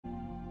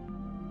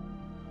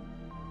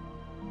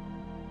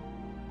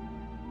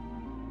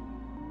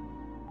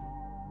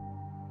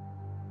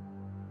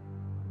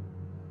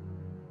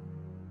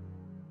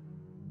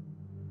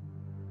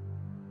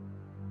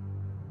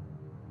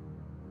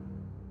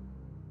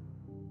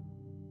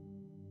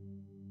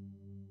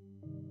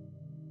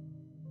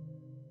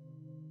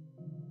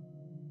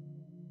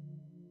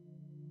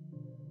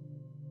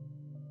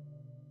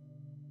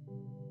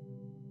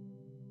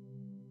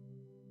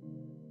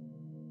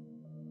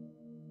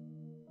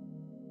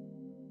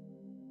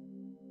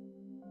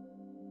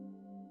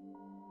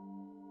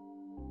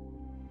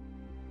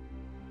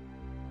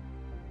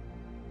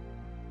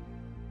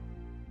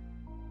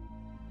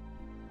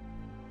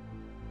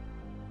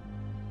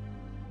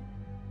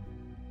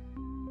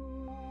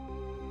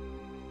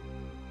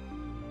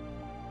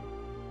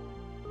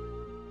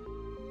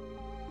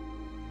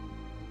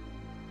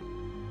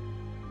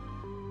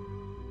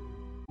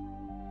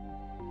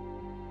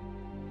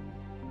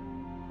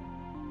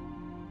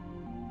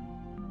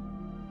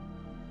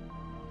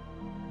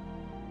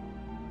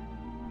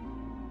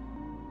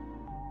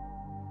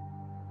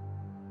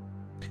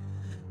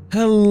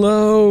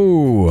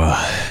Hello,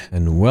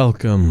 and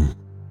welcome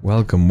to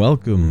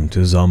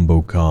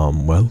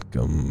Zombocom.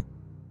 Welcome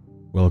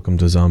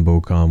to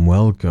Zombocom.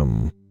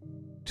 Welcome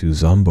to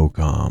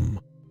Zombocom.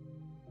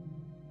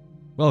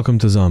 Welcome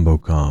to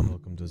Zombocom.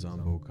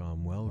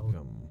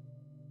 Welcome.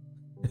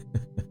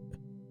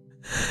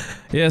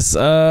 Yes,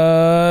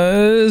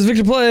 it's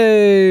Victor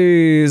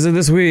Plays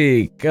this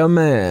week.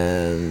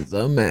 Today's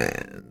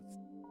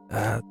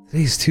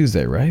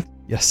Tuesday, right?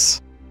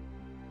 Yes.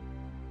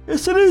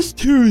 Yes, it is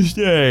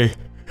Tuesday.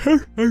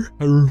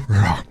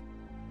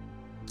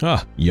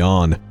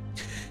 Yawn.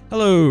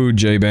 Hello,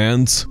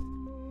 J-Bands.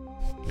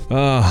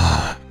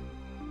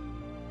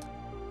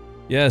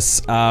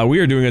 Yes, we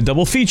are doing a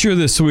double feature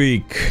this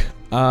week.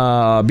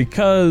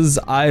 Because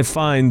I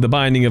find The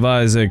Binding of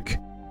Isaac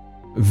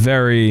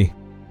very...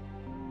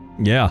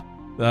 Yeah.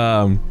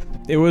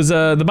 It was,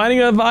 The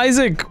Binding of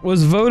Isaac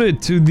was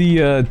voted to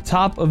the,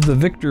 top of the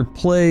Victor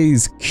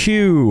Plays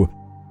queue.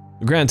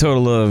 A grand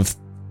total of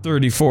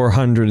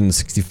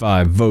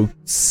 3,465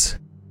 votes.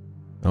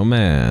 Oh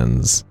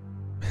mans.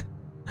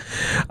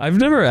 I've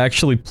never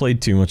actually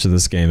played too much of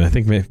this game. I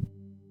think I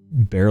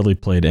barely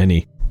played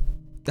any.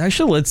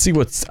 Actually, let's see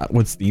what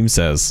Steam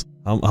says.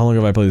 How long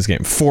have I played this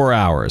game? 4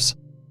 hours,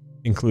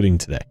 including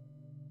today.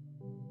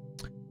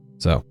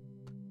 So,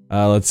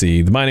 let's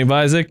see. The Binding of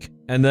Isaac,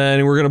 and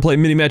then we're gonna play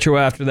Mini Metro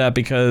after that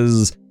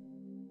because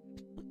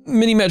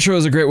Mini Metro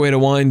is a great way to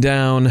wind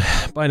down.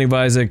 Binding of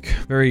Isaac,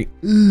 very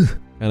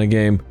kind of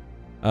game.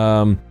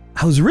 I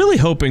was really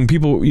hoping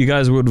you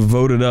guys would have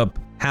voted up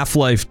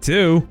Half-Life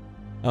 2.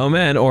 Oh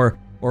man, or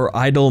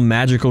Idol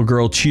Magical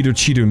Girl Cheeto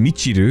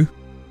Michiru.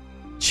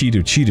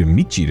 Cheeto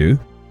Michiru.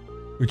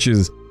 Which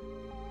is,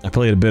 I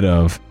played a bit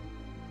of,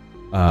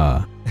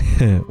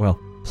 well,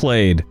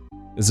 played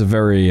is a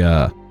very,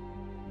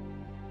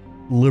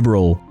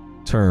 liberal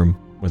term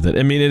with it.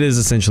 I mean, it is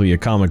essentially a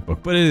comic book,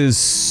 but it is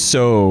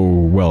so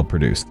well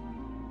produced.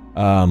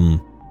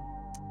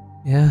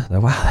 Yeah,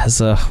 wow,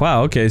 that's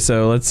wow, okay,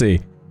 so let's see.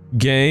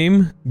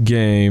 Game,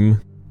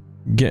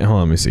 hold on,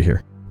 let me see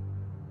here.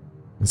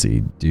 Let's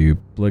see,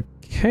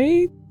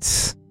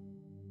 duplicate,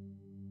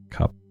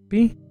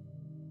 copy,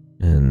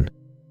 and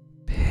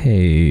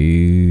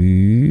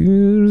paste,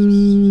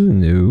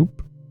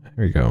 nope,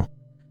 there we go.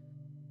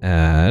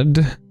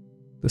 Add,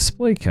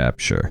 display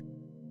capture.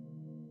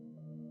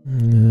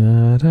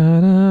 How's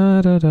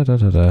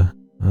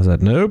that?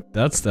 Nope,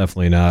 that's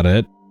definitely not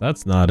it.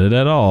 That's not it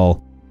at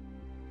all.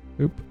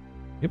 Oop,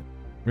 yep,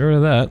 get rid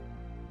of that.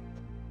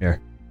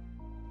 Here.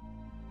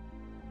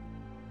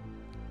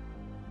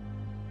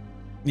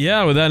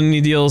 Yeah, without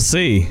any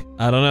DLC.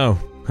 I don't know.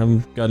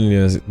 Haven't got any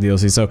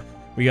DLC. So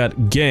we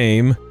got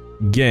game.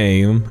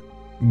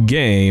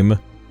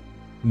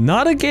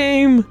 Not a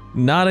game.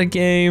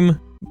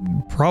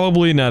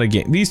 Probably not a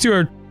game. These two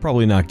are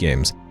probably not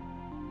games.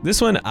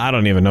 This one, I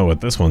don't even know what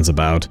this one's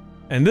about.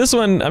 And this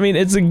one, I mean,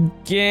 it's a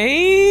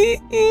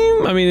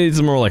game. I mean,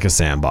 it's more like a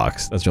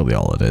sandbox. That's really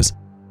all it is.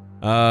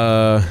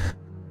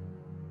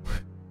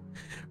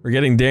 We're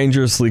getting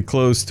dangerously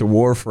close to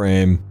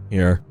Warframe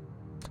here.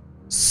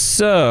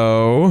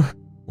 So,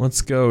 let's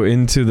go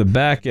into the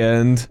back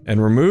end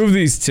and remove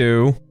these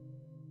two.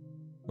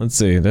 Let's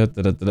see,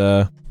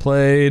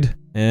 played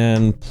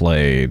and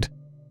played.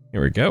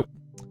 Here we go.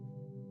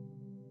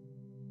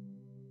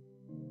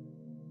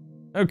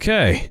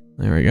 Okay,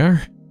 there we go.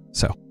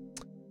 So,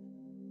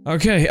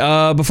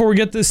 okay, before we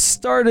get this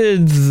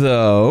started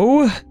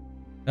though,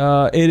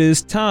 it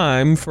is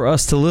time for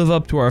us to live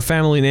up to our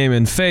family name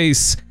and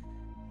face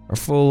our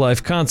full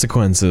life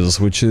consequences,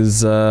 which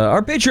is,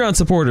 our Patreon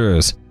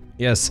supporters.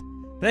 Yes,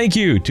 thank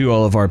you to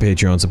all of our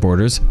Patreon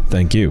supporters.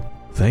 Thank you.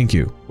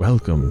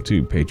 Welcome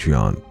to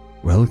Patreon.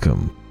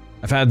 Welcome.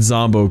 I've had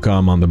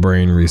Zombocom on the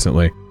brain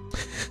recently.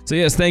 So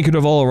yes, thank you to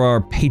all of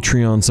our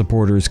Patreon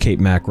supporters, Kate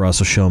Mack,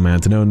 Russell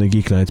Shellman, to know the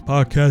Geek Nights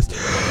podcast.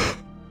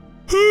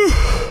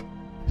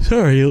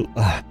 Sorry,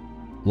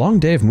 long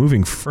day of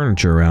moving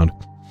furniture around.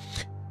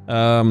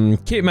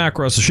 Kate Mack,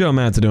 Russell Show,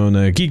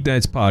 Matadona, Geek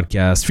Nights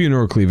Podcast,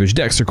 Funeral Cleavage,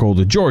 Dexter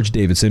Calder, George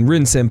Davidson,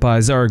 Rin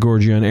Senpai, Zara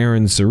Gorgian,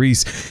 Aaron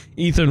Cerise,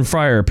 Ethan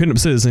Fryer, Pinup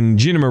Citizen,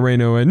 Gina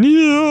Moreno, and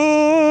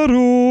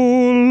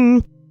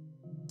Yarol.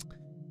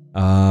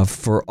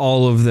 For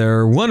all of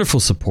their wonderful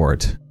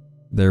support,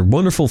 their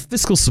wonderful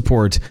fiscal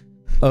support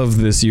of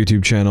this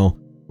YouTube channel.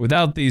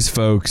 Without these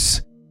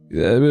folks,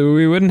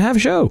 we wouldn't have a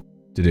show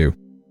to do.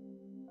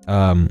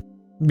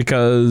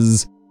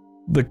 Because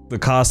the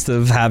cost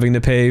of having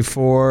to pay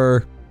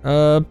for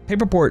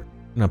Adobe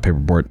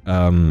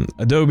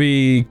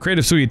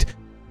Creative Suite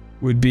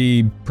would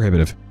be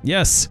prohibitive.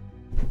 Yes.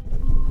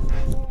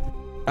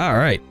 All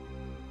right.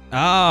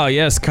 Ah,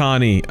 yes,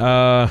 Connie.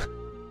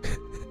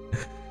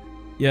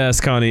 Yes,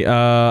 Connie.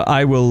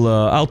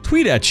 I'll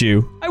tweet at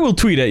you. I will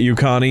tweet at you,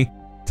 Connie,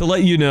 to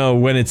let you know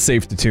when it's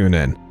safe to tune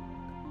in.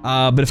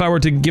 But if I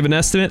were to give an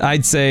estimate,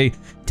 I'd say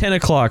 10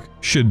 o'clock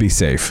should be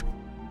safe.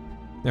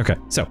 Okay,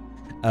 so,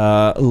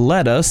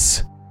 let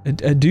us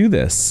do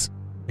this.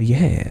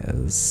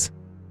 Yes.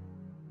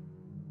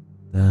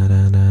 Na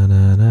na na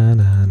na na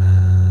na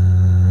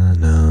na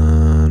na.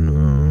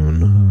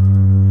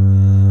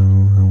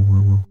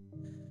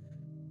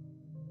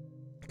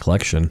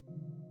 collection.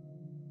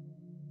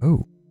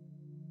 Oh.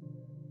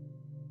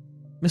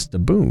 Mr.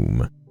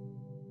 Boom.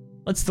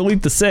 Let's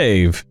delete the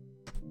save.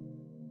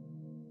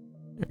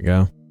 There we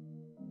go.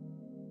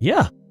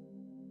 Yeah.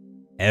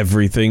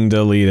 Everything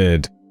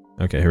deleted.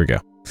 Okay, here we go.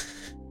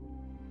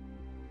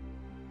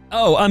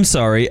 Oh, I'm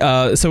sorry.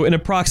 So in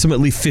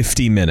approximately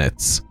 50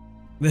 minutes.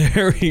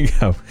 There we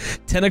go.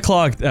 10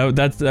 o'clock.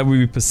 That would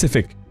be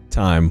Pacific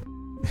time.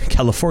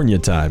 California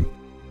time.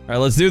 Alright,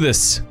 let's do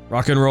this.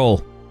 Rock and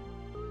roll.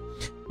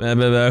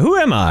 Who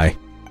am I?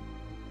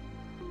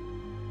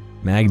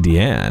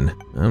 Magdian. I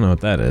don't know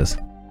what that is.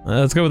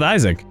 Let's go with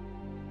Isaac.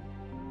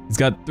 He's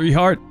got 3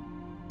 heart,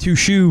 2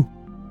 shoe,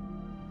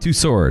 2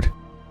 sword.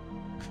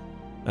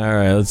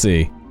 Alright, let's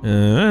see.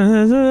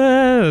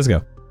 Let's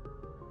go.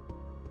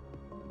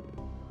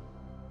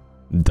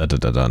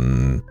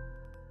 Dun.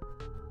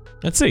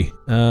 Let's see.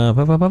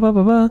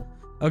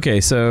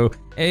 Okay, so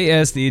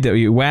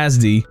ASDW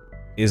WASD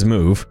is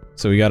move.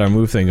 So we got our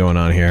move thing going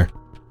on here.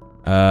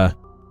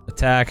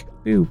 Attack.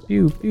 Pew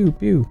pew pew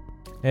pew.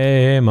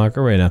 Hey,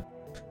 Macarena.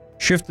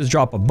 Shift is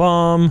drop a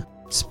bomb.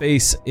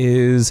 Space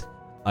is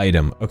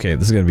item. Okay,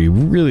 this is gonna be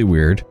really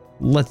weird.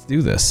 Let's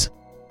do this.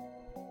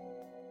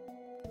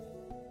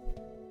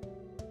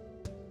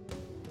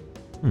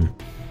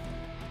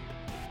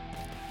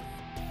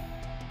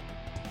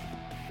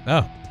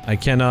 Oh, I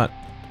cannot.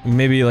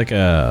 Maybe like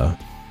a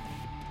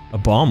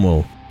bomb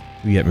will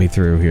get me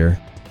through here.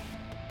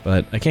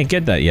 But I can't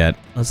get that yet.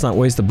 Let's not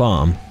waste a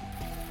bomb.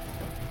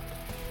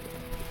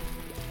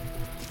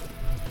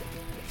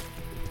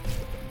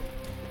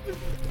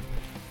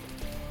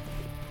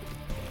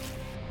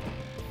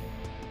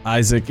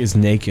 Isaac is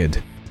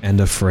naked and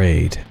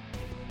afraid.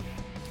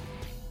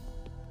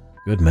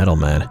 Good metal,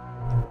 man.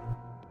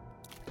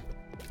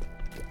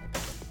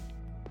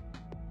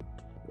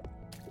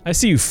 I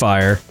see you,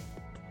 Fire.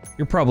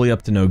 You're probably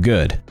up to no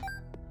good.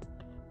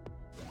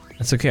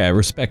 That's okay, I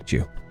respect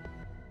you.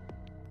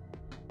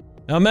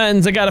 Oh,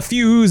 mans, I got a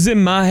fuse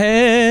in my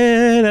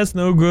head. That's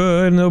no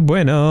good, no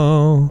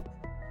bueno.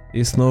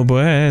 It's no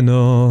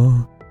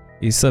bueno.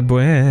 It's a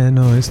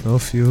bueno, it's no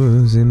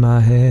fuse in my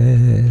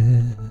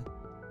head.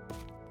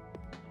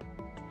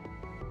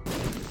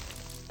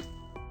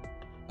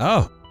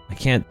 Oh, I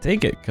can't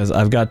take it because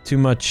I've got too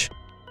much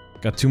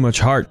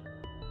heart.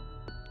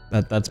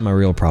 That's my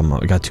real problem.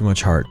 I got too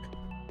much heart.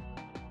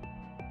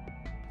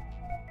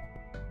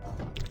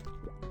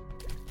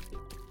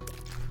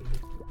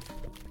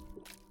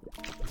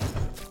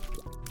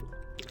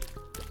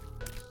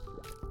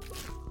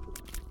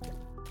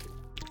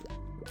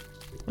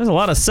 There's a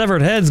lot of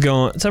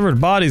severed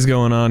bodies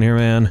going on here,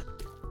 man.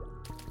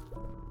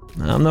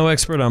 I'm no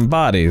expert on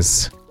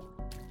bodies,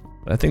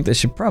 but I think they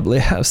should probably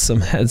have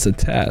some heads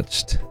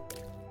attached.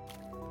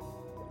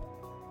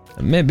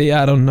 Maybe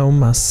I don't know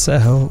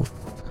myself.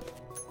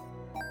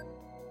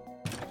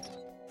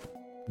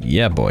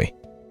 Yeah, boy.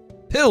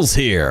 Pills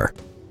here!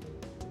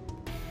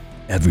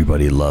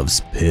 Everybody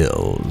loves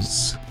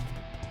pills.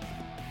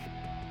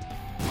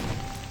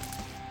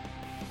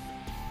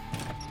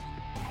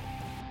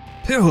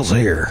 Pills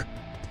here.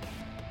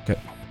 Okay.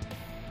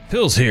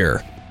 Pills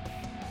here.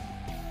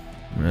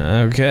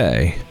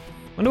 Okay.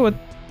 Wonder what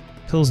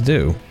pills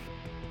do.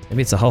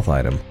 Maybe it's a health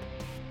item.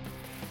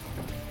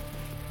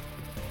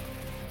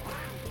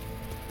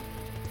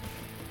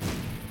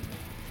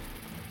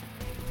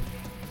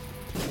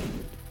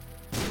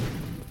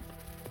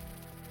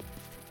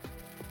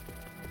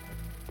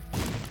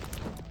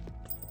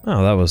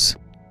 Oh, that was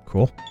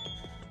cool.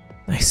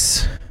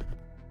 Nice.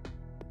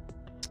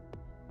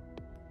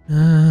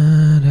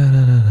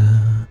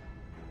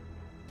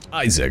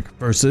 Isaac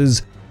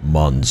versus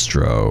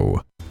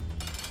Monstro.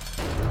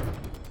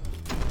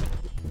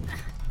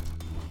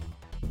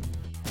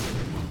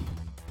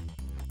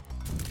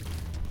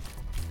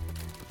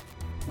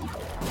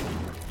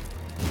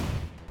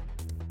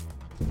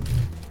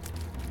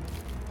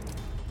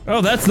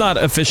 Oh, that's not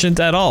efficient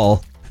at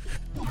all.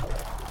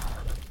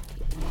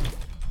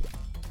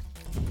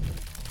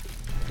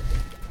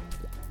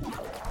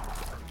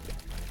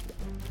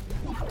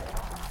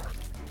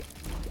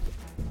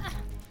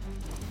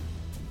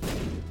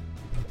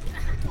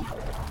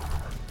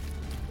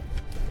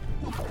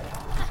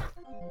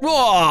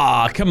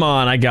 Oh, come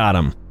on, I got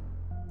him.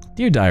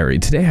 Dear diary,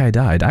 today I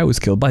died. I was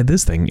killed by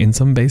this thing in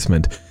some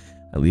basement.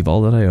 I leave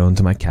all that I own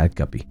to my cat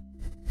Guppy.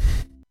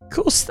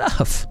 Cool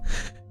stuff.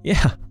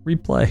 Yeah,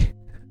 replay.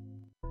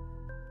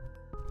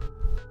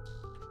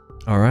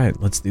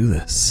 Alright, let's do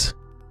this.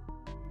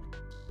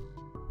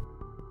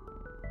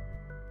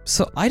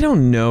 So, I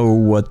don't know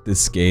what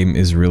this game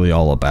is really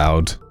all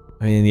about.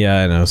 I mean,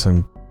 yeah, I know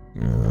some...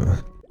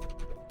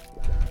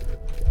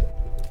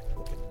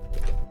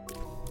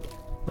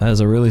 That is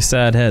a really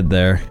sad head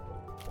there.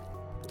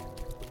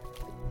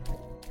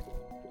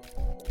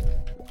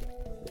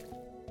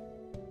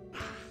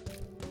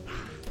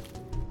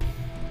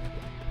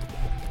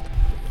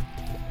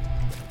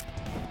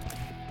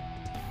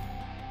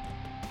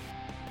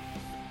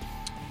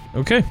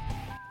 Okay.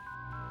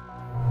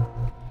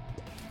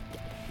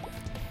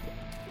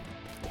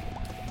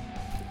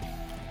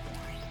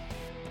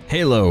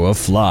 Halo of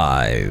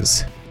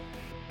flies.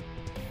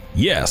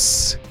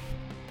 Yes.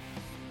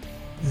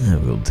 I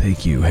will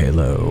take you,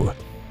 Halo.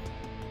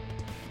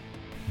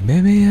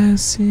 Baby, I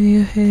see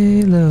a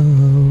halo.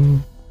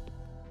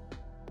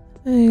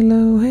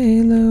 Halo,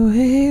 halo,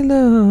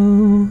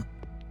 halo.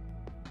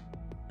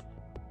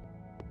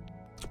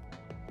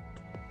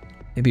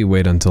 Maybe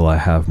wait until I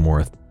have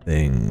more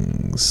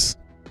things.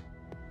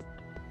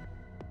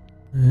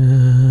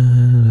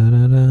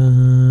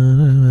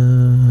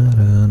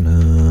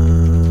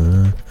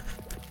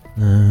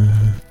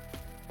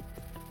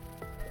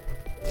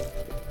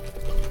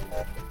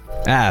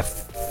 Ah,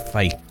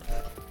 fight.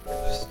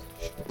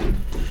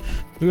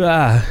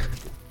 Ah.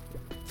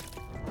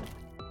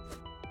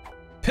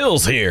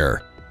 Pills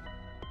here.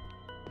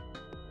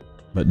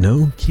 But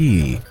no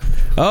key.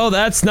 Oh,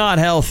 that's not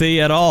healthy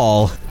at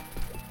all.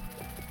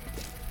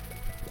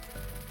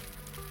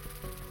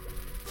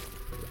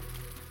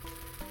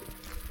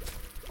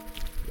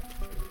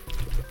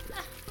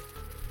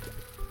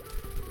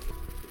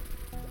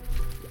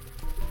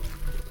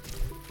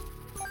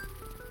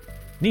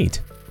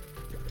 Neat.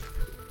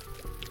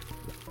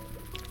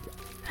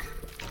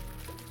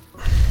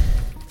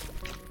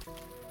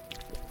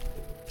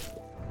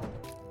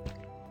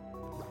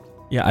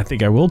 Yeah, I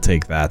think I will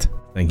take that.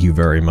 Thank you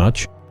very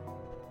much.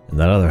 And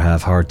that other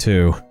half-heart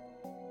too.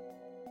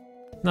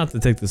 Not to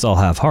take this all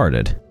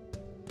half-hearted.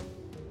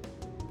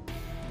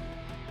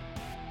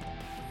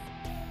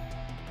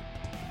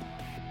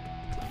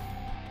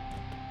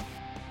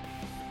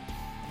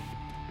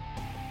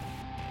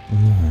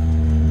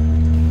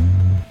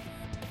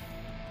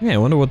 Yeah, I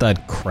wonder what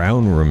that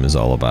crown room is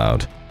all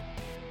about.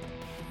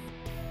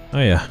 Oh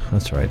yeah,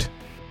 that's right.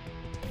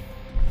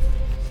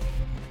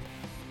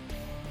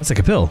 That's like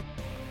a pill.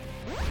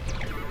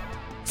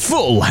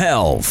 Full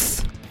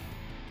health!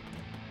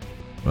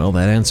 Well,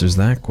 that answers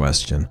that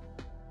question.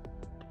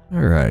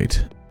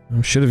 Alright.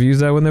 I should have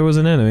used that when there was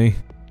an enemy.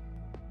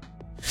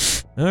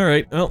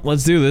 Alright, well,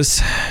 let's do this.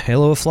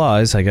 Halo of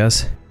flies, I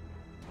guess.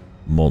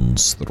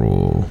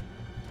 Monstro.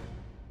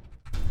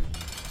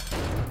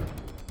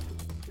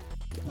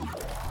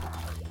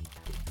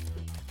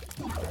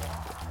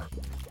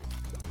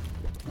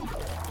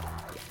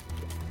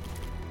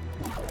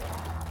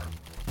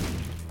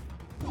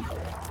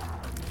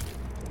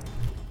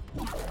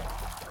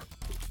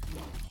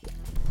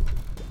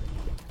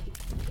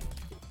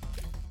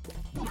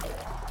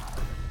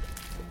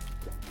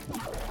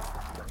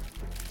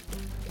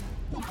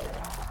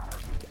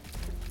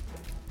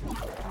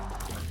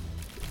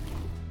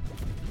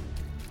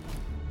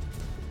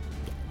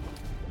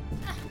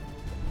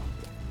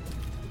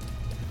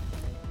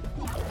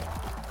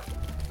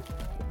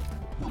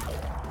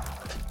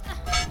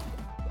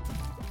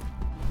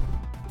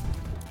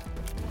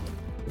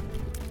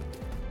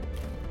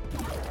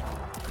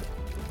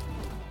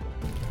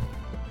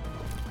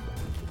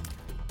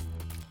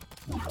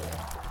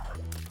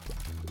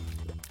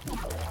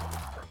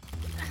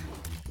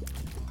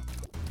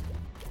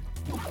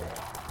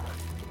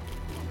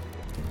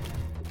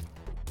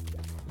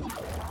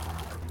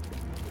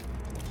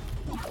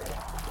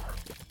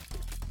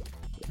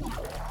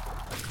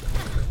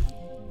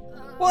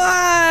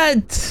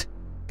 What?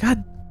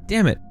 God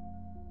damn it.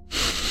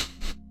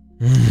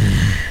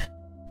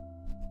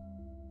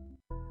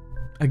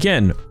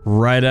 Again,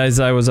 right as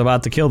I was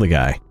about to kill the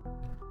guy.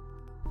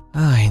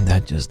 Ah, ain't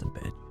that just a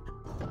bitch.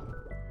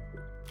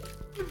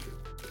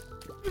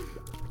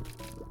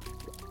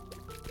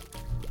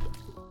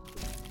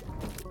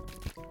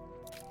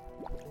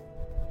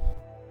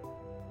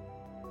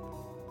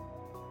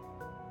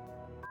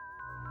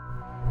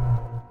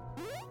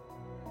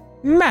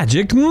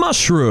 Magic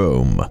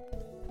mushroom.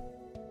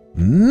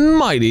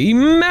 Mighty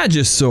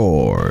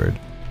Magisword.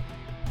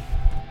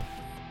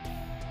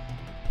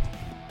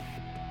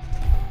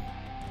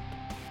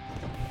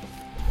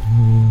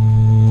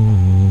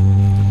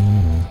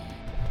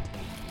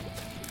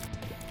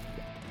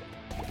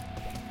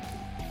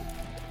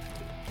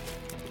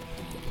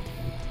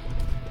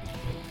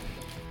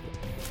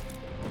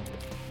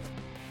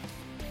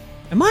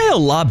 Am I a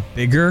lot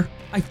bigger?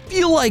 I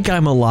feel like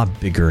I'm a lot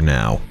bigger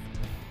now.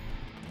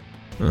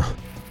 Huh.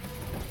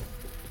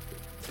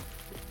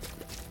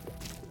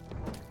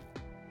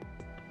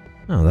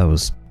 Oh, that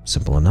was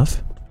simple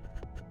enough.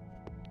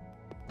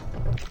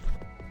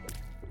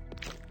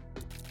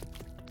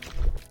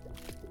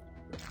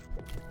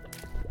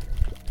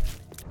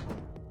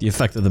 The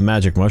effect of the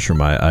magic mushroom,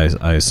 I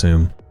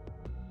assume.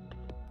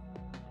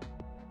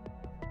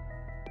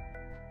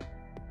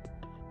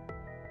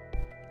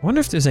 I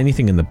wonder if there's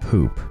anything in the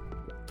poop.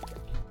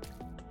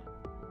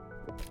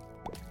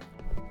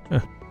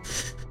 Huh.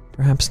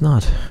 Perhaps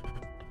not.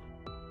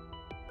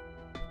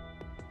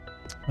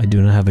 I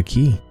do not have a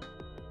key.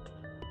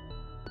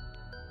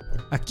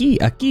 A key,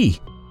 a key!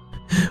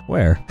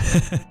 Where?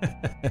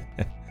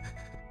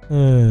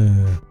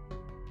 Alright,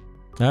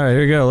 here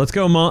we go. Let's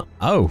go,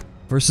 Oh,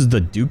 versus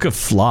the Duke of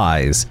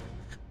Flies.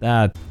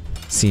 That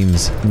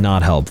seems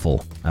not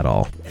helpful at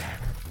all.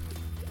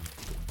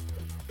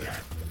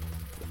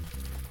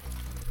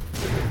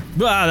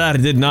 Ah,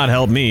 that did not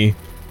help me.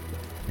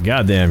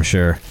 Goddamn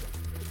sure.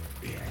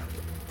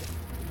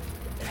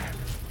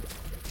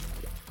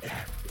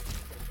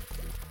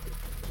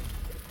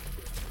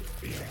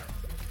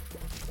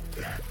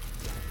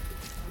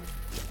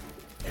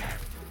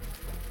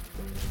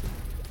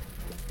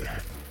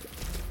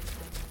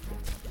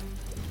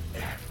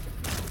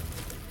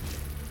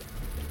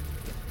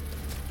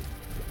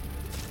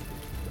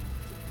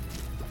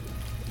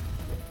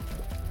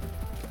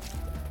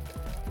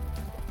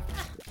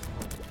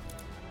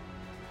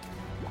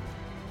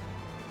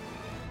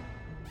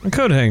 A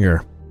coat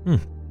hanger.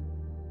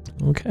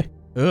 Okay.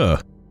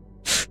 Ugh.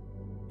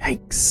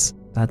 Yikes.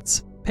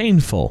 That's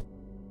painful.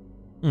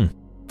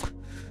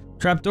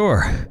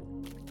 Trapdoor.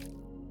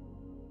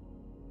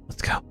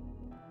 Let's go.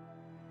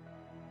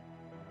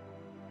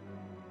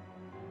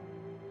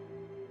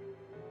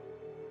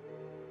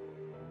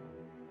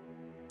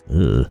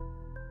 Ugh.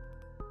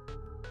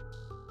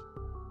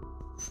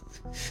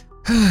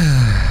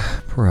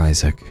 Poor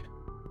Isaac.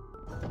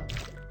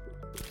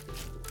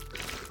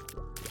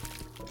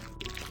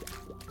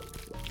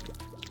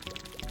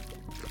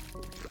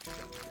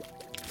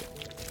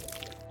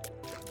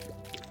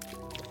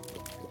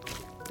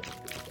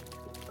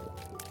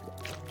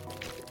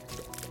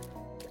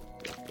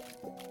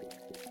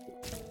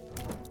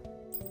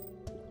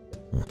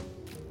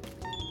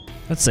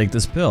 Let's take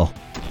this pill.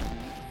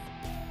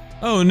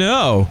 Oh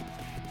no!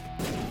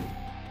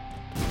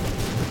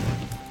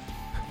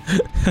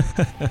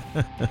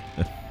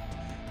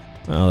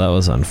 Well, that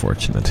was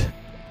unfortunate.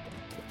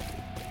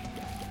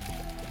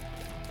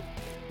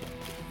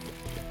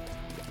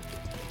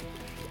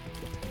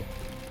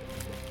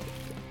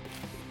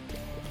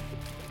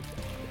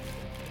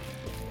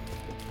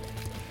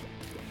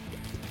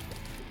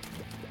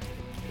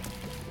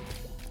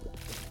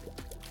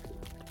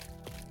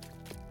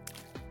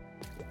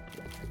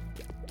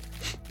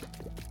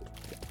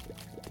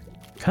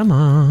 Come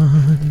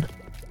on.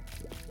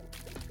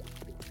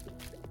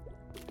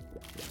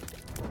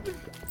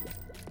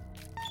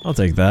 I'll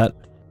take that.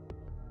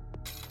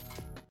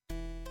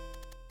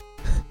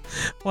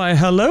 Why,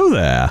 hello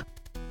there.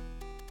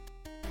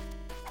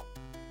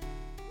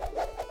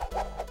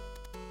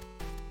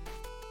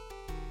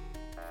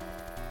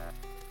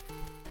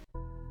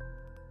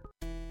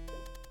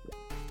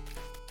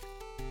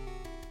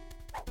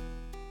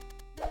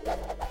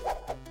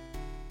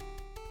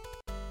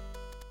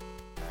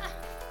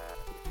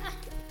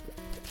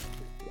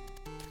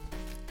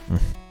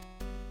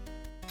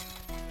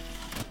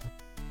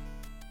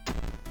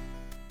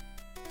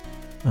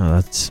 Oh,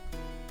 that's...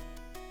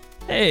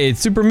 Hey,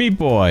 it's Super Meat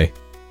Boy!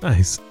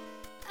 Nice.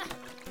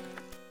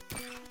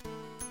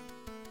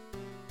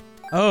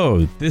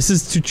 Oh, this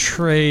is to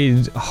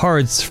trade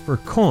hearts for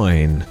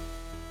coin.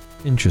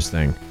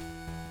 Interesting.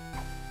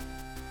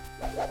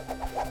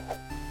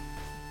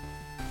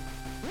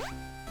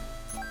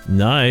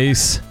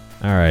 Nice!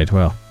 Alright,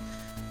 well.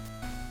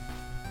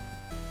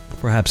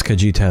 Perhaps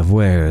Khajiit have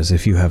wares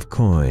if you have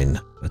coin,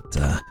 but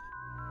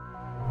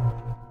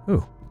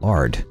ooh,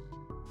 lard.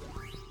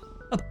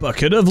 A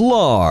bucket of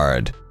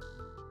lard!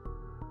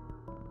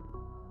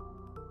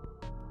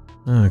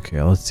 Okay,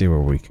 let's see where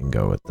we can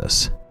go with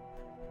this.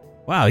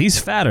 Wow, he's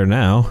fatter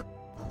now.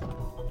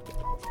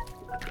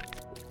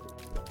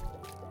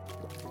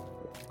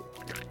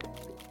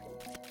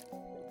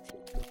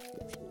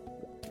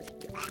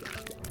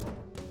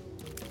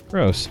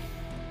 Gross.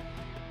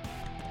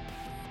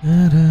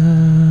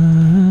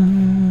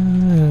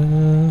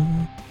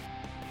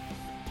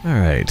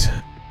 Alright.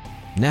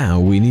 Now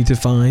we need to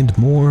find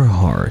more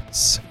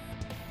hearts.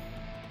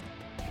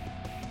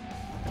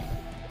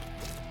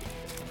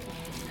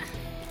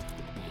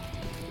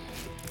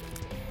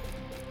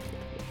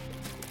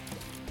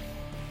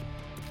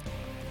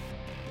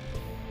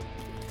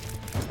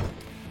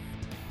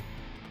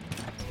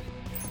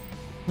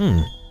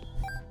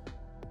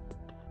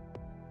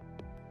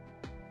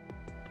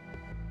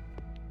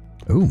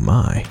 Oh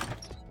my.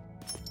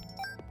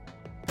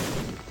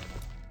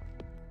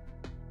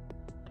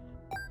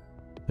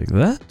 Like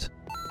that?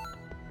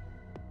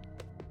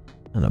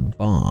 And a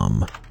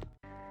bomb.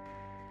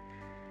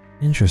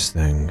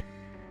 Interesting.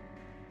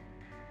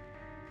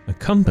 A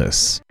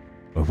compass.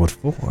 But what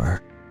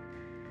for?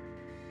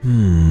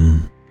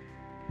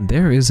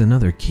 There is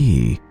another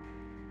key.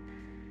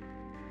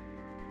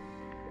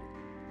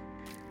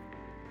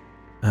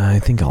 I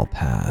think I'll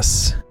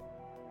pass.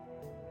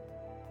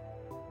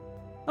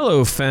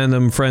 Hello,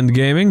 Fandom Friend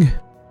Gaming.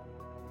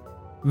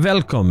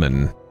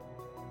 Welcome.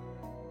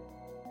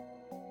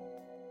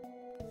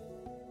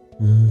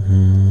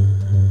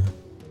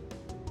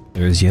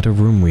 There is yet a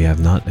room we have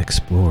not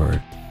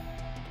explored.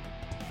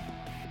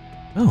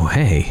 Oh,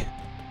 hey.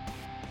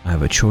 I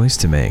have a choice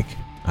to make.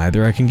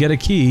 Either I can get a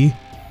key,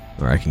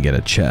 or I can get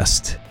a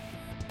chest.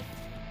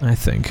 I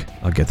think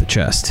I'll get the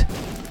chest.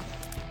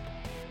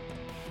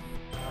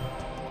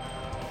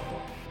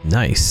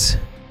 Nice.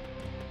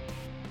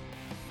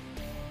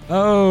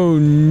 Oh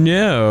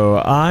no,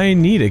 I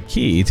need a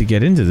key to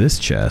get into this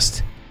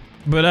chest.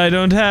 But I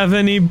don't have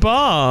any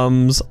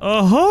bombs.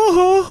 Oh ho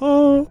ho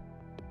ho.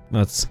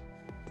 That's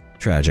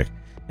tragic.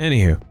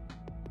 Anywho,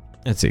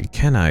 let's see.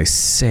 Can I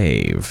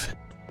save?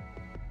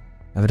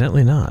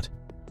 Evidently not.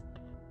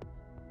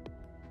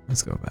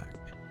 Let's go back.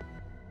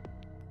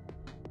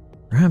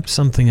 Perhaps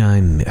something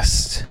I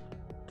missed.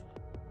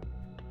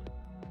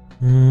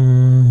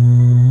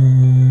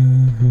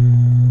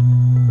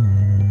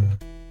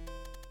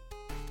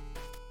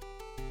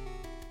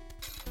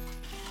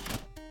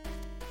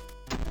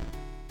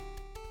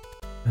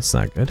 That's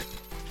not good.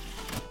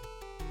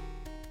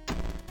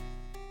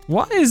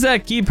 Why does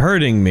that keep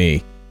hurting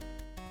me?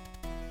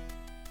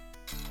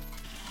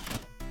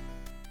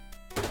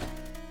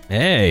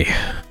 Hey,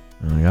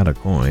 I got a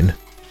coin.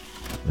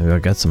 Maybe I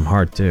got some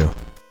heart too.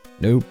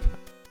 Nope.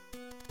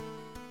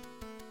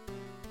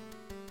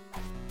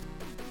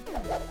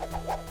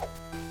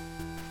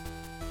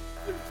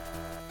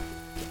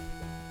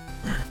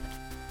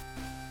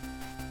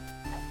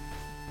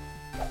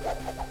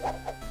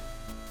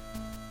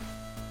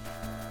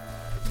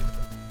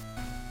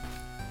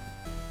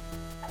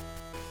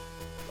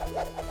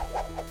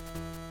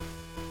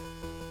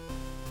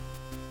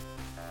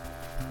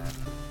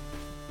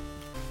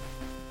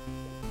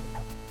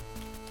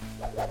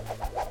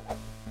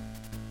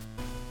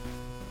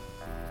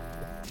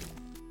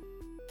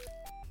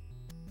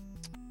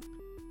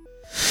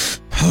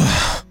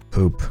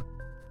 Poop.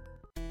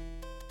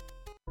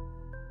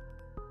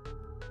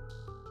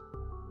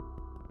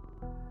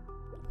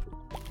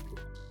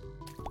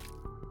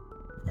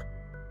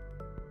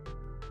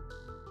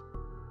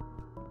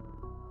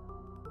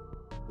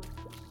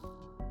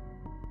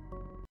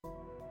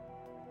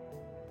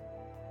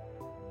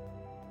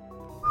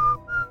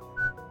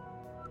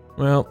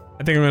 Well,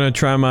 I think I'm gonna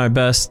try my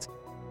best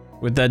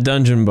with that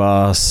dungeon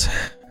boss.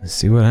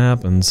 See what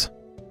happens.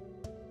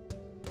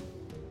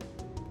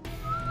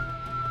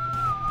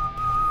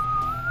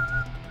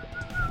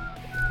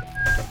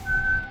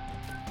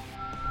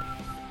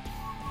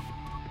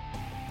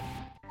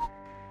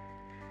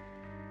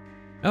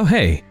 Oh,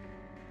 hey.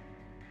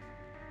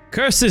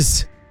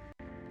 Curses!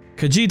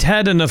 Khajiit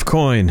had enough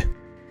coin,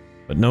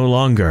 but no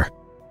longer.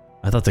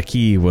 I thought the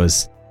key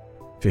was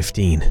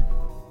 15.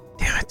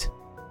 Damn it.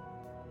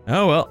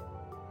 Oh well.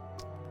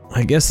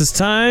 I guess it's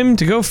time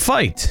to go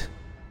fight.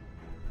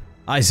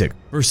 Isaac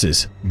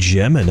versus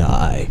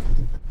Gemini.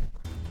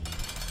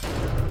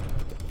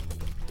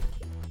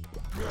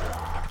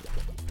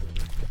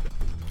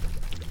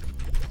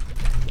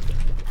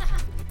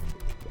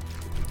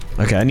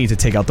 Okay, I need to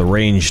take out the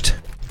ranged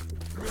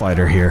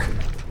fighter here.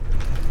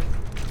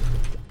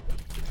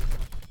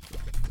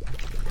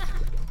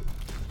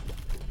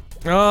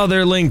 Oh,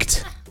 they're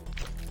linked.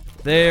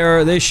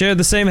 They share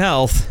the same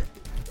health,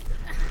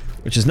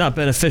 which is not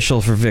beneficial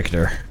for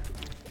Victor.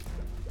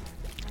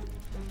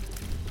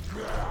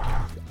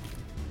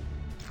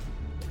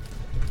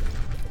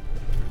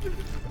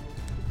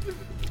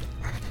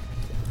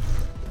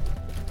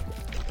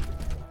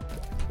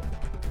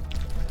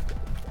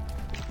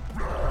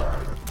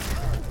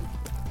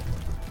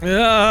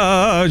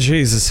 Oh,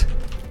 Jesus.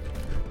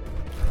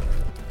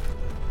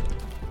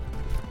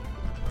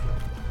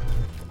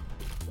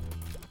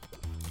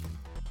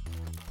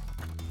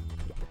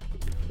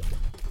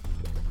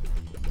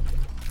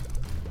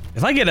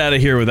 If I get out of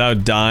here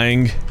without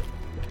dying,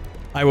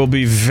 I will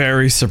be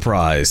very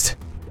surprised.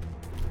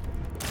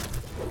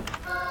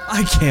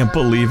 I can't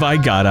believe I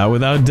got out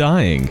without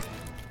dying.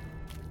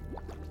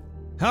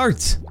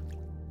 Heart!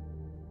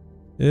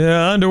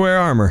 Yeah, underwear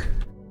armor.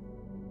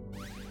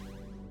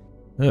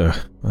 Ugh,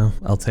 well,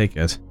 I'll take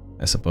it,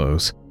 I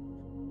suppose.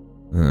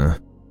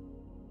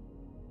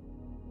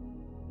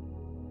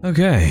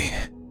 Okay.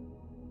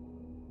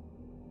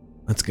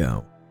 Let's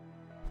go.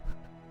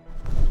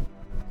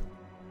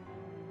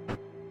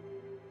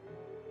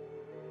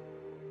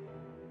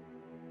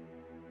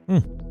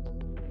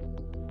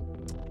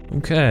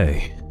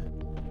 Okay.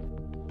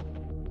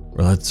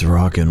 Well, let's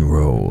rock and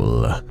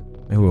roll.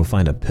 Maybe we'll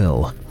find a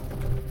pill.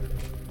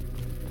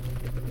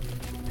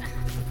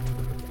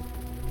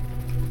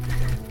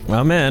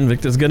 Well, man,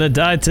 Victor's gonna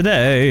die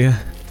today.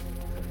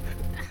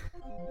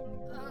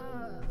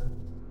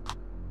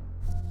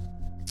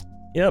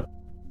 Yep.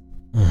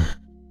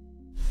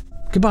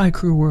 Goodbye,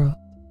 Crew World.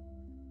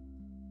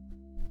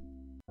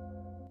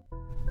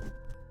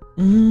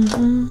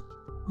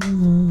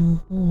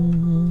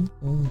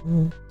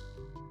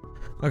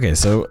 Okay,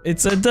 so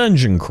it's a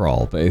dungeon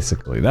crawl,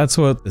 basically. That's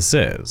what this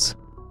is.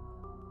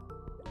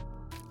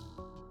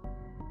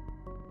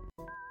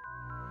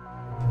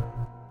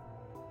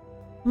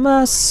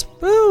 My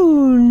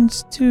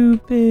spoon's too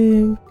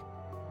big.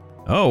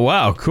 Oh,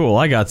 wow, cool.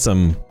 I got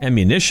some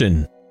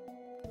ammunition.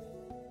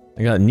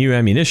 I got new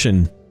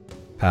ammunition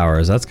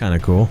powers. That's kind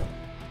of cool.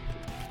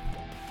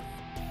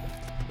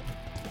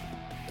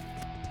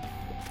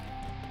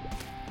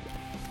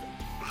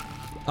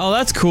 Oh,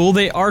 that's cool.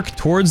 They arc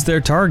towards their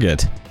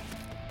target.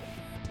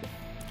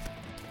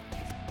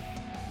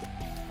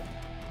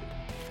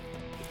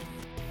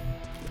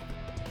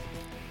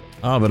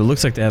 Oh, but it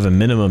looks like they have a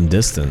minimum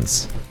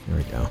distance. Here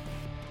we go.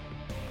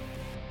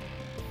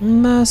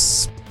 My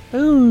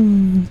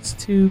spoon's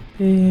too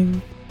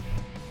big.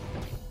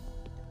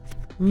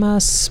 My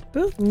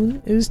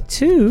spoon is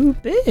too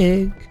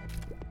big.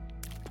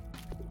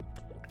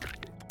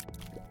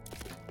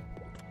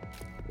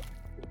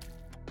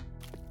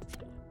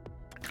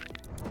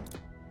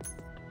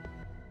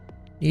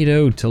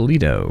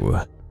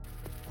 Toledo.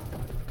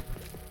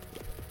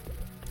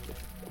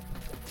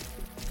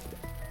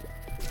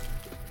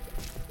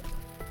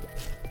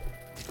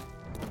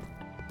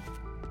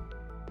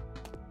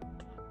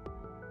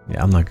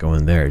 Yeah, I'm not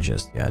going there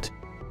just yet.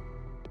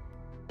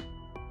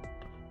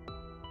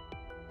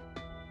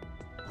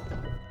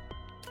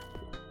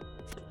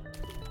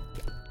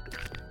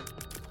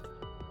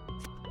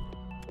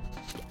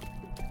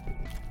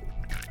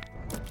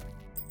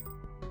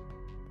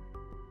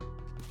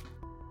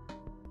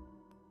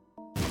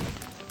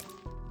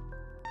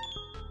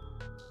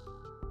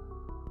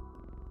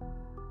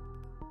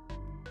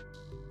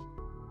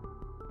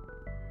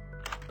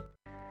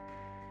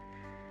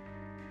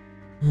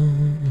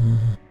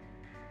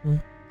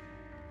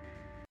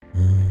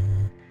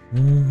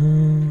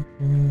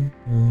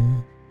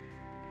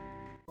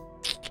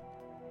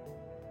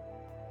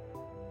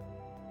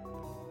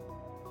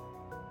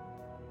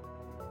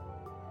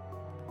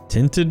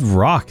 Tinted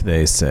rock,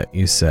 they say.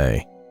 You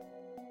say.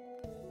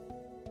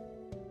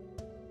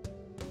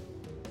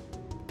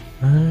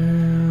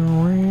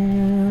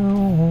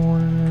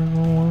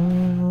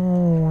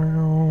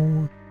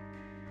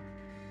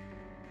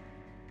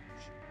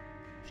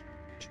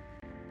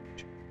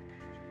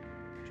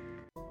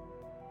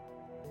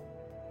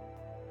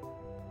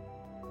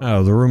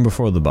 Oh, the room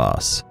before the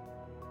boss.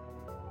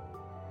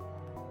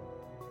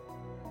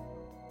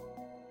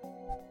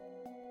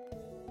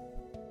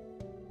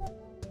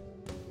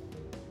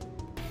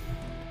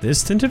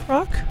 This tinted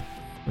rock?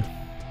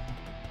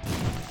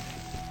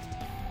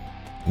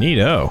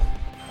 Neato.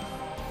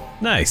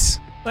 Nice.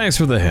 Thanks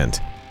for the hint.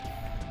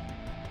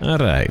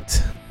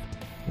 Alright.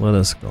 Let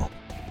us go.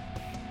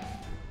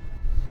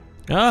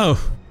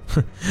 Oh!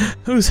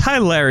 Hi,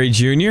 Larry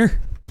Jr.?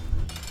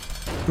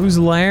 Who's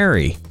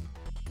Larry?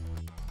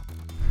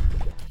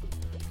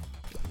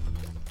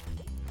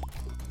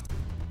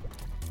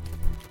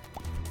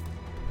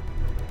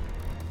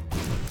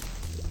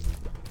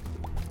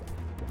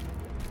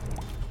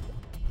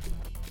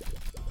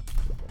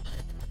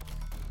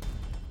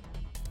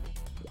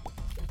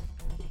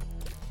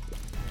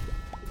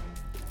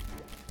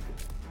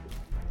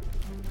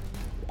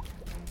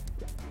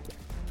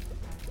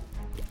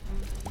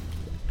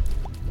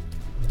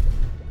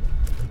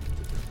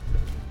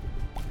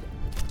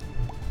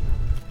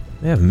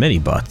 They have many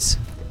butts.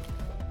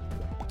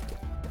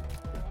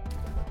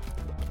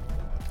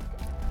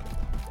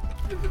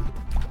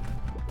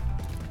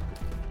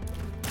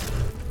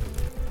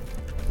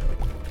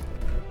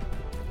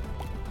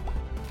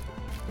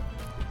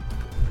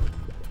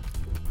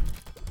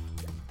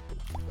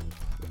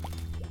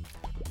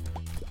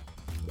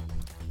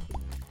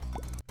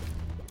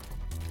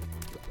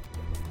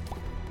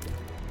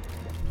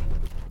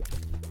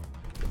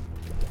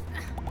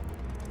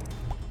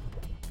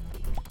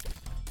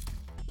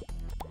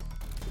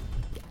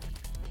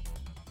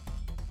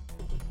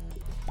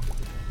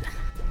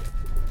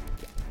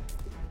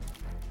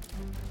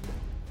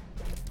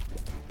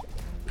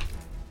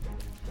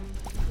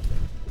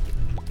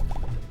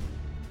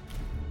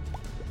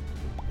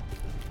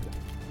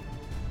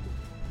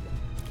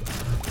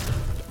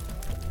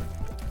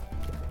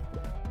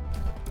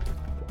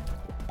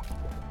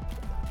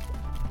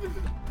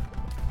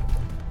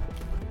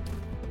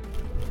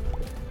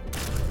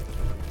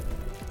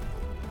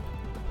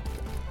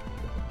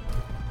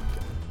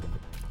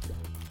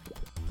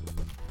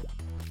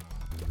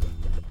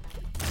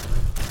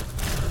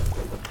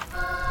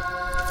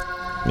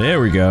 There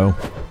we go.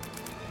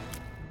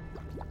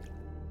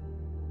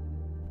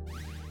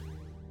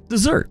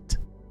 Dessert.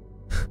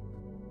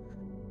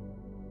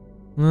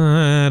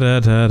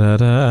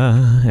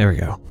 There we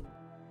go.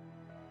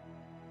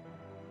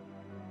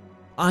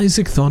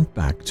 Isaac thought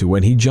back to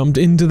when he jumped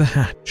into the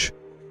hatch.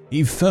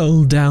 He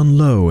fell down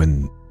low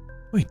and...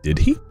 Wait, did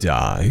he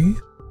die?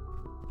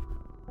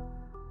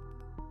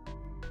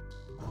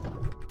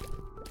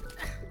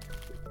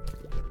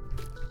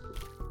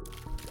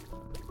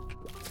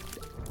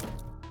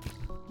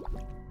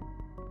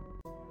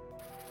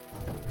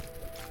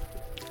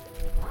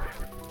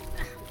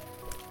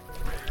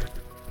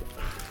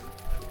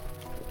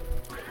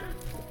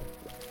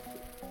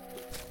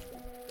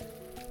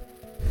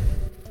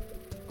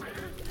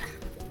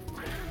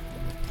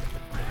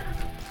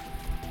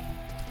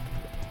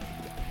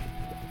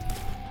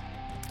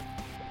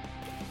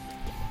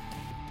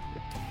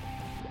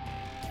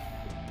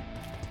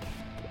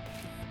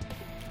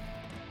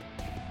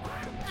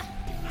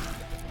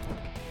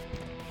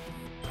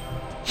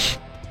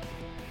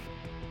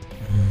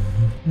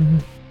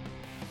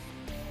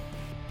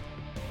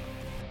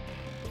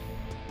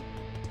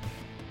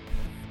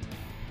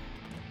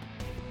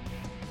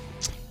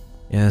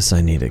 Yes,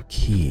 I need a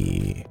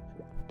key.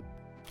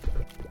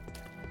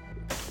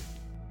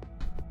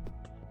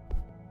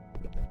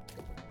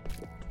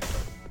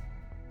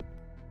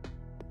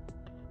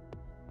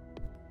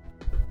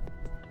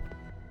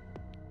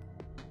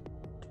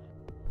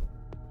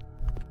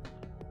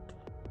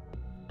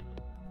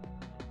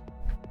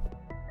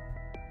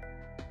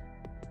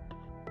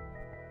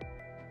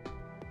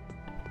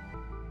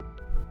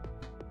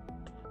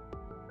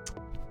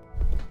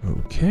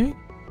 Okay.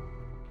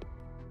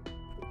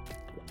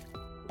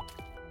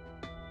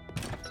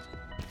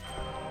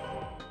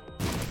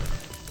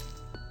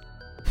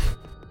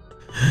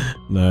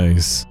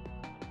 Nice.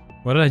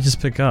 What did I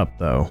just pick up,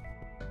 though?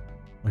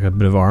 Like a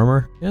bit of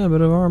armor? Yeah, a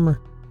bit of armor.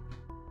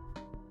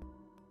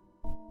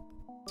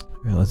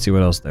 Okay, let's see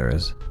what else there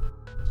is.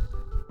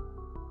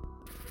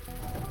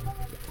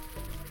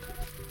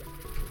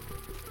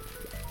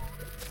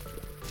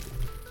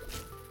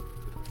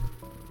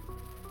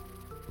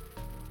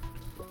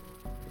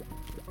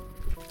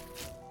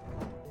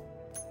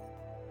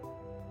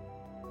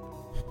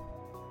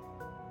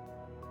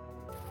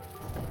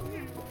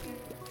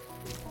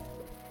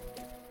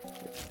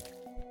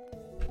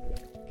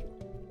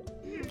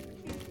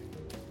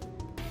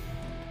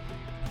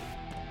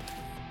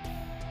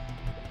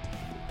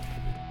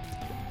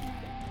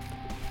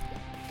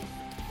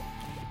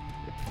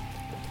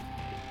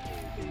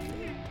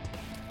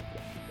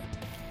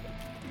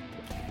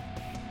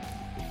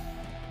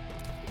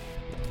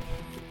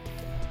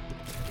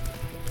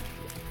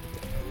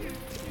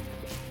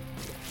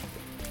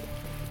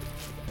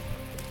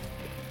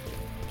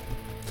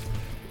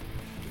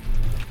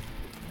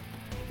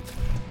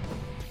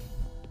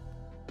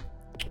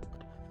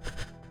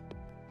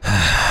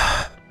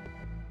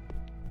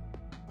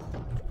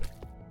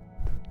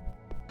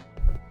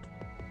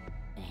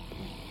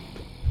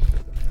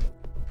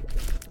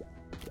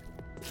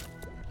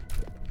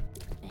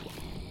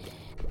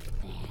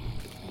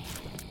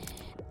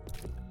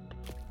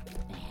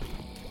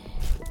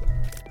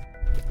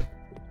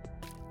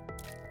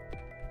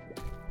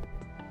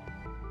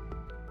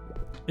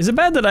 Is it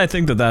bad that I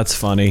think that that's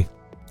funny?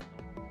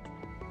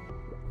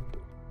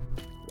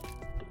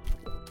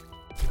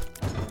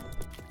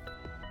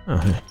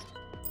 Oh,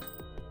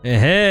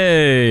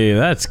 hey,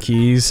 that's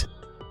keys.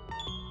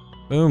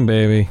 Boom,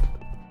 baby.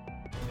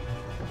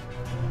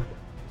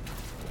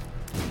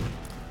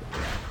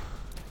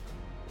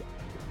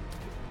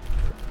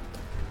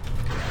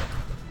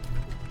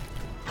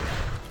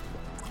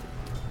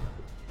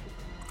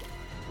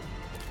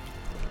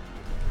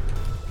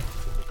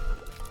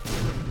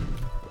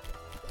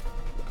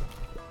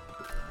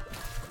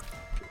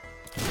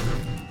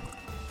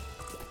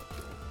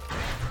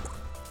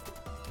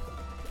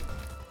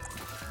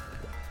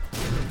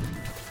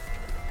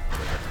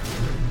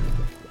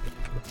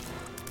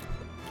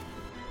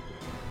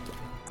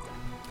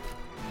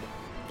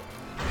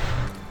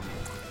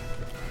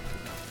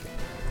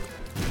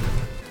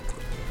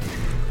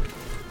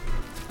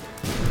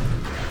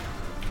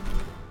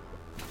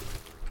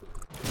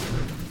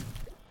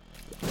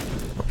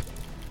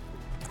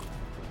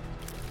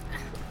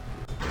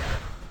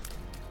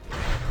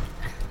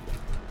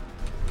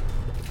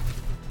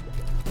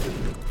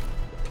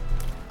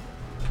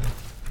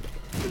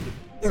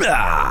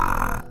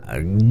 Ah,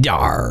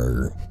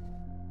 yar.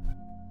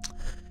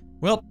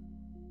 Well,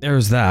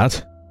 there's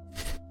that.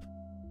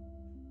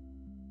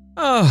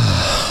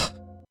 Oh.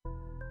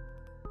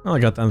 Well, I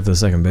got down to the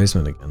second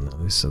basement again, at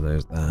least, so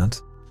there's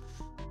that.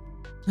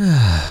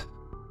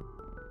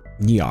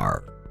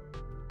 Yar.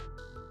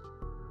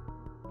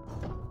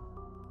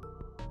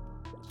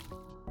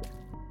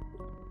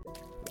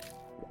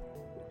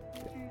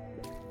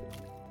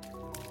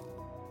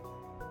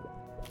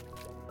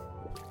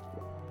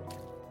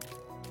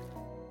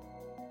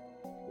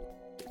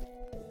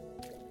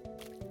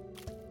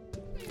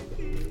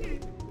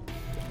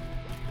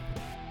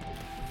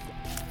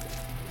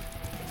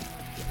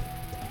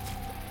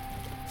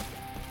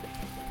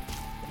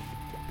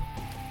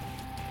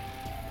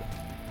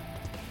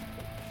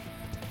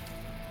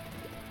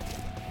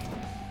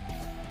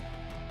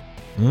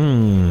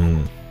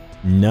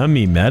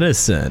 Nummy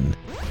medicine.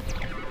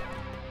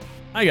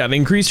 I got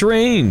increased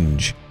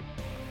range.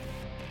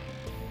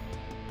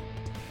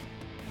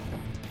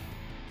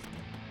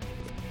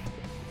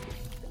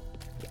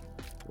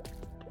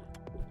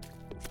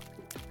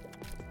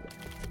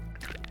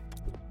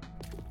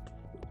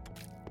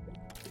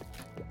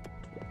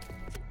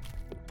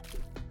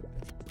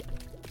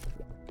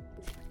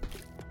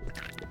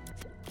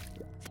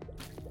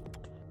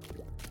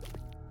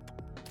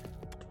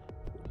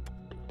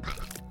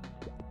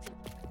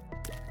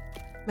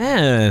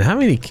 Man, how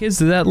many kids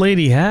did that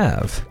lady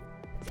have?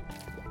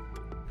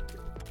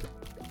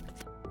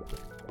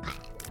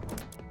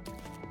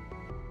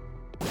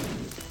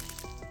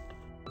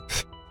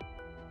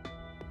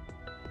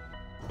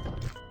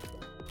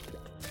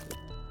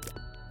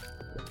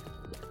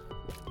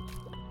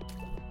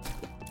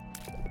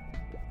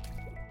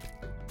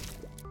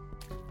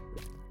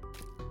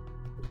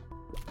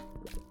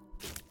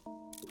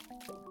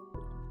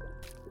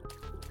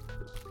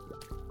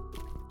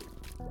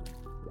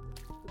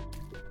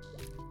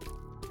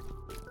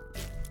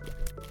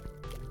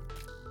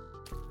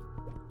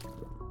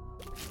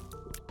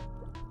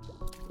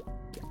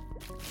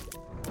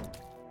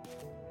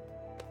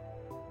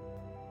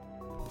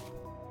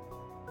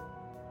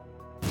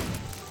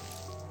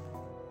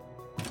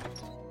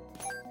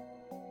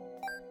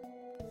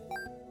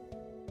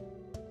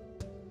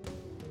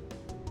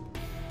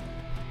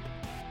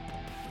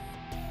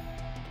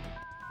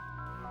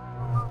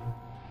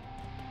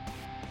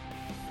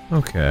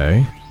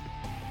 Okay.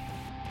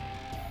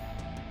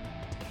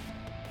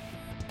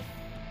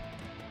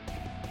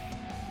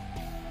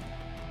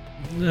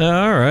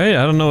 Alright,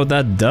 I don't know what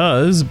that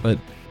does, but...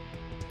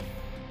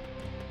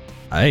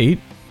 Wait,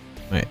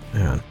 hang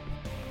on.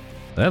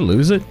 Did I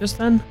lose it just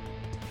then?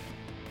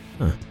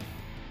 Huh.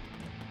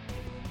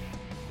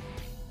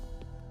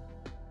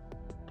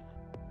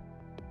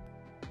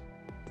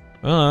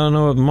 Well, I don't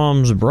know what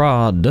Mom's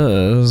bra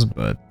does,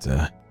 but,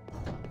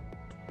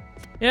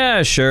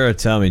 yeah, sure,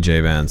 tell me,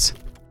 J-Vance.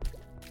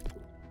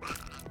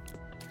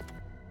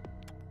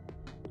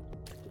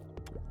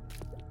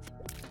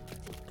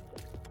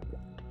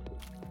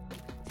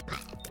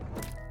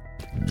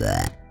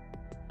 Blech.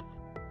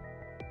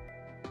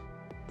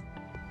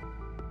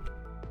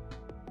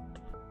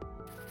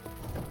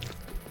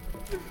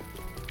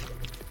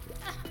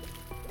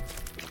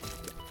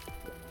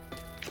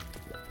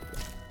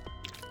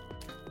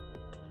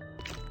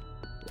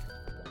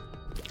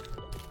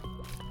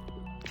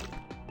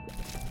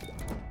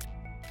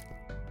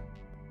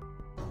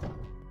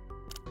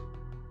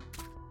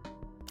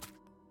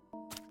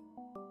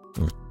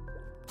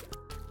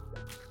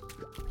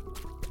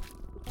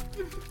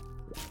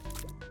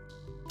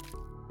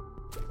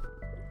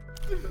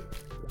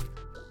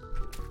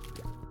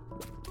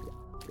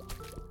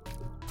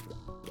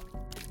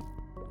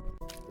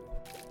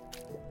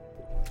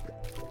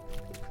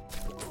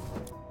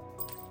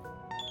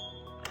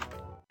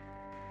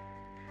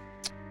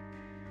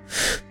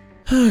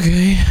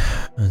 Okay,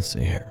 let's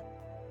see here.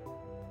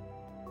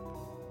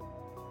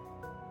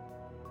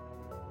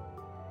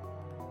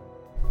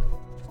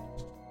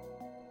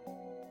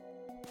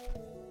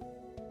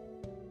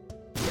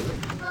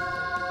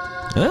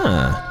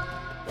 Ah.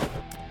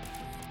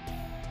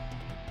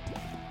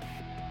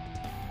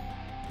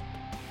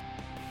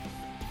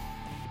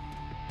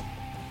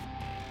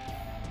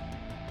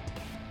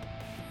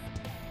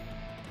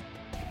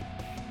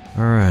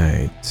 All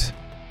right.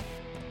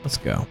 Let's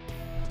go.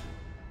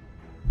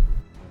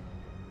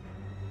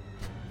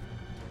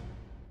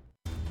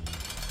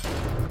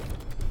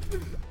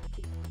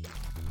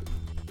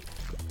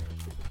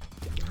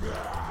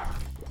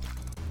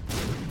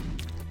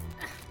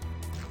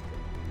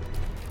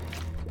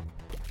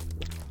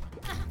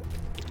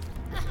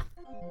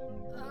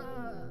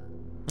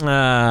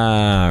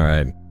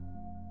 Alright.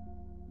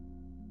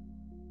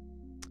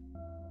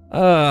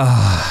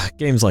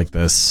 Games like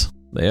this.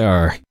 They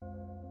are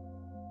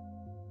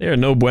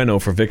no bueno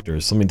for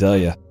victors, let me tell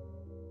you.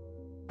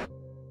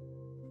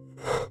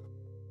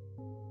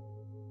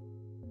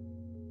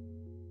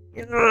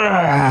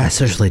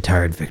 Especially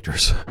tired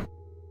victors.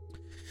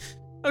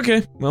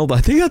 Okay, well,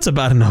 I think that's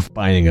about enough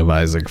Binding of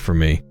Isaac for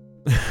me.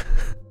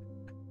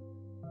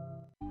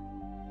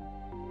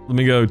 Let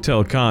me go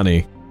tell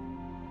Connie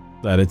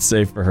that it's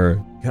safe for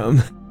her.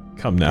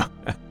 Come now.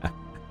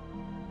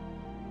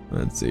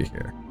 Let's see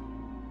here.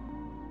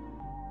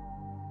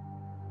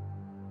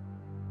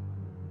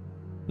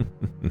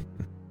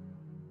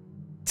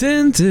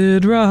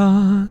 Tinted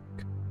rock.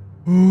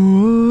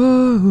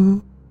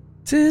 Ooh,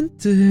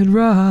 tinted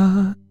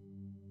rock.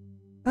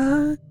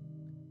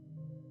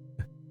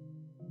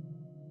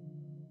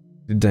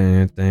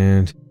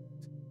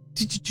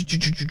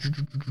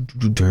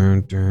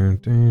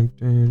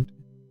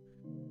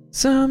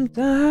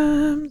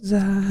 Sometimes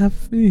I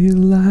feel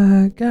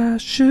like I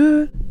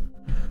should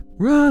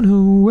run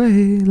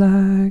away,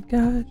 like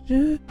I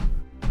should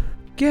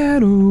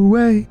get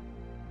away.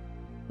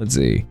 Let's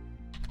see.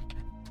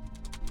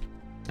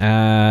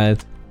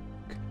 At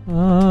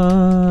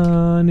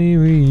Connie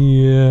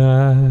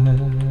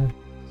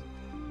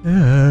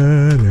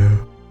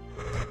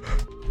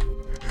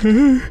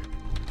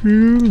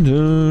I'm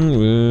done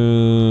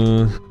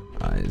with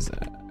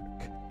Isaac.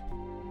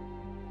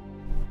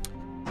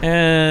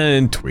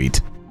 And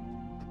tweet.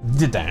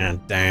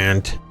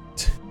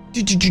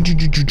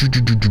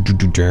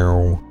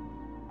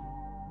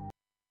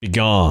 Be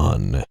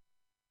gone.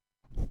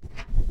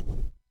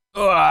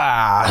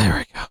 There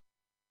we go.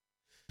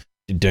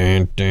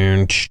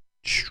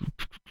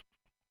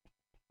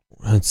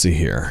 Let's see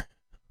here.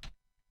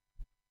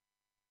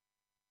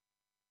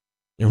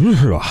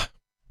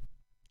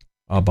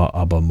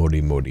 Abba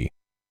modi modi.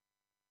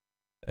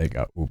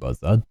 Ega uba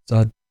zad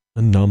zad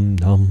num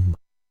num.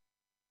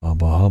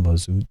 Abba abba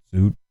zoot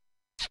zoot.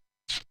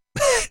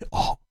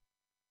 Oh.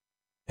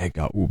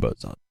 Ega uba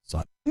zad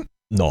zad.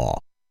 No.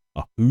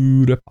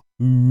 Ahurepa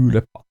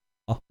hurepa.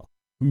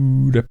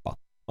 Ahurepa.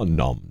 A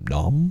num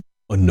num.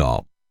 A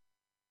num.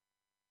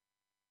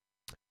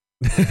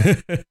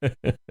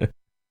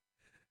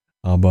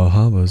 Abba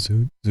abba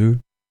zoot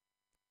zoot.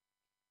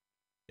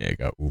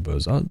 Ega uba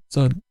zad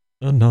zad.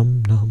 A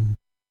num num.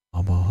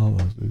 Abba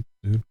abba zoot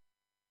zoot.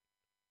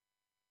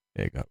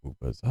 Ega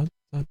uba zad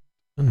zad.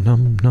 A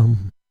num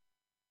num.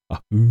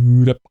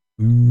 Ahurepa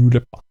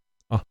hurepa.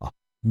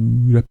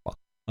 Ahurepa.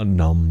 A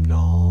num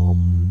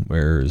num.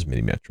 Where's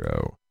Mini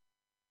Metro?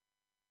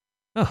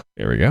 Oh,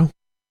 there we go.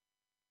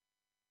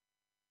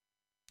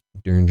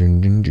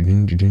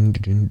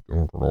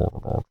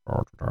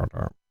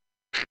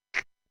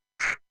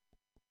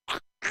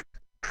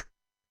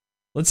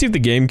 Let's see if the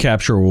game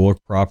capture will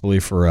work properly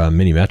for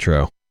Mini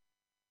Metro.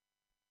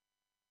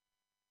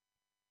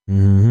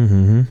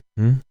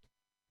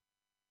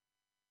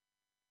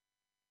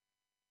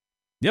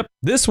 Yep,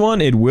 this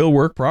one it will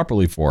work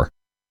properly for.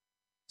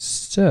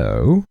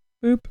 So,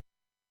 boop.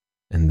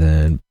 And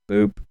then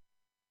boop.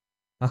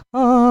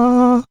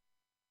 Aha!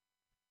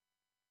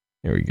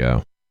 Here we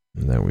go.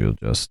 And then we'll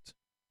just...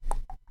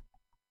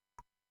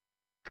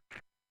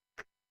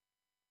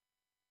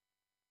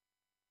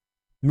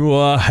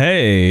 Well,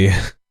 hey!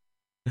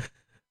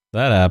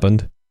 That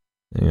happened.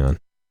 Hang on.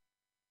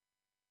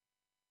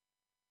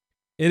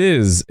 It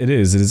is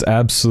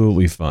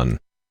absolutely fun.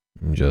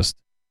 I'm just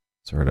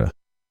sort of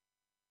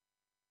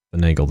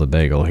finagle the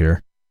bagel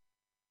here.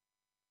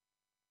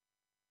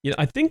 Yeah,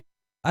 I think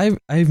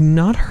I've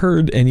not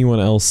heard anyone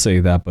else say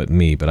that but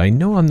me, but I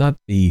know I'm not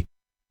the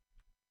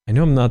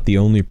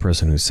only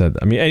person who said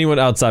that. I mean, anyone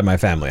outside my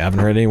family. I haven't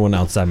heard anyone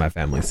outside my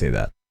family say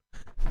that.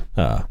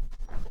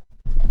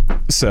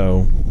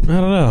 So, I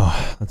don't know.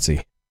 Let's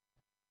see.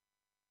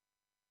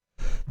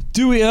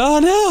 Do we? Oh,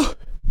 no!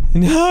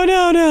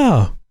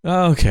 No.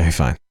 Okay,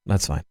 fine.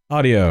 That's fine.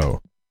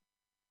 Audio.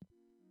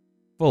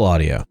 Full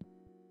audio.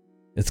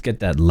 Let's get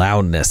that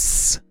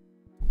loudness.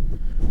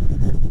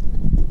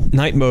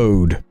 Night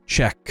mode.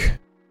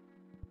 Check.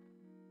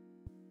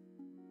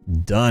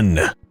 Done.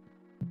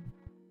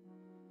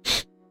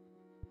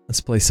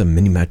 Let's play some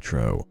Mini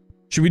Metro.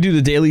 Should we do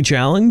the daily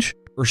challenge?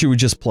 Or should we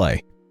just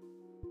play?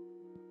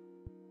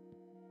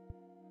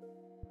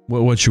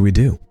 What should we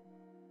do?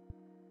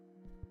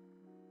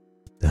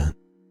 Done.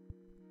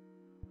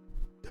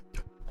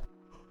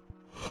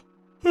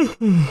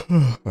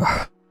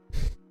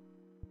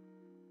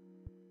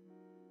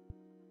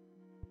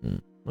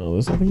 Oh,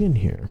 there's nothing in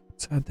here.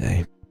 Sad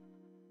day.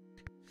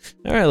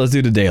 Alright, let's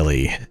do the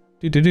daily.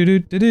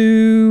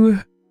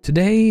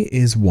 Today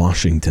is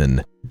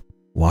Washington.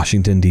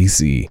 Washington,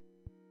 D.C.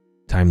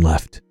 Time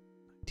left.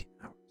 19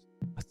 hours.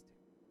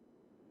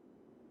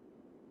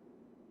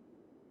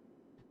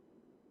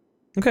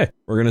 Okay,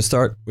 we're gonna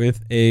start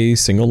with a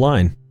single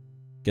line.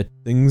 Get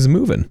things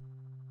moving.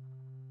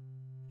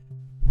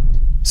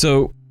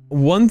 So,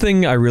 one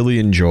thing I really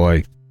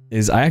enjoy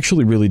is I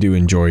actually really do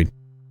enjoy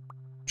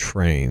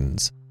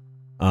trains.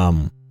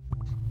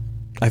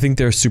 I think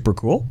they're super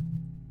cool.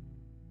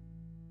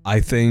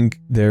 I think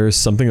there's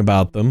something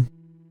about them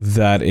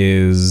that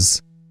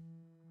is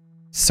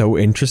so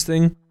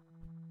interesting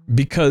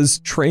because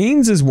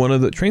trains are one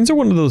of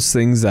those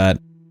things that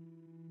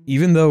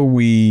even though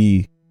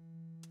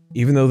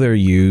they're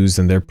used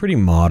and they're pretty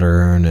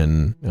modern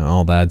and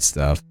all that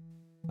stuff,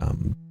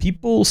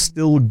 people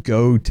still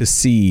go to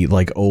see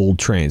like old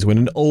trains. When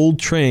an old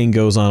train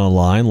goes on a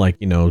line, like,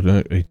 you know,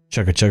 a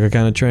chugga chugga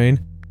kind of train,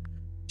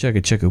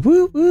 chugga chugga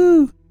woo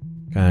woo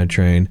kind of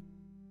train,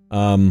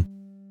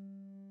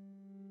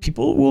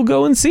 people will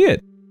go and see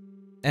it.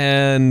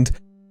 And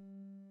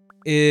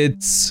I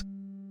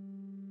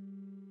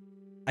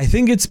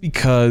think it's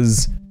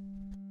because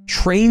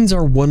trains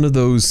are one of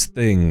those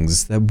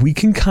things that we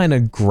can kind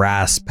of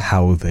grasp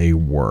how they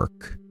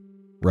work,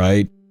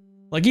 right?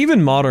 Like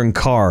even modern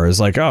cars,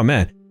 like, oh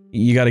man,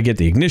 you got to get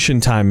the ignition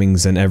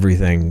timings and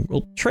everything.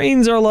 Well,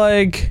 trains are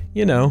like,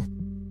 you know,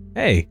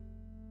 hey,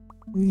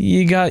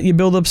 you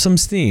build up some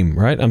steam,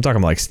 right? I'm talking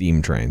about like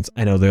steam trains.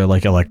 I know they're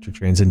like electric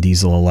trains and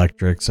diesel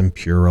electrics and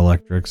pure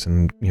electrics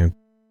and you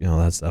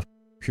know that stuff,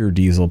 pure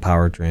diesel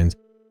powertrains.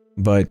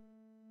 But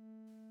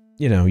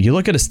you know, you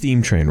look at a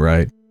steam train,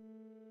 right?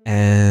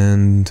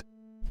 And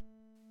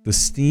the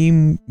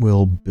steam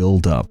will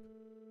build up.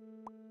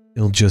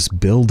 It'll just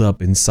build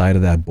up inside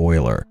of that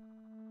boiler.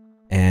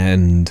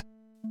 And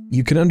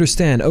you can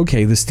understand,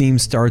 okay, the steam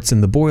starts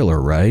in the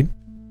boiler, right?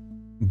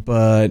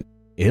 But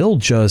it'll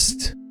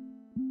just...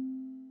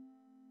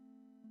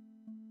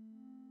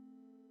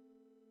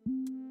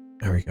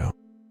 There we go.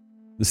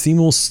 The steam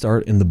will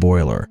start in the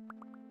boiler.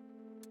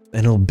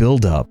 And it'll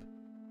build up.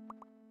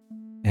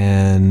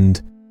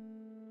 And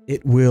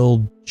it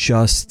will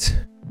just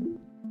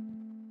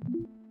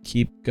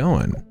keep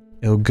going.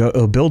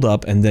 It'll build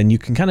up, and then you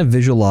can kind of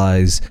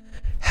visualize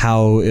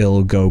how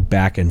it'll go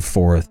back and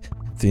forth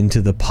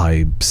into the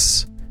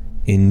pipes,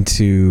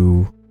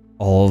 into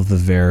all of the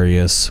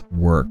various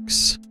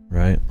works,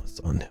 right? Let's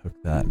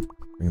unhook that,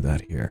 bring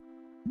that here.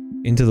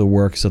 Into the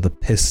works of the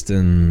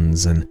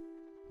pistons, and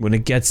when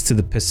it gets to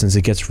the pistons,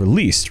 it gets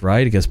released,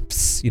 right? It gets,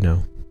 pss, you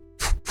know,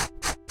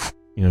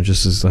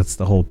 just as that's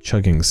the whole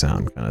chugging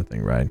sound kind of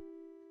thing, right?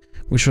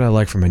 Which would I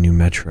like for my new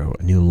Metro?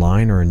 A new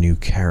line or a new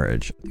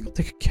carriage? I think I'll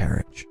take a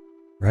carriage,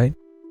 right?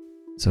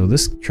 So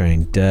this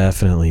train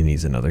definitely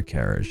needs another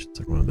carriage. It's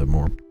like one of the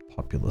more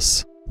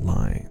populous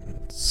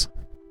lines.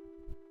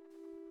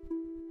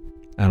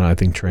 I don't know, I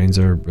think trains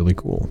are really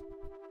cool.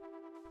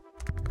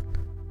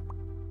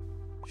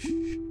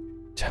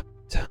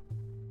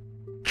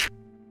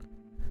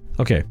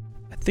 Okay,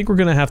 I think we're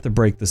gonna have to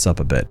break this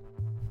up a bit.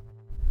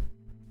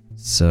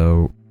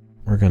 So,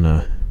 we're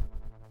gonna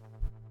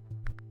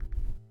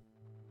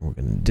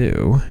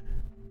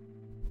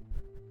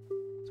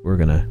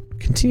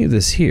continue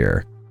this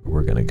here.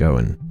 We're gonna go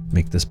and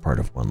make this part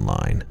of one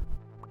line.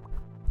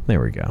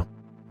 There we go.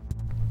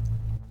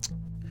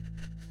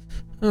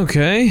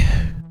 Okay.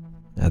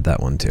 Add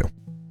that one too.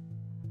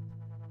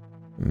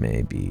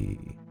 Maybe.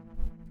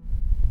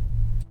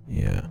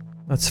 Yeah,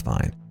 that's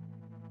fine.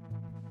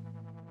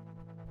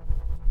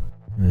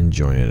 And then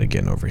join it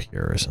again over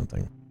here or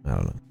something. I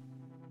don't know.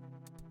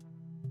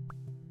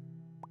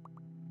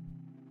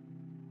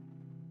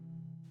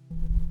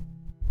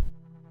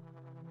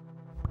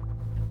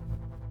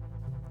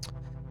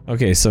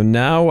 Okay, so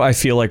now I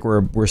feel like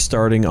we're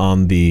starting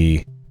on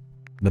the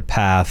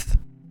path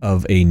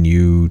of a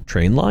new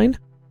train line,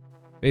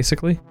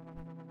 basically.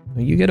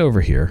 Now you get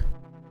over here.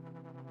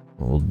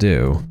 What we'll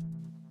do,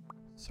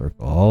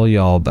 circle all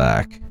y'all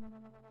back.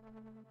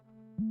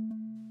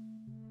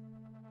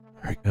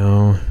 There we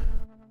go.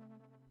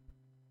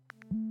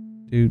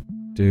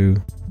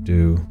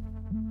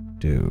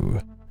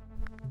 Do.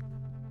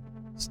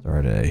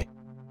 Start A.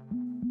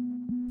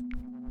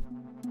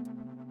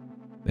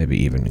 Maybe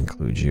even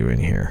include you in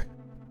here.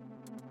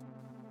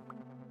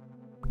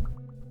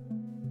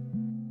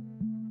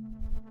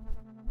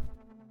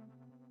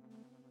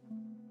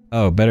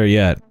 Oh, better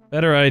yet.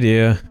 Better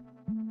idea.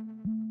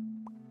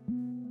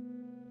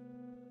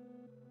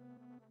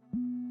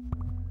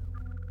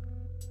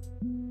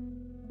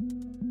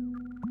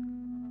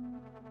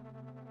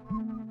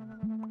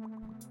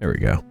 There we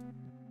go.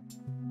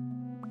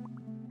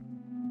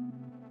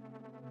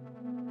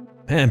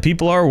 Man,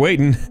 people are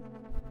waiting.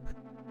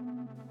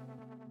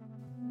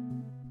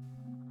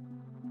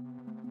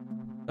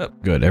 Oh,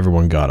 good,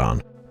 everyone got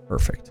on.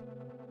 Perfect.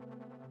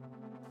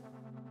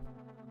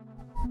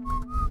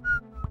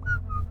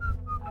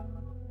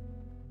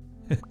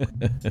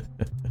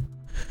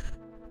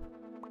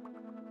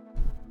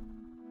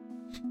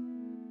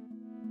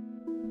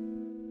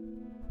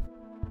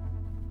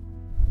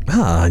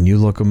 Ah, a new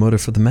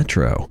locomotive for the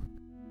metro.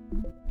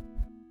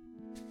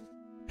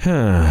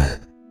 Huh. I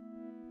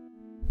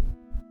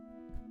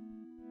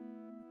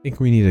think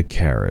we need a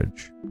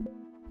carriage.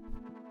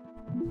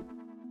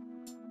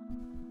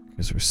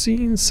 Because we're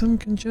seeing some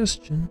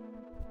congestion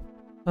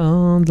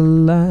on the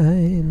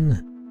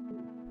line.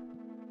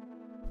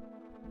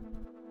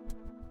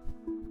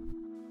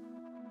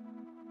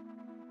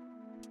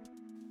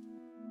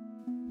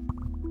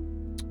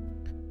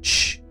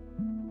 Shh.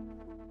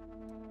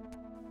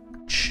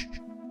 Shh.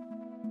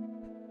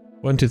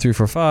 1, 2, 3,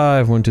 4,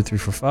 5. 1, 2, 3,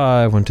 4,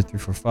 5. 1, 2, 3,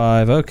 4,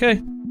 5.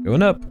 Okay,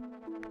 going up.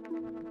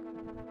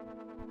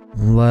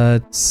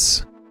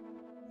 Let's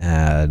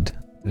add.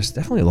 There's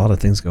definitely a lot of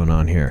things going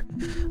on here.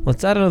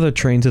 Let's add another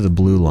train to the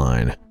blue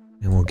line,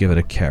 and we'll give it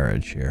a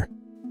carriage here.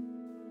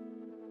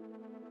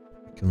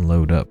 I can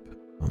load up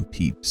on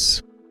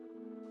Peeps.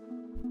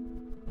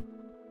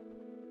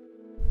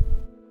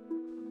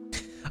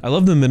 I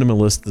love the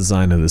minimalist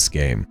design of this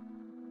game.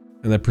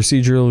 And that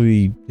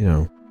procedurally, you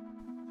know,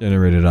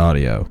 generated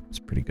audio is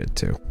pretty good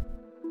too.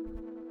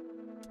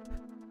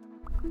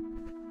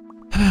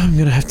 I'm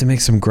gonna have to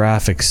make some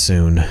graphics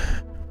soon.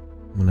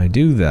 When I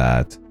do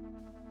that...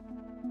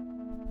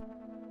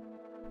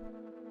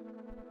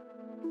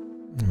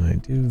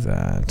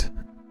 it's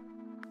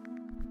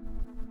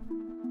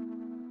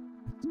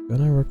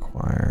gonna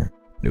require...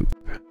 Nope,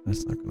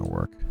 that's not gonna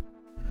work.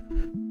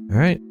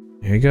 Alright,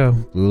 here you go.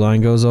 Blue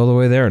line goes all the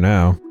way there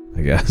now,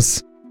 I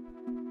guess.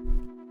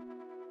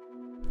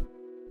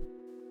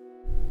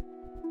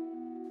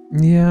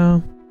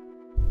 Yeah.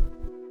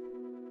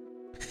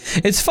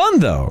 It's fun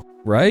though,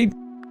 right?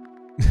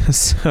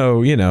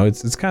 So, you know,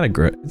 it's kind of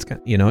great. It's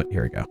kind, you know what?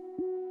 Here we go.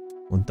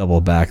 We'll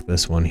double back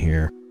this one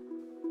here.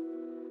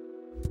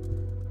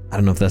 I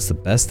don't know if that's the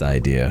best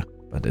idea,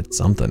 but it's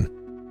something.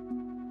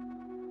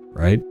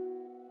 Right?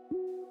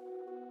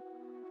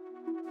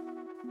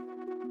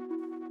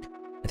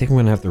 I think I'm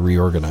gonna have to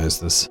reorganize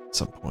this at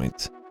some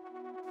point.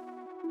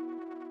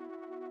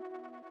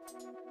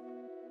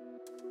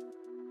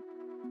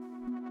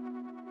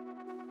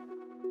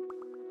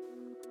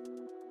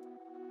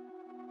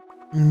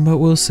 But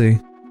we'll see.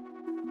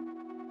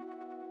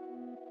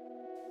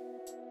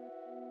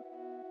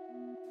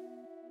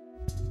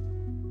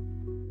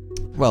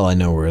 Well, I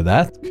know where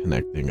that's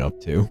connecting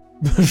up to.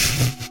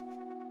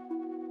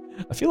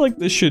 I feel like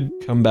this should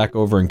come back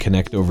over and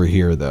connect over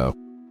here, though.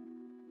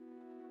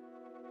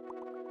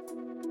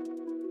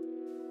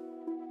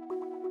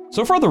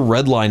 So far, the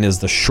red line is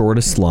the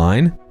shortest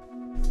line.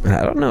 And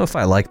I don't know if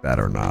I like that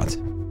or not.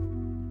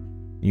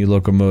 New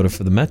locomotive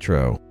for the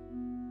metro.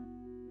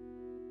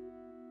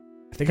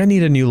 I think I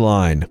need a new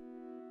line.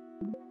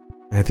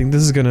 I think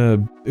this is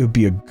gonna... it would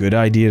be a good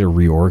idea to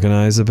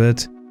reorganize a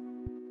bit.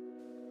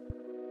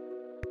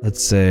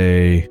 Let's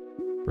say...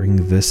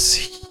 bring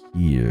this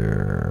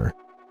here.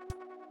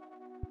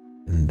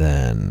 And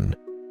then...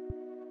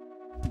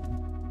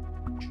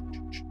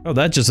 oh,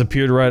 that just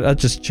appeared right... that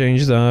just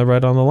changed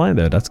right on the line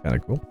there. That's kind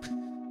of cool.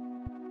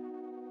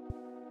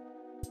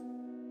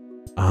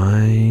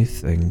 I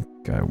think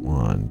I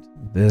want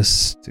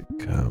this to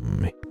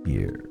come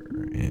here.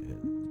 And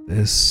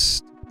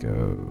this to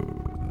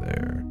go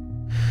there.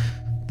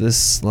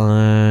 this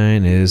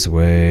line is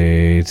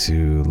way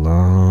too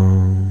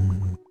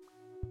long.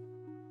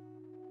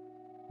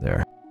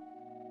 There.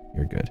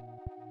 You're good.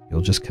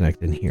 You'll just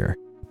connect in here.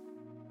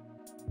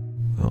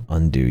 We'll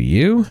undo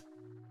you.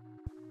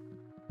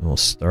 And we'll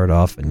start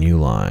off a new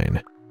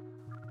line.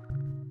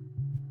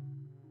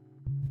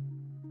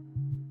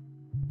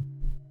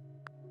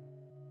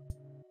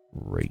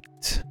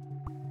 Great.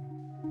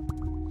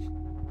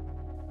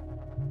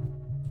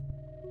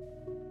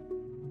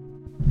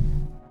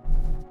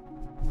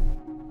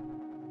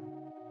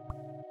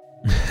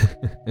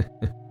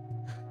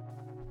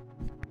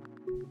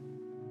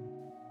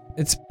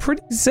 It's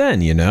pretty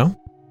zen, you know?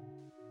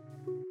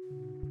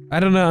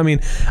 I don't know, I mean,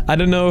 I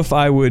don't know if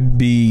I would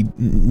be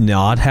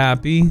not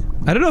happy.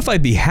 I don't know if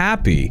I'd be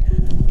happy,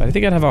 but I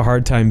think I'd have a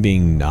hard time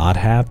being not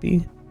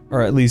happy.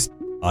 Or at least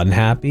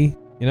unhappy,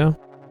 you know?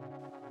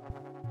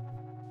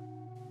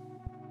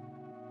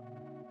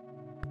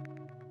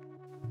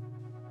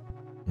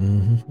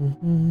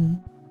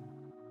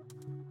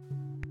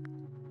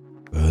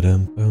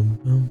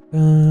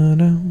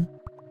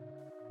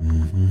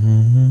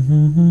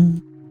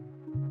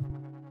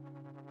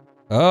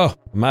 Oh,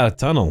 I'm out of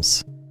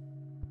tunnels.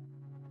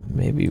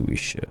 Maybe we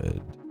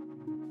should.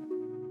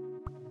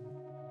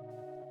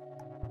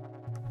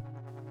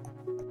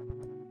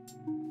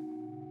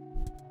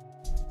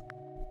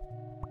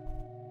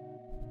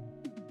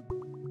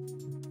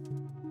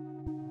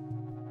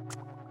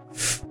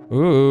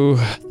 Ooh,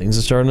 things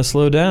are starting to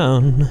slow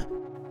down.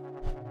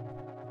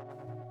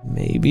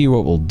 Maybe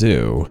what we'll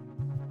do,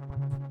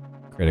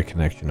 create a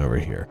connection over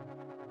here.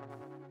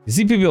 You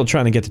see people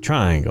trying to get the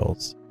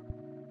triangles.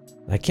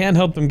 I can't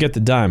help them get the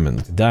diamond.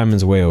 The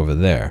diamond's way over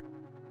there.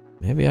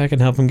 Maybe I can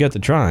help them get the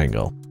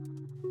triangle.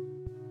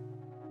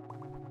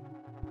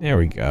 There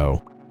we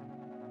go.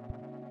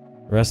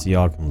 The rest of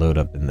y'all can load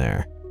up in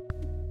there.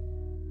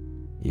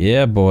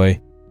 Yeah,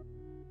 boy.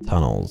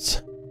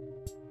 Tunnels.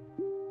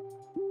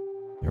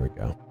 There we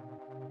go.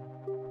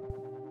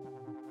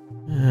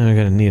 I'm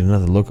gonna need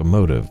another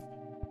locomotive.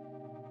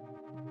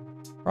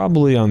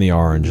 Probably on the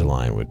orange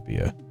line would be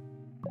a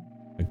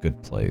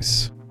good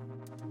place.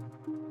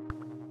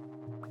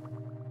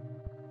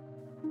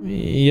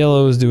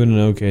 Yellow is doing an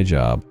okay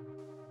job.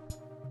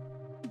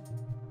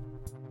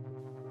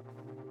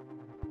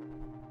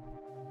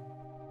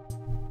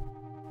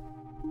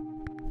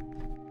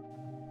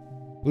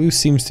 Blue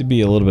seems to be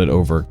a little bit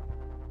over.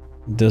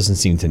 Doesn't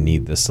seem to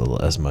need this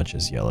as much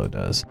as yellow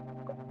does.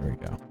 There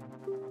we go.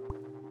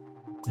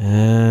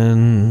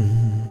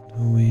 And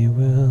we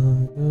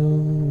will go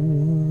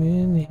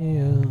in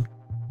here.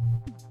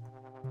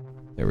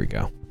 There we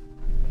go.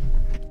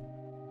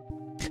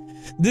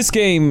 This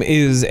game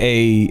is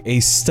a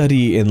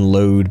study in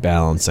load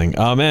balancing.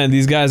 Oh man,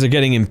 these guys are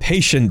getting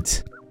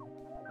impatient.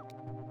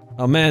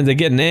 Oh man, they're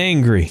getting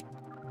angry.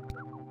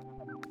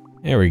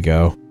 There we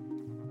go.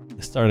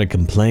 They're starting to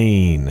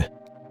complain.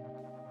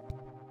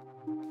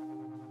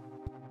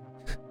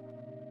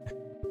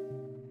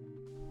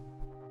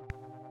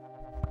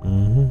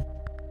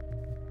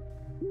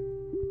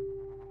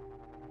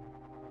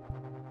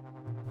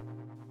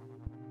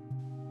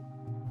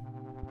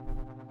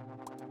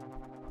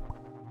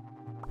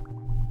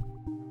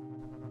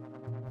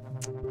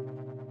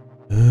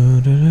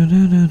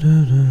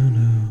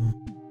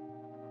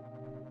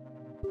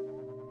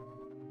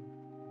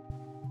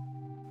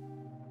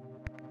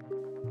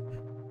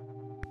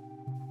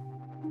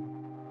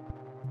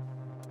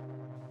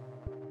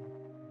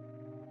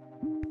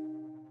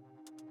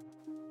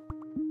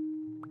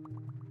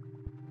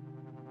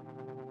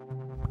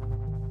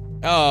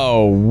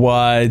 Oh,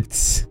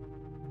 what?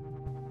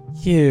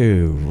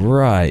 You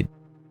right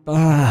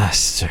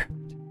bastard.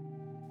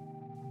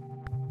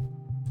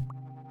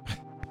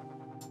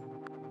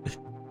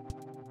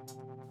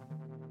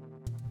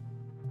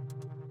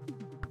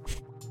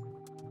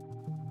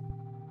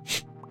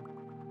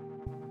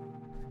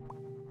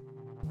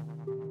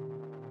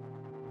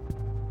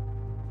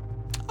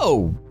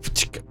 Oh.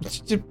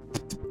 Here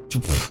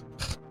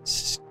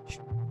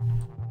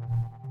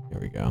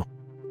we go.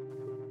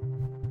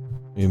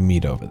 We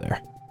meet over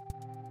there.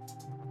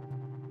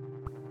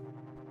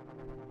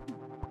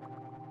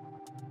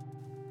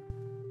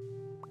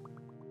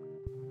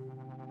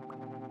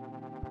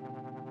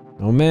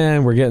 Oh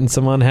man, we're getting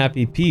some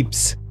unhappy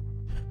peeps.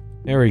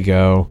 There we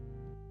go.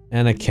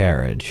 And a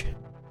carriage.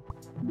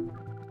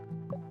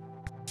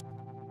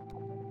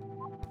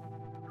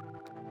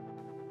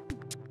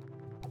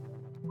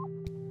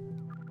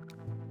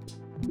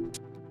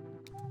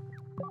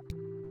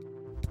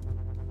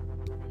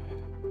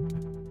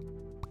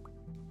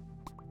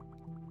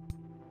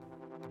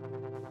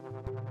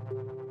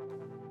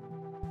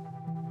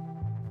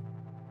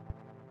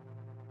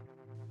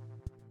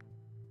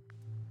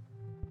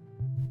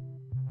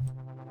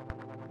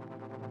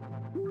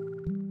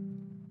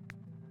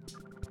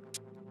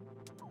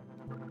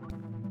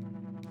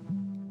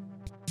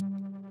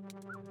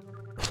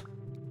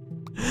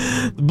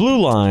 The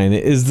blue line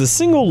is the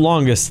single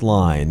longest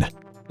line.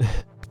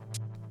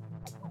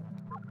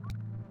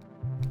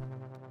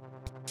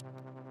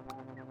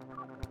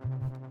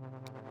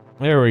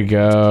 There we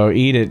go.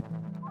 Eat it.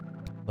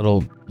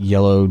 Little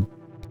yellow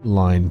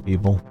line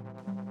people.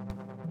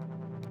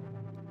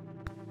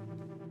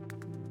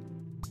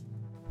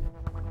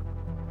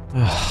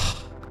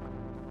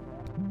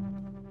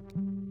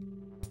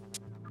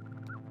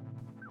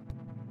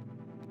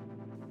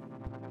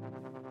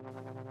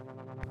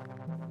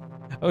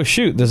 Oh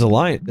shoot, there's a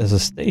line, there's a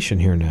station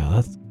here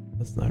now.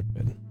 That's not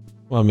good.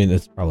 Well, I mean,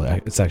 it's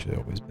actually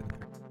always been there.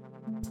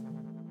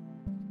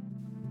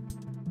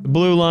 The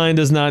blue line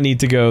does not need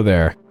to go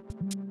there.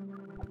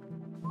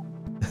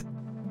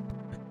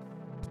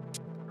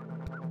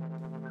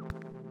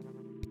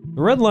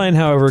 The red line,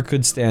 however,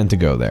 could stand to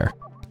go there.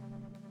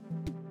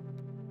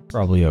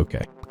 Probably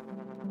okay.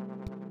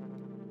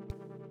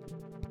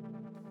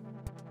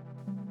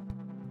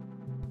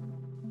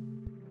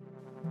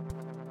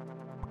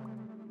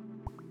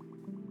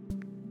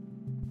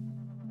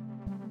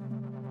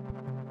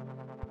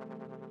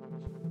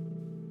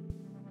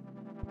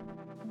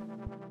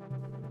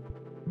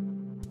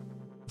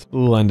 This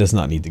blue line does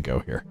not need to go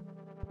here.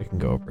 It can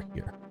go over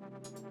here.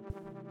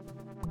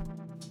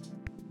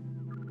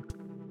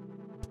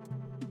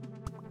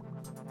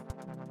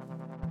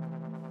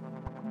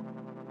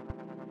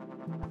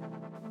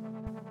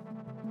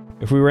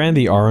 If we ran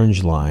the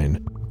orange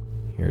line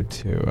here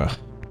to,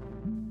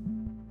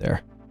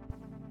 there.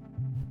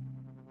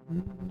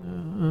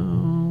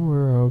 No,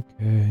 we're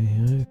okay,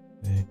 I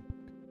think.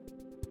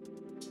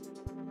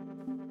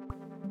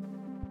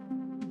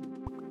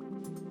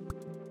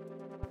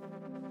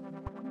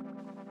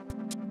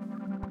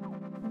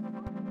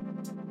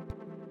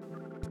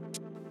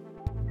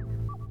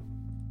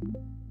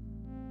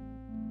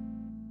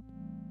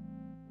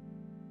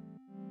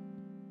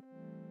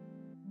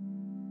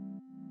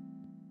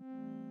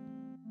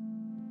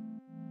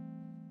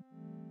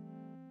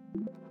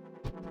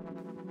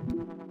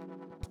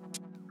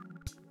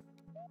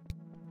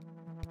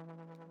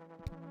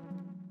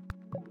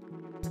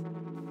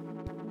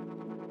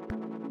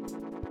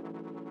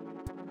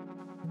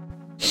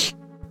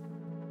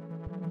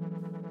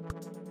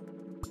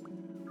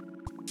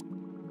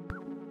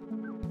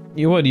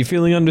 You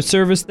feeling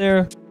underserviced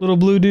there, little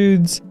blue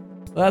dudes?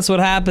 Well, that's what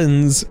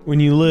happens when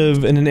you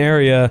live in an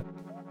area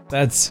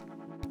that's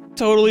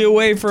totally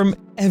away from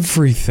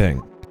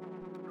everything.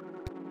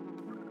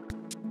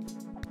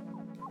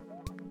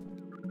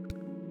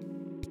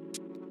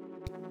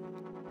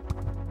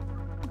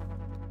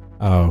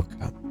 Oh,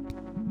 God.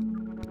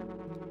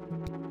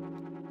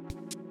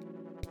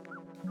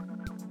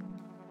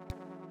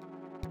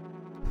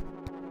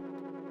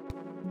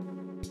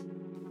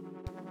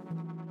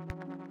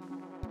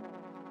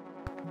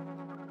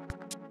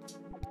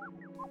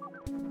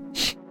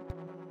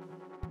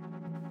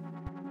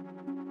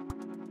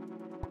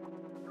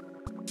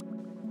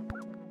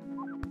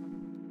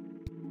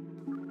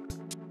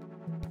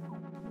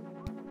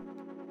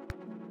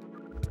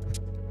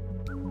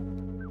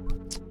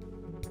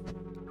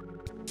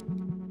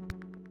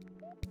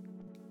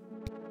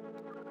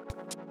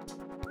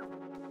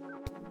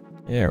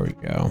 There we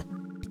go.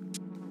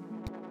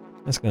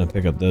 That's gonna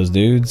pick up those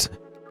dudes.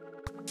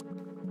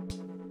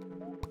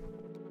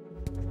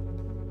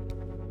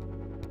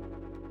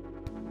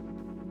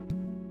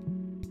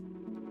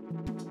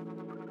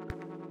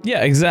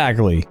 Yeah,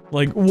 exactly.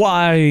 Like,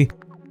 why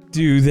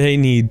do they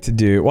need to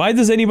do? Why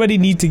does anybody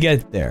need to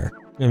get there?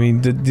 I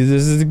mean, this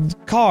is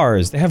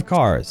cars. They have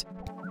cars.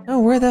 No,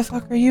 where the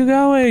fuck are you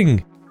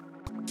going?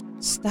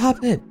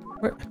 Stop it.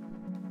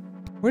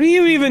 What are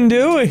you even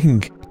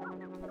doing?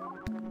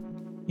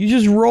 You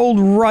just rolled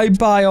right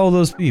by all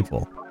those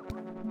people.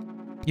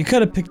 You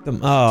could have picked them.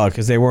 Oh,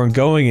 because they weren't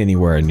going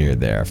anywhere near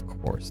there. Of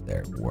course,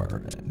 they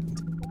weren't.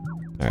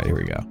 Alright, here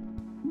we go.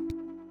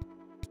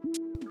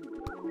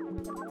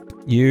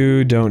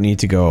 You don't need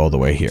to go all the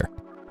way here.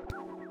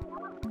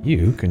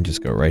 You can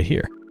just go right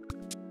here.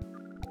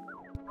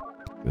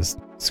 Just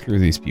screw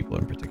these people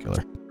in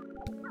particular.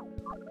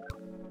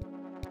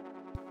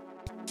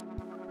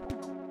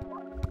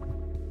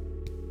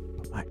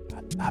 Oh my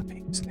God, stop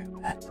being stupid.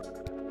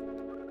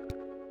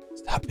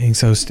 Stop being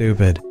so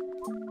stupid.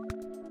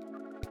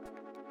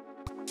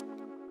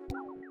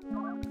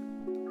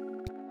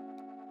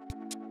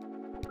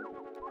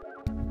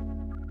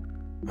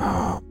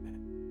 Oh, man.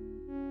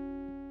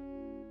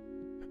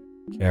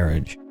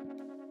 Carriage.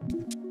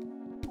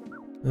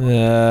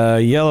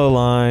 The yellow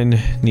line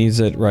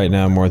needs it right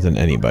now more than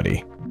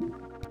anybody.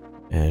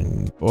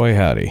 And boy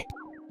howdy.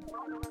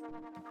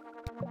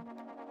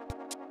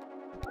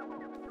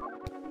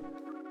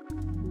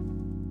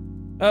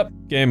 Up,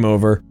 game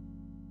over.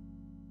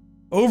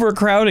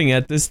 Overcrowding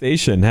at this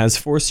station has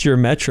forced your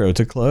metro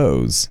to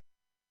close.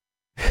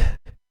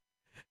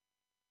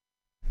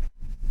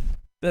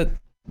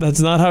 That's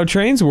not how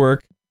trains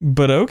work,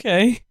 but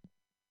okay.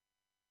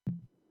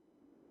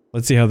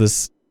 Let's see how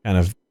this kind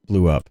of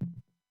blew up.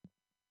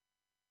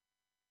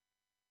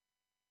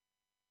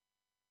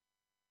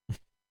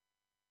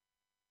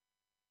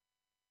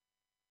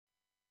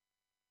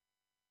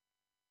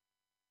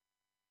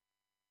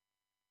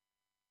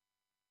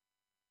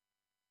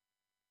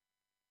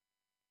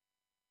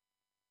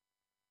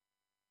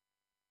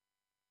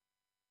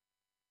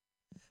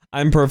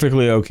 I'm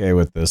perfectly okay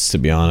with this, to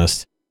be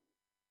honest.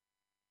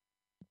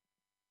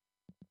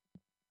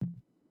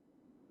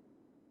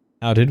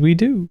 How did we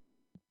do?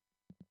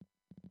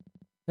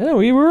 Yeah,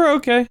 we were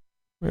okay.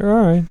 We were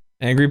alright.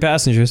 Angry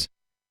passengers.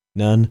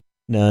 None.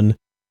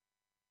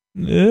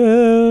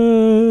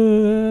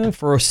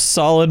 For a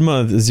solid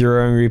month,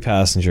 0 angry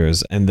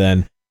passengers, and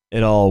then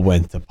it all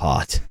went to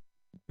pot.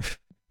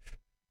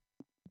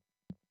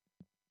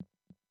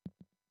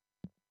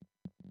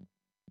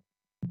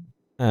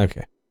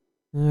 Okay.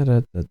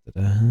 Menu.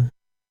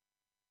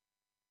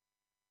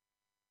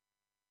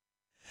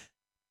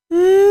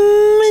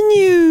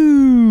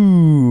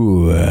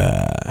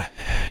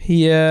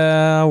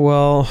 Yeah,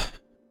 well,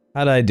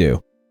 how'd I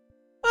do?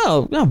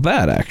 Oh, not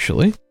bad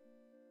actually.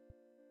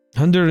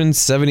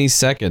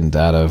 172nd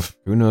out of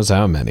who knows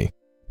how many.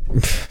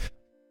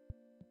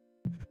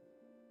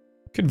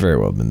 Could very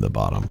well have been the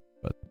bottom,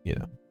 but you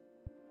know.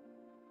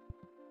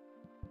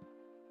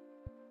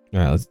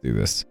 Alright, let's do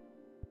this.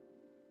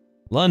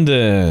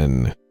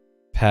 London,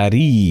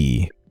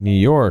 Paris, New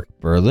York,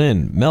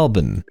 Berlin,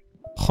 Melbourne,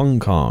 Hong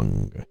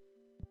Kong,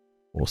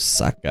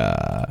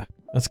 Osaka.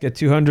 Let's get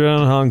 200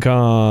 on Hong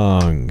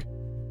Kong.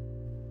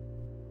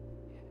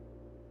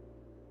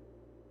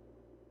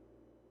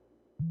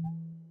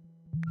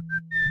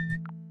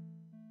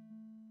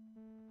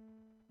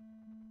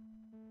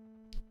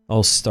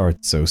 All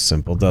starts so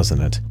simple,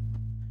 doesn't it?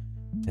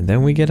 And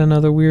then we get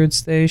another weird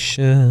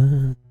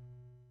station.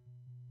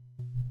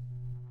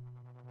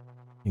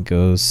 It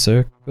goes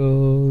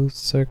circle,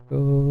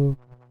 circle.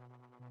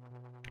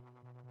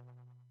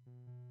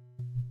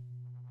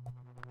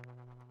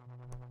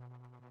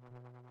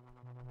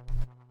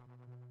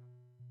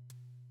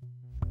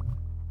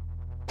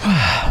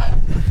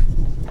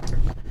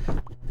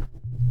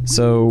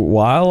 So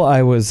while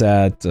I was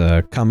at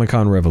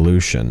Comic-Con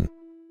Revolution,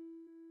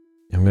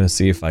 I'm gonna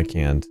see if I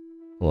can't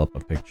pull up a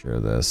picture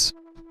of this.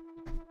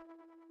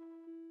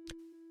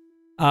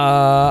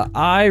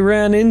 I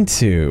ran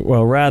into,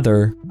 well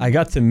rather, I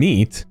got to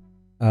meet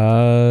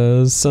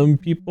some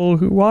people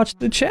who watched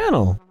the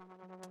channel.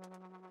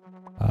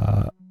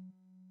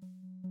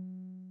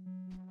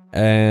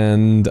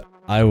 And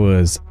I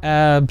was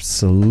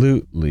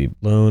absolutely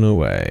blown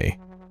away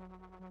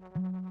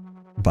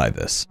by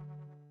this.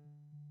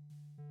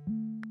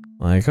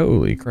 Like,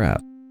 holy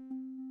crap.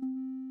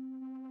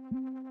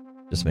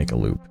 Just make a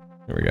loop.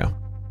 There we go.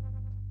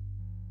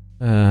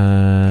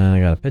 I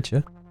got a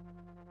picture.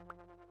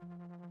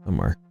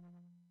 Somewhere.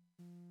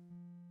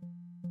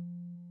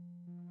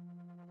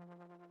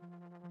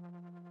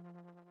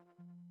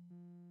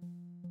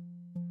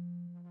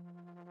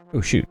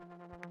 Oh, shoot.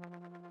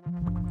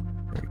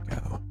 There we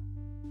go.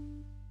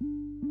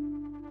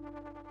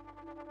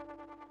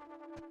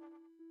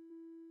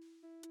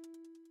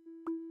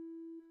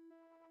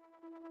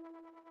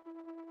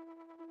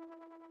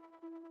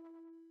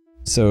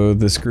 So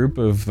this group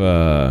of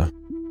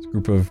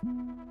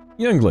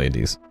young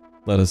ladies,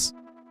 let us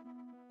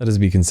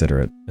be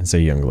considerate and say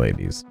young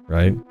ladies,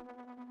 right?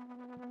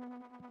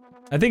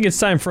 I think it's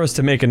time for us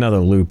to make another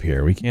loop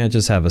here. We can't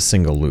just have a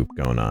single loop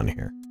going on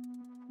here.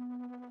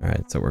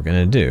 Alright, so what we're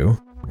gonna do,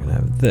 we're gonna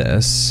have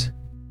this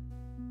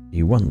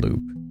be one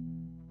loop.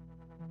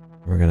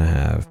 We're gonna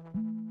have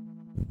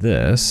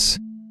this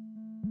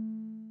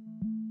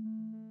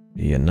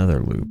be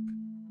another loop.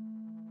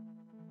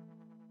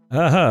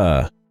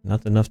 Aha!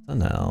 Not enough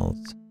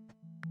tunnels.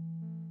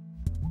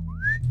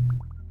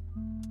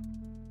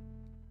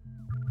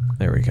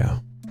 There we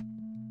go.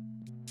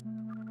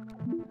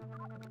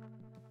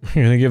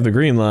 You're gonna give the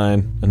green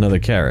line another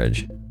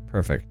carriage.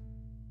 Perfect.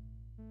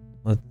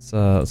 Let's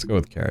go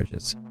with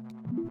carriages.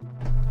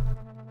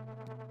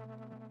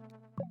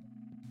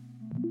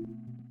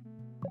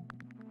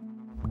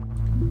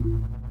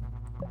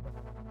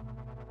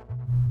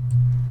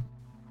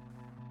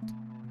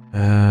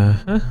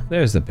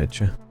 There's the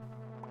picture.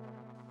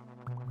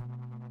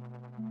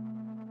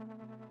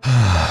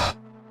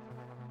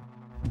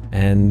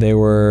 And they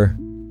were,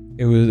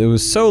 it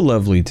was so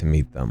lovely to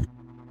meet them,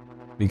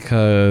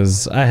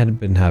 because I had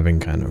been having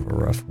kind of a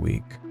rough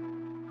week.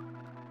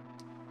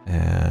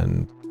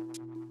 And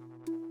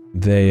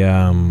they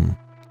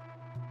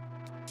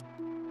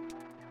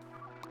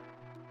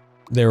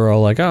were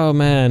all like, "Oh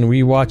man,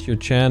 we watch your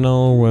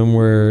channel when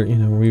we're, you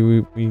know,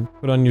 we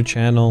put on your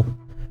channel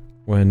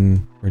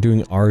when we're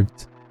doing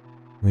art.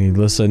 We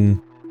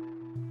listen."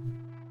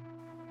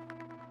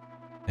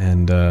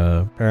 And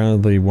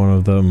apparently one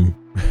of them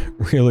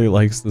really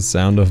likes the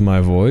sound of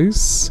my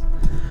voice.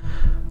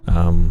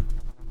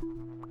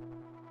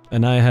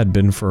 And I had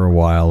been for a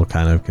while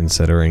kind of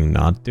considering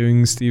not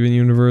doing Steven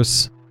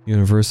Universe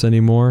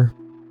anymore.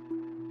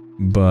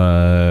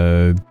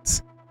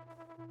 But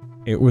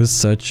it was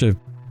such a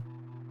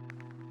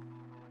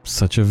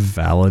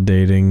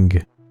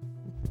validating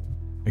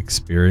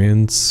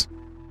experience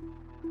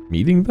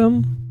meeting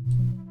them.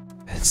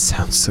 It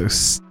sounds so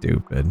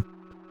stupid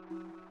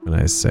when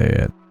I say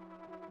it.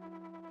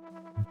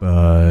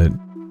 But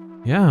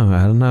yeah,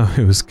 I don't know,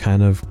 it was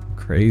kind of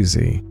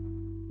crazy.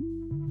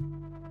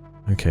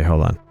 Okay,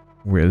 hold on.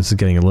 This is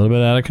getting a little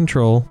bit out of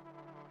control.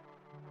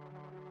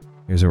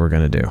 Here's what we're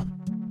gonna do.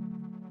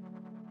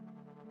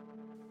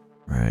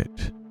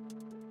 Right.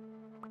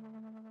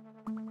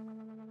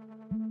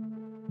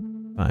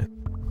 Fine.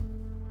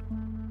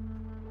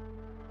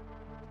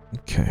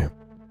 Okay.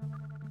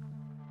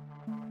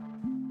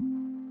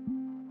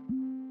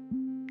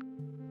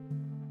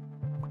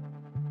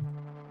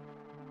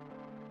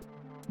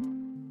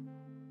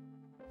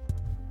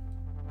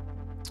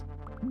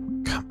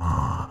 Come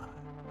on.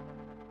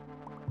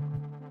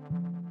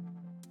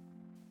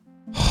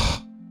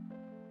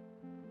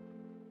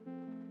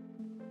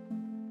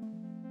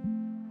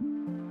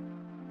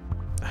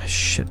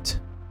 Shit.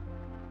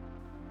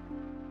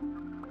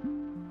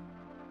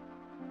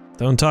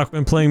 Don't talk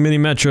when playing Mini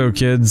Metro,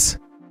 kids.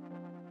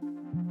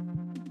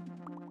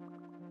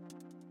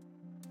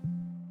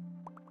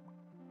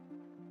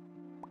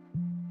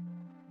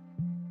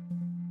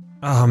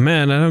 Oh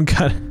man, I don't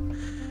got...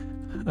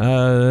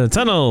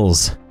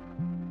 tunnels!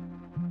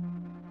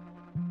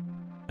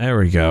 There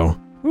we go.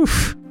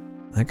 Oof.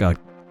 That got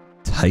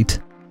tight.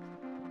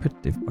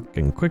 Pretty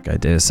fucking quick, I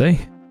dare say.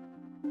 Here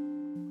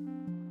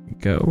we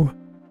go.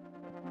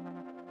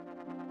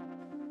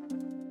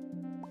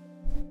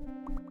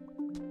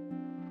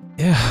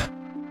 Yeah.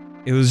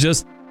 It was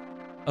just...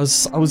 I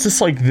was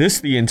just like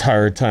this the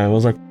entire time. I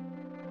was like...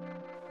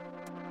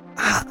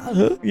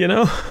 you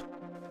know?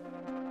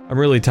 I'm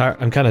really tired.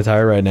 I'm kind of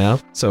tired right now,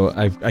 so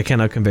I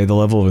cannot convey the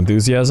level of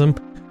enthusiasm.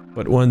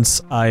 But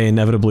once I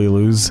inevitably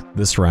lose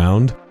this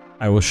round,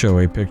 I will show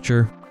a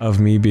picture of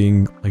me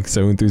being like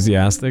so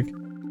enthusiastic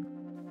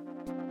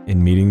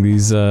in meeting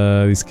these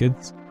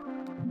kids.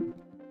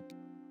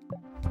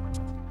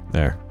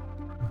 There.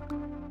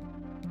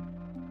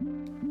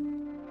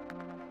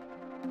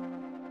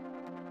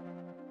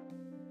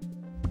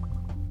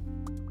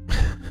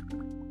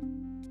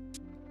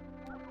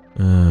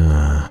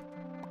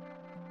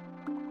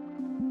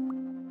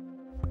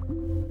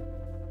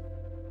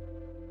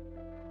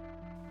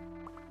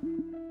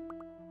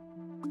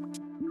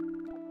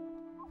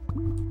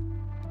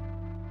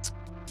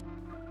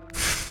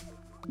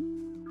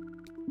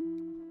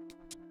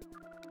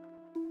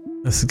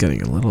 This is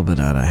getting a little bit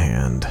out of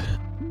hand.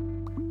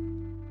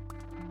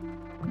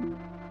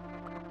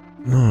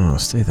 No,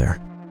 stay there.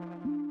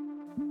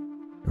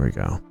 There we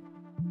go.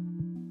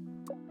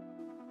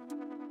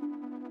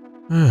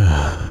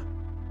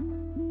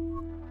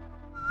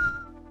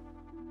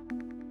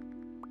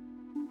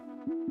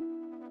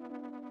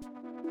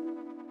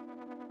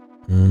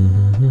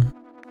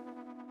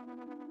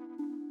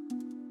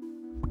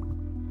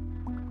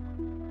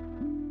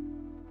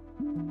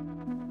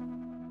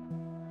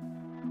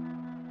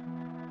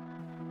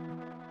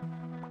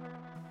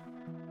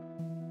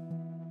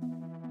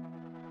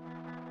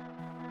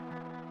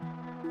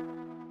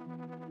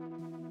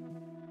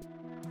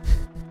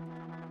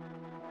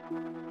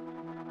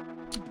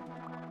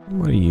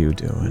 What are you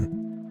doing?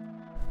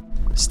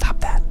 Stop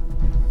that.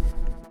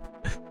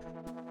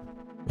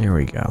 There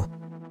we go.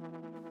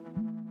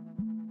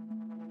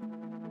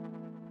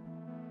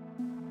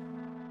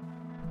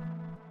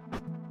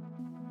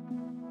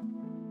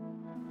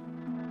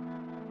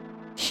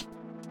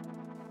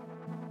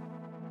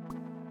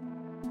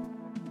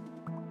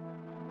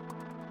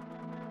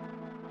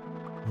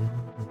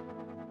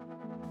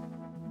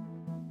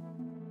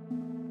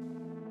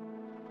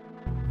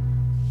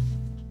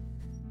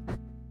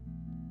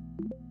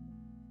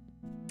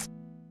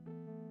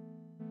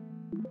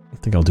 I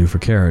think I'll do for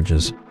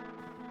carriages.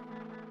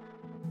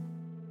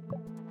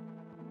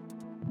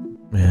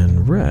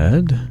 And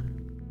red.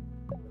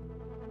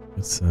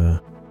 It's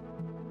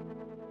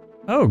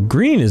oh,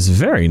 green is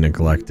very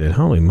neglected.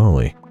 Holy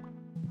moly.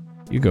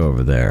 You go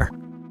over there.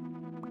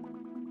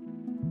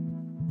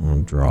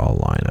 I'll draw a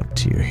line up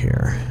to you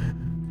here.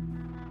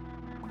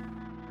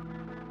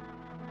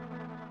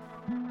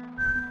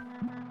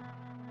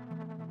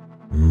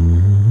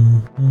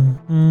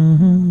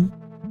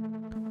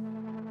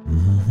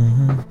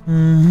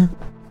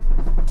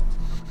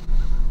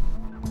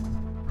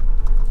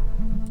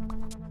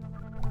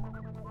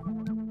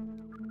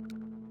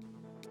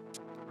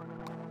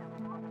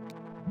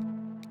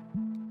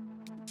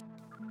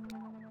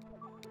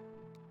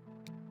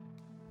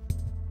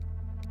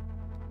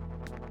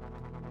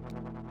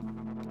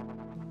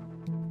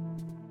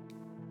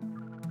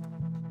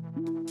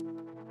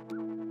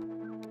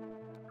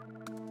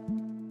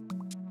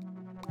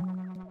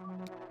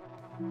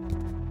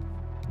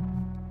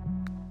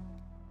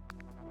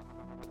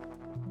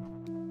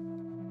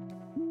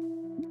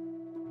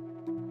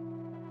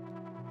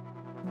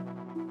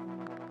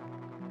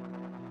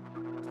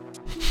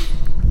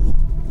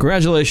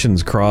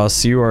 Congratulations,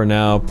 Cross. You are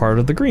now part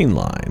of the green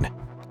line.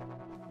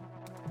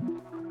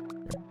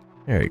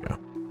 There you go.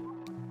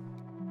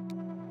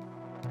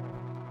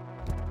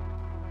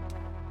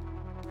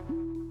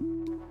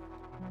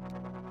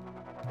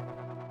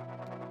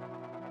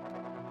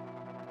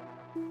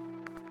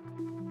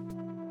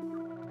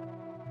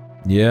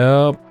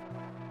 Yep.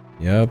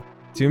 Yep.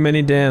 Too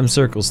many damn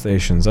circle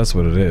stations. That's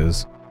what it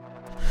is.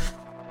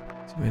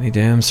 Too many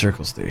damn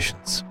circle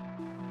stations.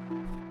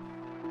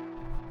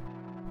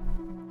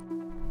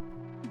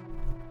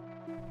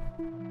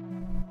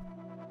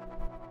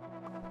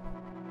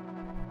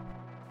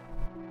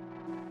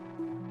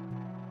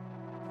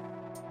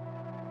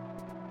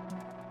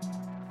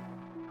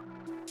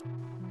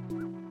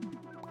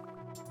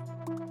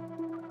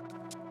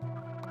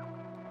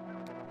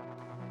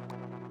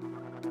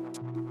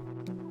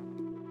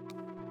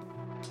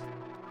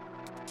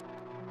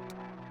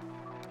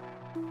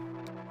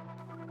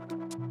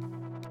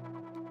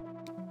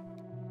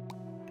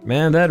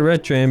 Man, that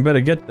red train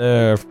better get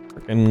there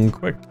freaking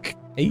quick.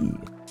 Hey.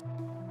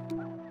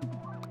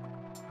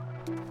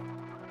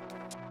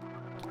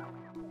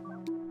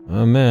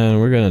 Oh man,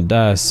 we're gonna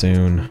die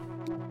soon.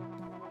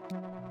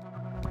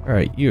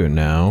 Alright, you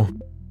now.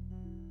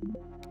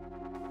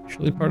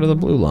 Actually part of the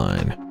blue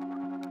line.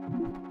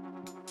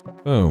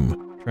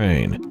 Boom.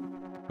 Train.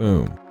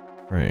 Boom.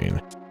 Train.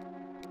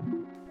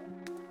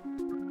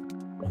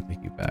 I'll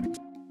take you back.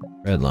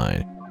 Red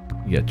line.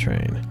 You get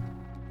train.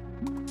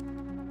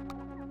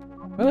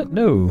 What?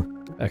 No.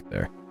 Get back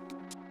there.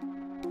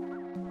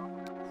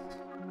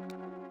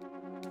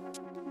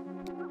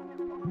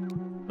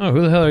 Oh,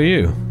 who the hell are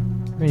you?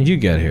 When did you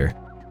get here?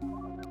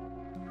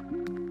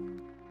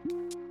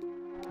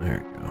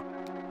 There we go.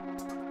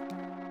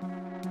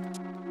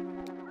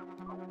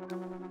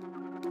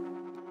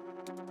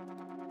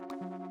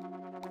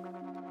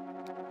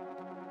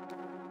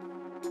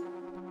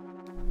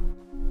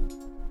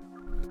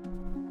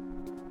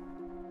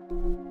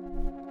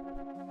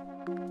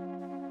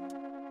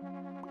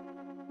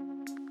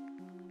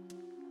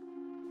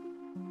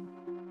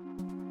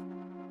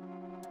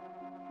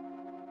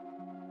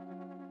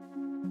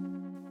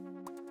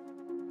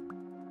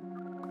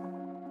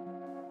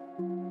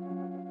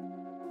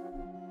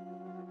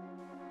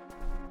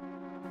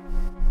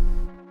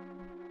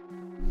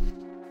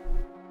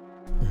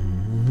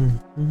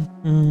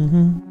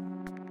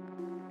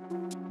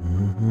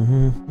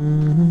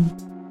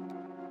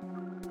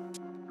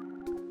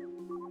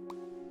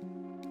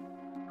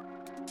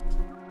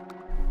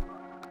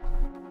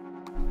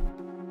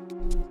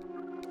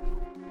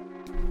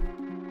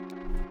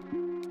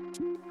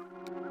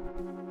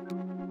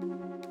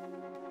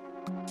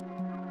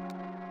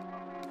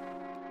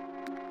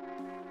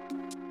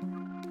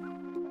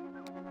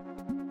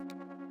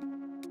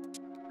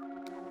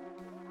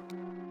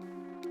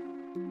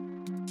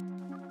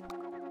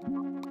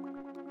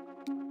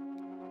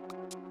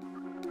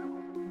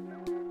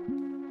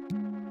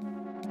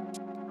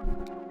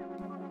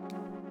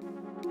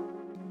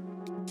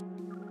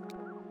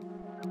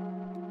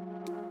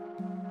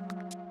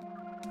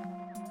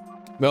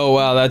 Oh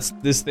wow, that's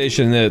this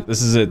station.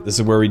 This is it. This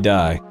is where we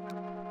die.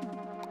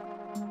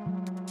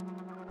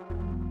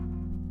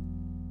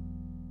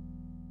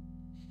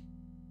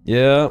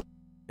 Yeah,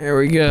 here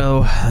we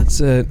go. That's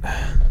it.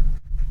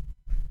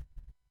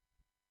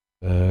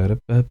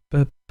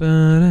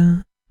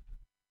 Ba-da-ba-ba-ba-da.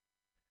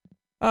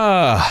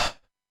 Ah.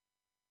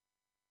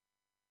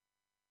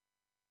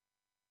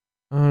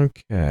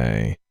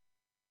 Okay.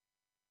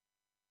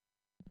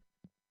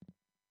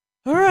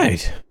 All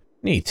right.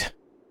 Neat.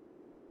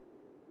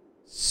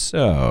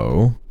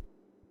 So,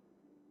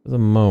 for the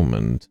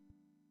moment.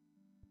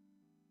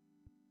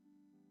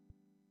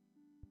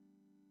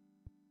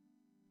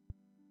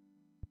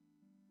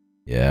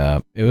 Yeah,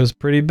 it was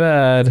pretty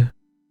bad.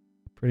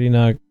 Pretty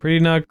not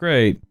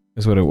great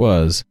is what it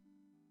was.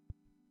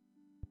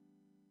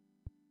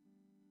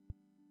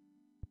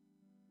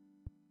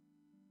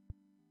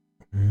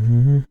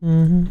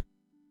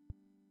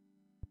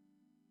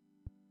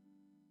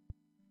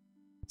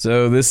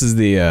 So this is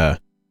the let's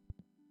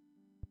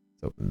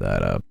open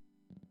that up.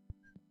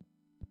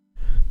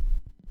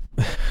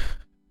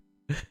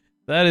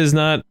 That is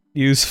not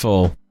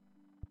useful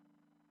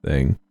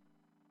thing.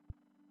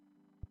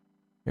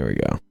 Here we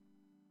go.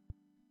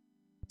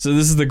 So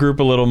this is the group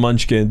of little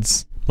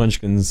munchkins.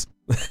 Munchkins.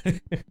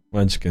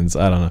 Munchkins,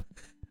 I don't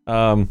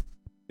know.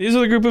 These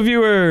are the group of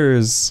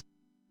viewers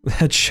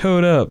that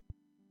showed up.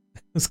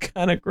 It was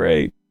kind of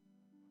great.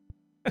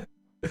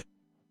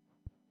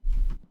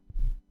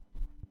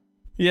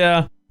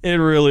 Yeah, it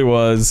really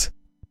was.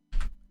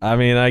 I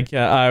mean,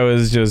 I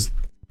was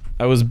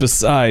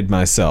beside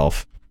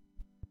myself.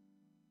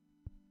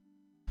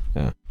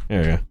 Yeah,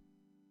 here we go.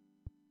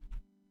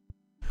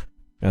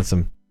 Got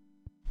some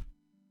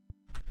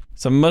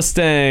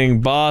Mustang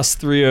Boss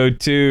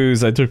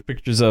 302s I took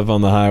pictures of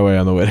on the highway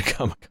on the way to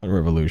Comic-Con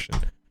Revolution.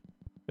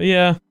 But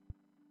yeah,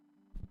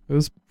 it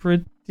was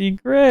pretty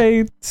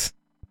great.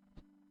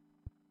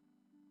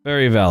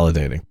 Very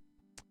validating.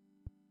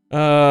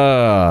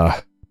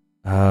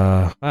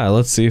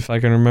 Let's see if I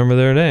can remember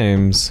their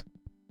names.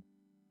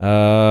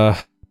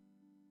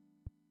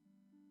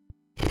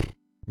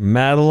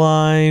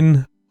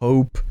 Madeline,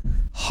 Hope,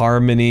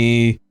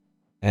 Harmony,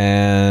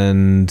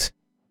 and...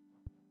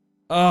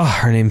 Oh,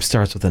 her name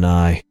starts with an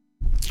I.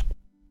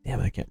 Damn,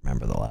 I can't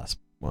remember the last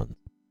one.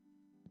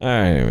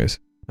 Alright, anyways.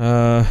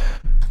 Here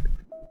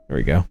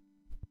we go.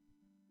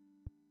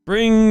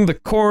 Bring the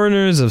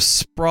corners of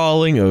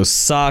sprawling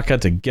Osaka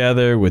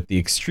together with the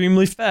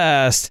extremely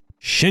fast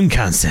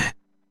Shinkansen.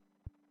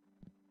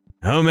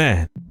 Oh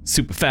man,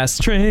 super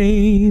fast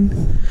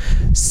train.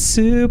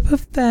 Super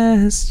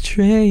fast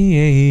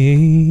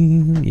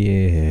train.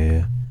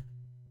 Yeah.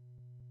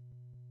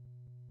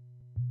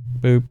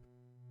 Boop.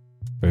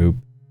 Boop.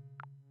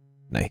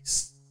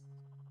 Nice.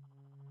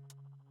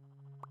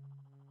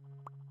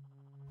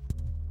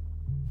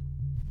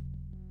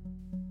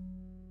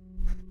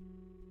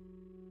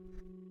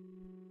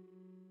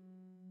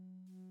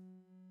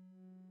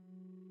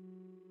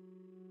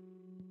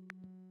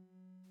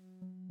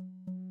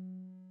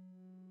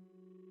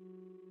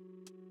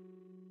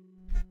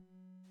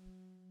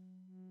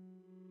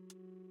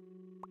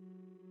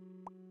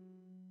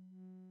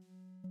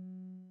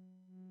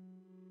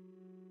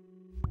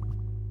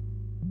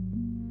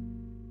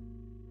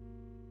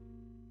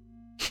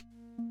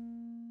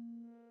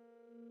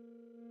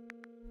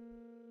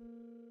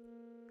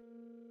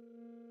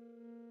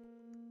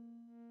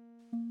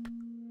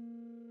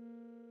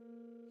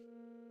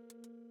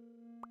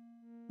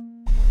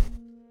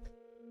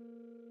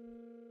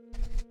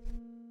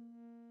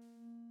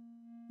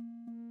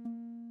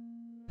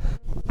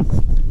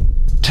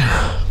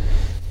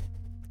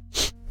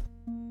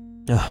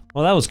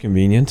 Well, that was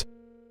convenient.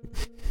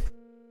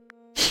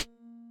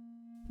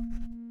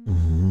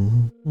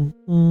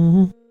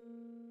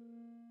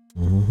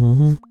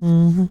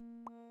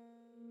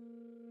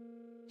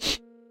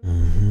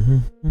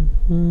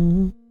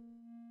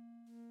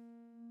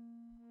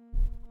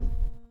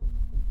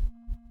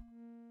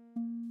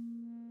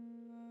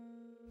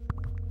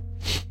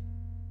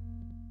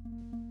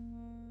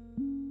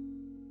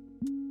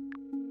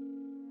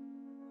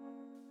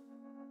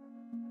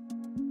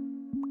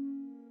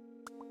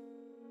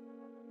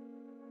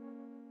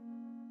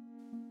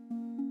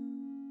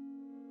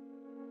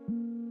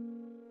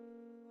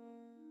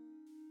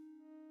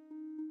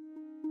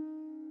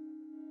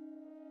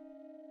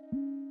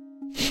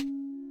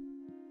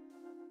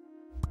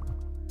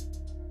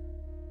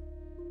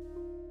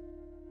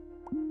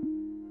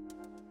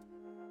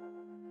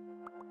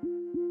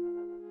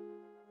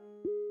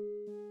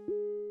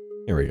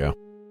 Here we go.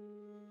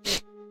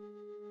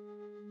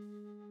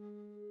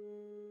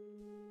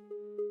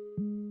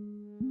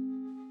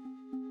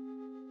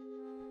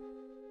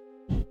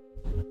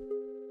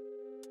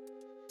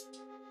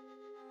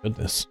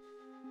 Goodness.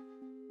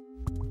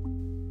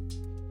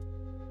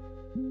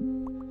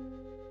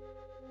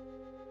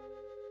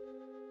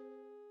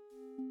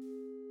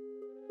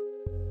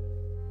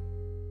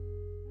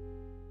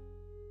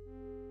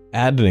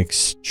 Add an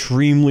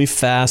extremely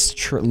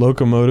fast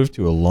locomotive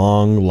to a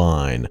long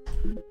line.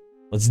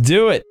 Let's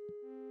do it!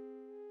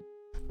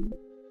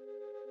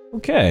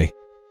 Okay.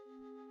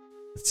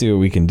 Let's see what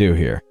we can do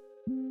here.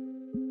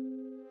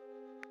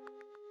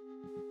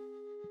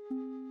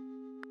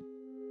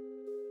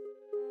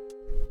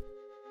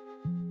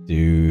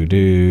 Do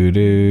do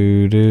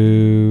do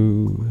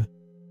do.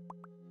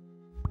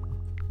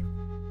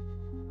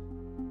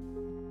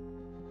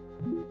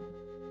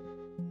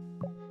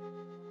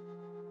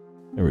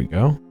 There we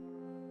go.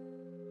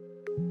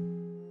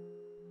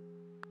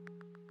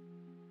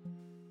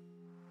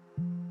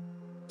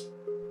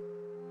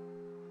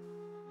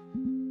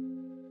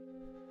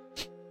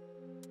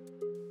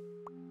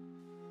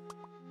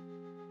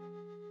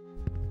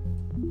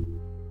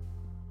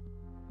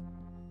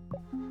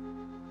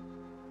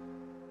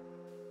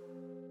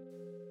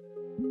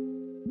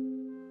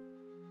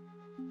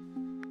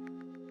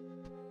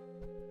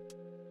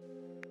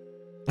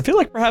 I feel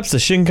like perhaps the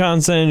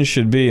Shinkansen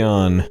should be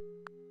on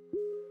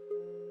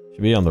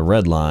the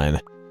red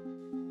line.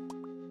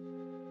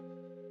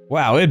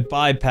 Wow, it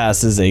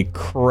bypasses a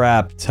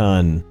crap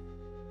ton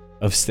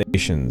of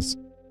stations.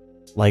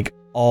 Like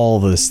all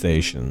the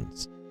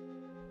stations.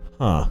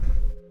 Huh.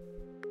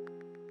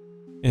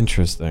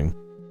 Interesting.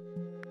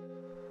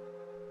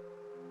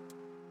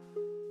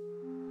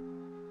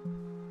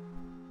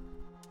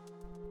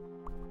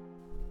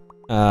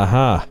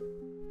 Uh-huh.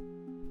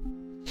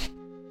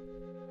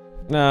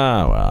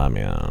 Ah, well, I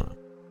mean, I don't know.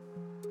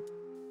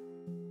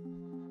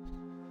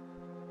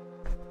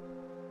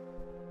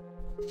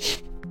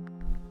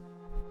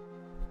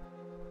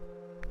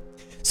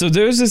 So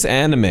there's this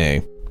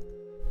anime,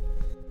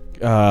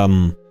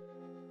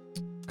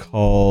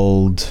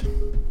 called,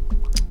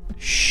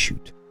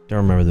 shoot, don't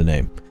remember the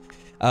name.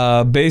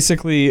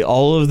 Basically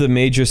all of the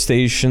major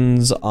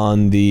stations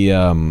on the,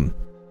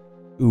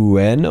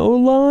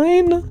 Ueno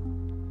line,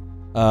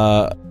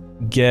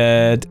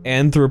 get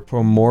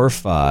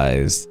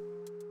anthropomorphized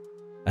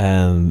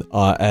and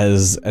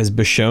as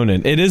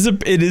Bishonen. It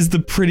is the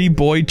Pretty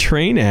Boy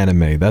Train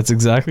anime. That's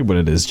exactly what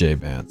it is,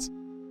 J-Vance.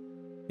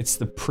 It's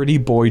the Pretty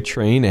Boy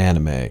Train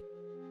anime.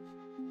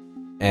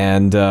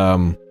 And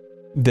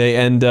they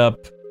end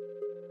up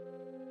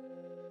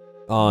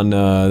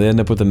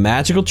with a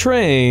magical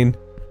train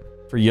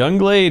for young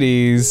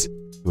ladies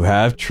who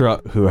have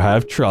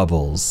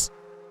troubles.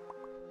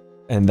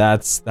 And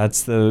that's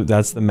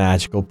the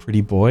magical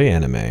Pretty Boy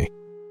anime.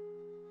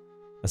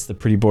 That's the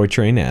Pretty Boy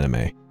Train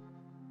anime.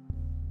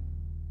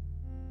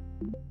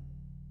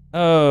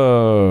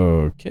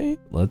 Okay,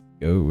 let's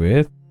go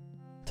with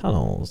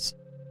tunnels.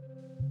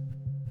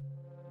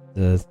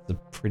 The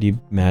Pretty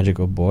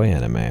Magical Boy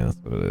anime, that's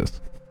what it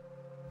is.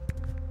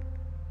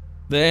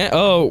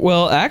 Oh,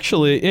 well,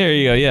 actually, there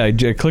you go, yeah,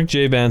 click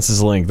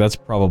J-Vance's link, that's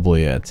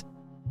probably it.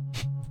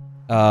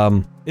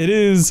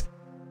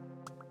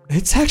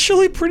 It's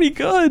actually pretty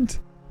good.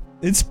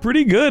 It's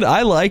pretty good,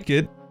 I like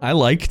it. I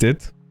liked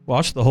it.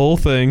 Watched the whole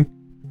thing.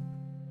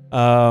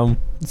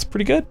 It's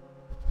pretty good.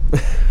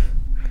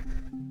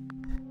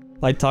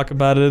 Might talk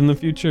about it in the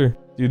future,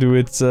 due to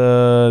its, due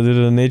to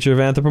the nature of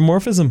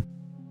anthropomorphism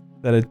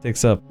that it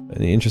takes up, and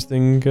the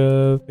interesting,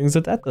 things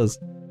that does.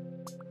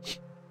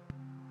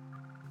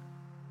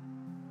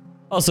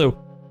 Also,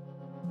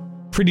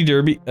 Pretty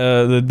Derby,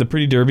 the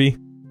Pretty Derby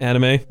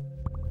anime.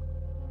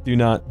 Do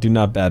not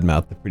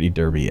badmouth the Pretty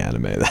Derby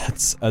anime.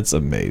 That's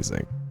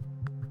amazing.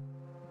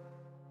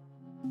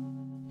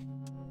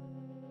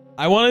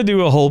 I want to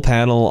do a whole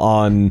panel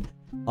on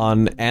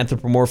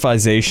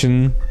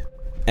anthropomorphization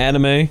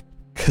anime,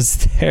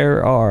 because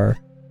there are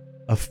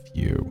a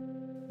few.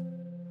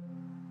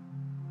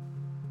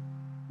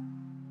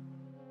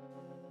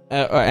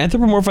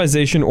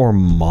 Anthropomorphization or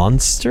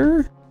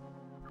monster?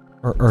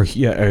 Or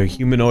yeah, a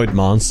humanoid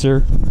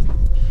monster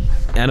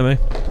anime.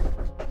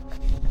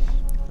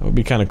 That would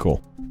be kind of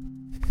cool.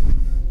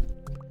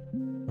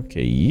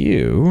 Okay,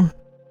 you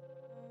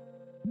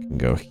can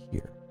go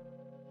here.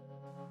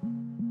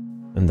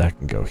 And that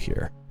can go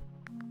here.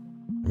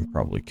 And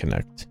probably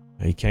connect.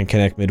 You can't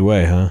connect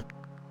midway, huh?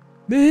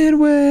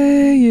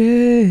 Midway,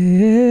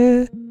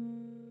 yeah.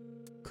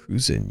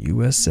 Cruising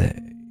USA.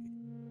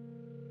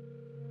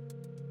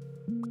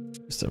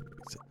 For some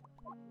reason.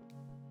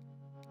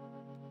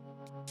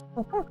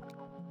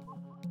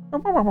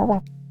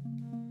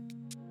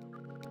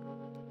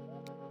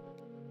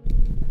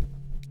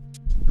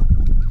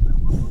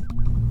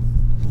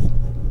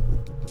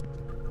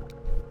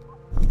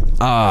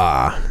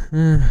 Ah.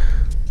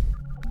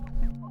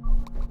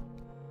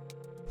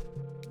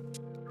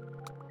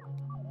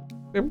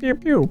 Pew pew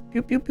pew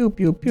pew pew pew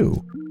pew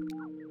pew.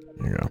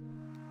 There you go.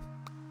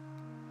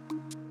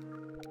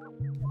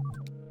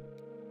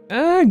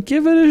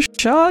 Give it a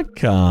shot,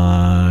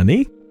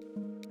 Connie.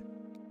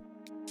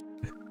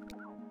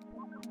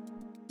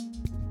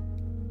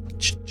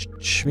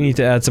 We need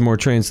to add some more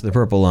trains to the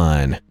purple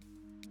line.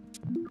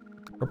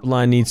 Purple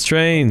line needs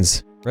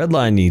trains. Red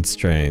line needs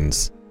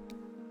trains.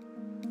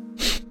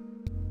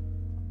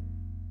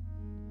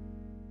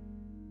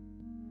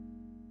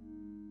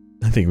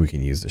 I think we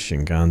can use the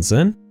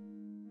Shinkansen.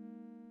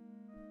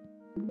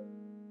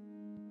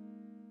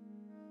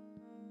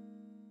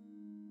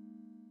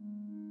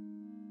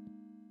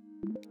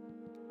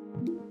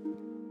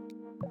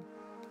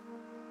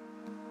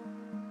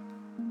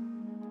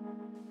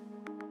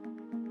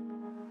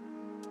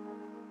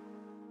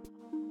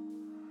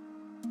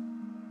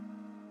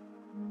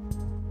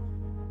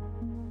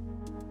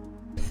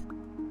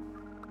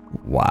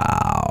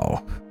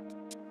 Wow.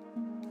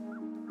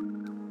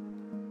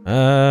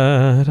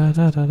 Da,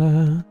 da, da,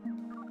 da.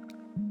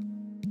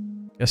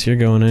 Guess you're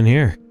going in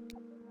here.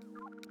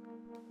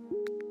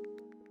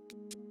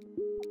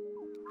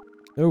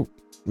 Nope.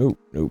 Nope.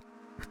 Nope.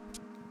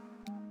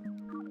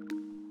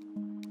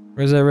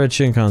 Where's that red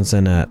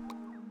Shinkansen at?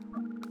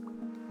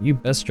 You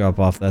best drop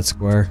off that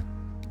square.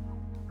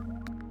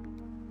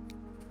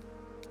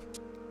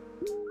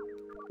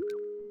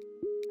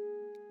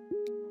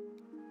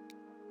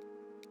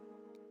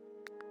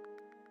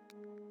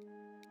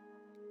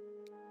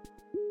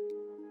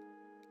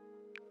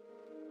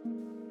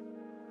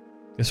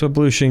 Guess what,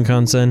 blue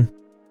Shinkansen?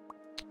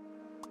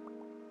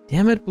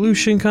 Damn it, blue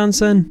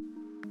Shinkansen.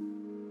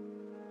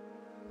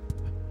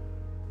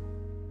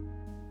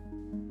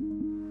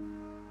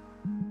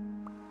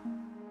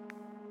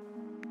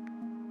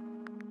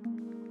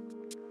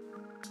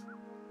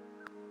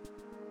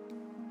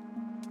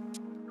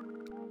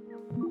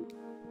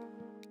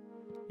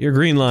 You're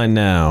green line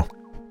now.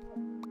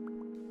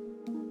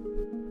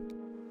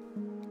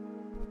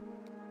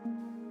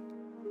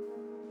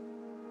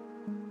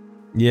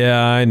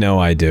 Yeah, I know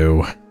I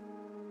do.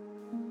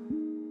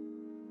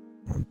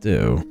 I'll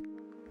do.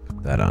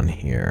 Put that on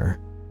here.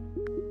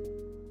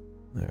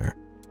 There.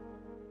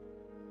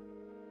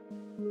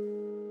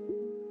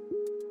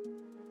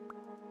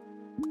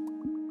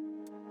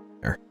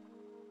 There.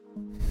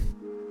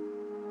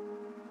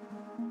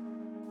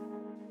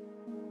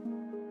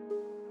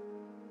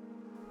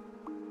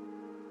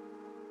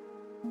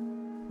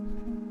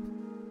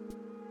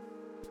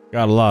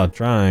 Got a lot of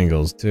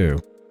triangles, too.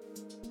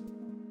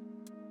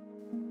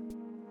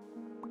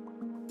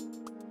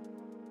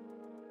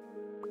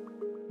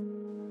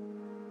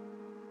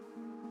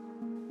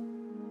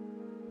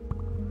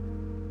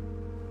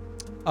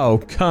 Oh,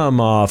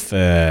 come off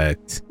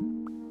it.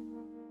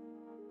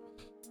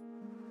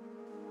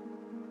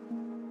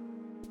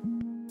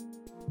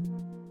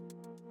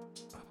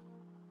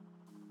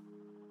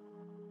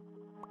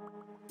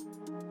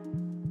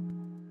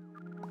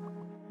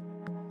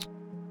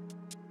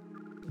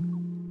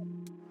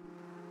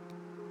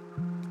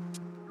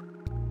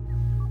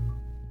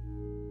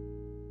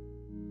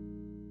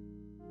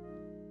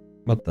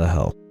 What the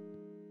hell?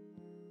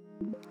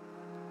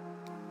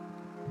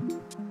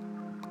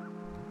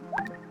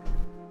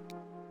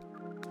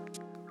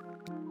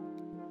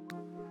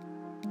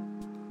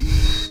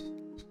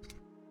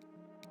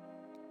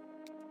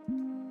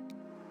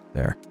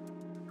 There.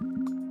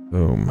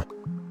 Boom.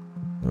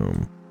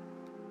 Boom.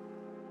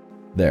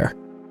 There.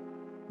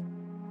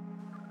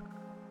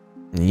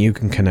 And you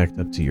can connect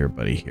up to your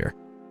buddy here.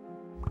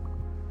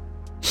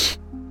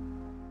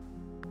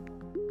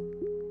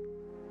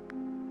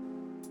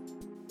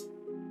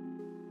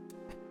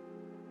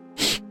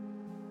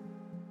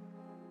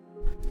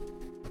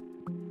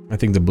 I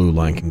think the blue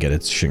line can get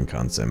its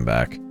Shinkansen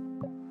back.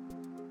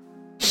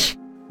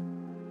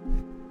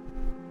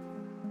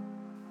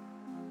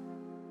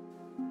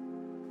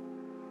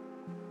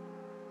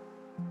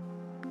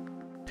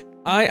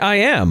 I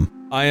am.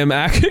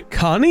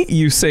 Connie,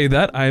 you say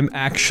that. I'm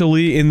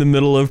actually in the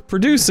middle of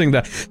producing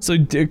that. So,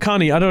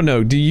 Connie, I don't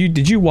know.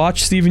 Did you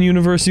watch Steven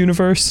Universe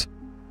Universe?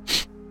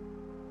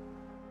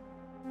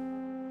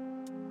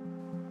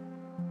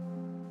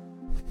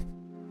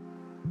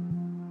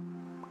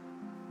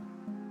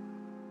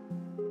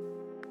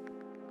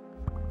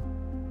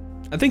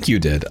 I think you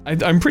did.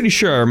 I'm pretty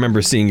sure I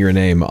remember seeing your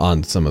name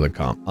on some of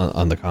the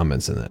on the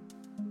comments in it.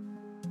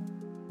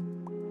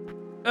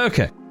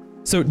 Okay,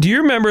 so do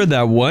you remember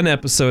that one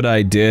episode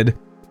I did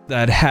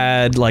that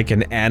had like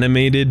an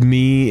animated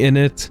me in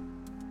it?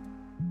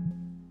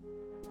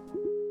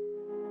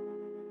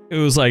 It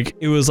was like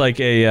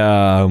a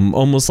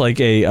almost like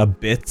a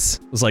bits.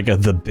 It was like a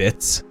the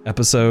bits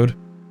episode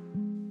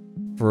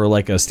for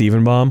like a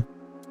Steven Bomb.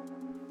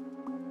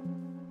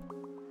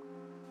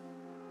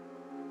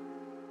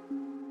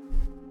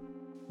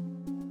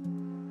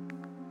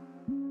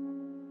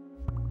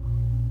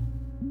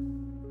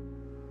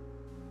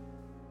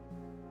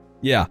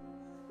 Yeah.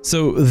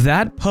 So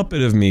that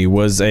puppet of me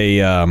was a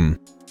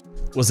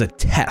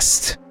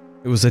test.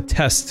 It was a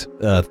test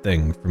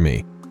thing for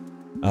me.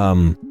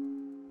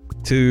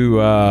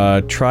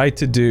 To try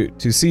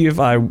to see if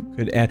I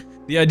could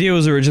the idea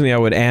was originally I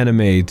would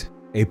animate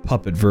a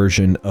puppet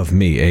version of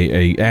me,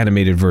 a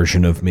animated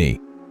version of me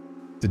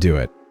to do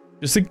it.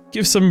 Just to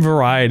give some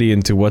variety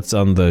into what's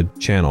on the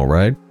channel,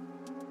 right?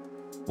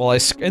 Well, I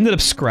ended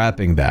up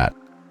scrapping that.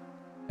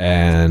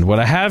 And what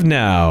I have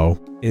now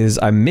is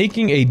I'm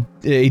making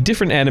a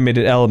different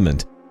animated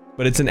element,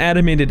 but it's an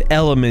animated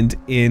element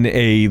in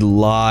a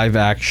live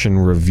action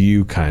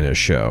review kind of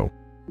show.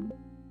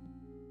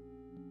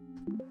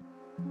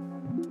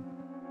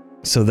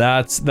 So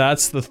that's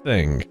the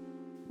thing.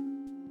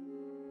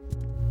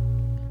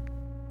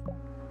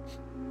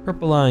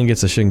 Purple Line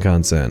gets a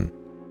Shinkansen.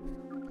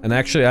 And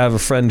actually I have a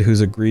friend who's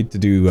agreed to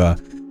do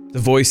the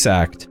voice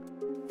act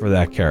for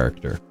that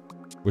character,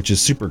 which is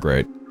super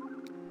great.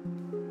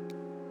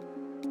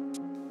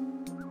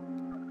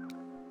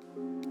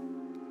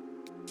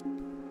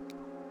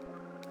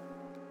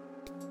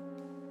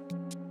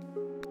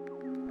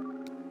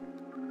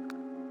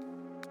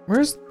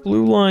 Where's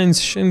Blue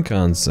Line's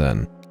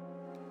Shinkansen?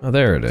 Oh,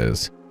 there it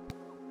is.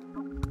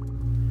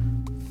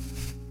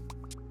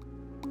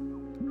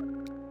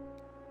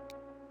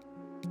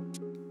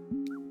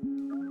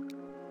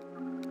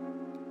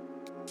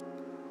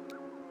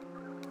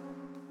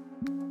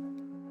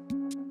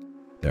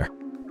 There.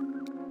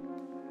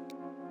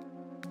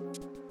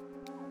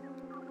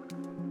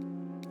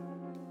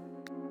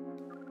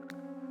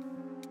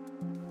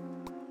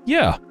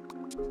 Yeah.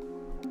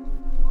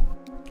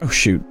 Oh,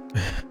 shoot.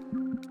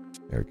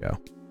 There we go.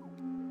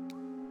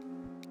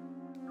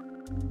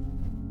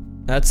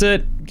 That's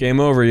it. Game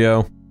over,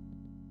 yo.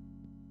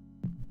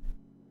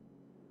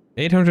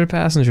 800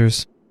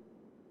 passengers.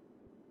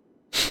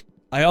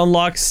 I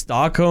unlocked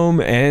Stockholm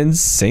and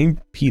St.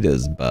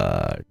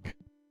 Petersburg.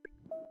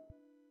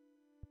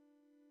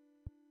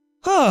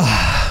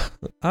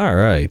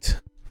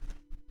 Alright.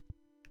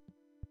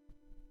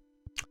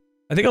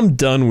 I think I'm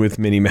done with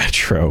Mini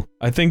Metro.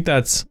 I think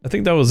that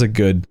was a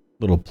good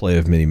little play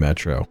of Mini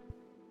Metro.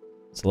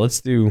 So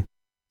let's do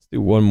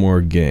one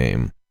more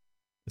game.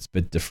 It's a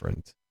bit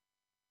different.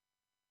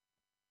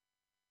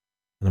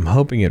 And I'm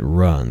hoping it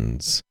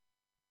runs,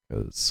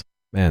 because,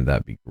 man,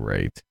 that'd be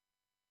great.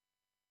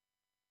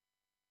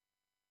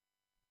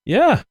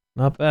 Yeah,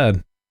 not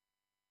bad.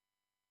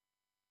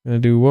 I'm gonna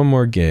do one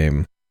more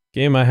game.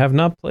 Game I have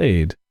not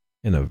played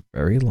in a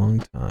very long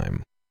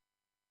time.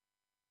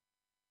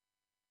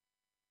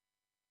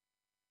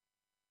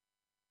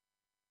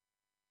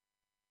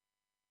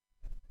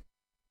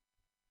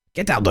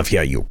 Get out of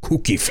here, you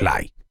cookie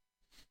fly!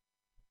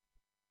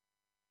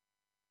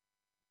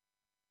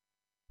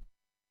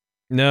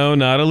 No,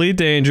 not Elite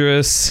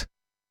Dangerous.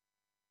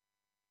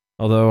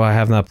 Although I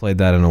have not played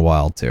that in a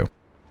while too.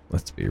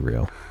 Let's be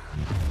real.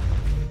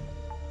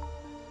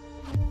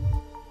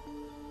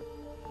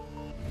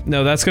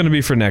 No, that's gonna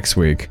be for next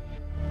week.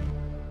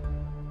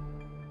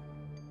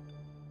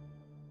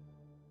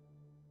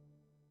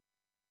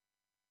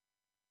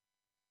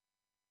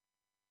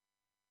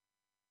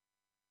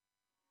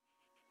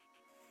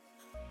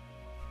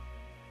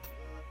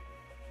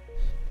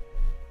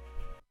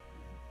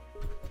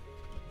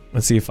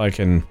 Let's see if I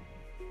can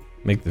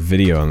make the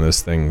video on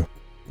this thing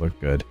look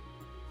good.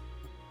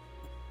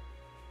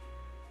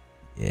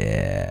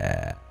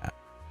 Yeah.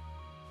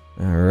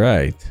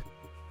 Alright.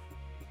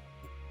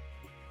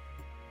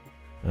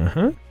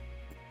 Uh-huh.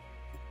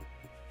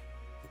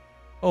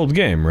 Old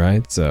game,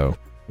 right? So,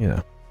 you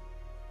know.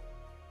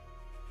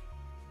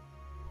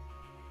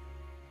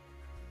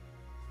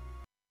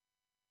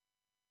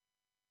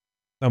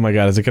 Oh my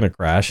god, is it gonna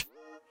crash?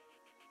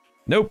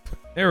 Nope.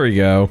 There we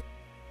go.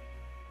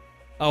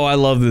 Oh, I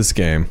love this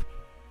game.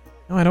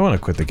 No, I don't want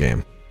to quit the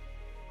game.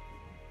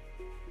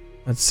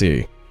 Let's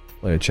see.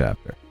 Play a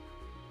chapter.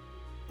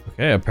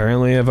 Okay,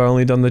 apparently I've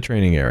only done the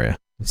training area.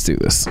 Let's do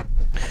this.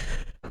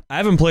 I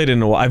haven't played it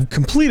in a while. I've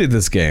completed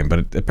this game,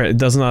 but it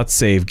does not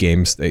save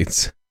game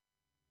states.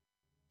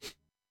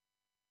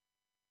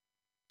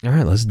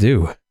 Alright, let's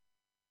do.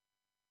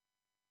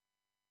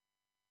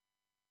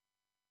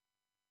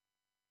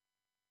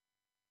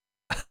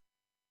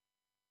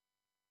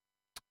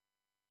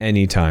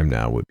 Any time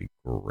now would be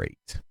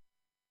great.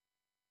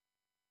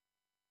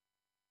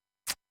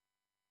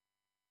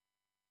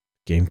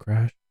 Game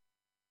crash?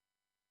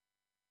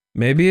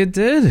 Maybe it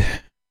did.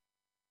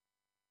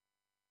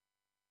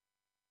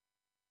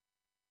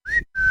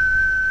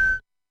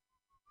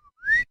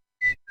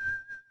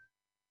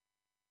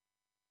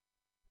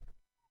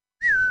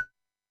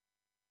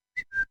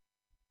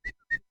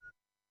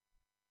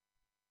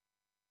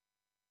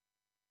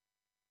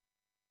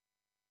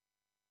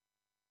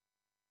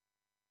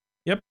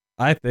 Yep,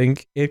 I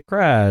think it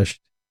crashed.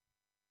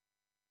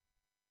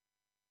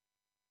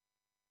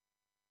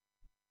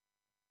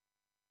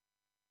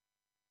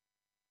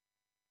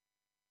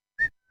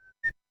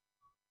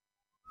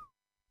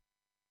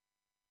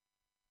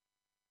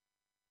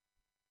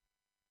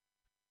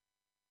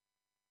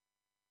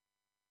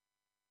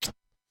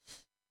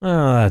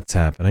 Oh, that's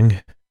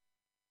happening.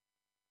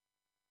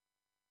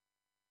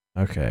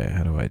 Okay,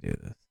 how do I do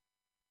this?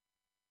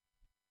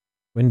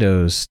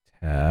 Windows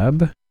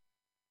tab.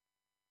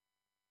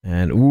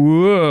 And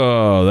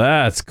whoa,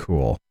 that's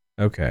cool.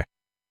 Okay.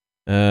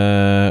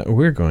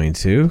 We're going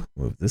to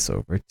move this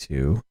over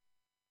to,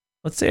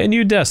 let's say, a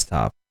new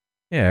desktop.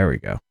 Yeah, there we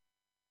go.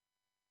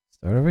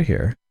 Start over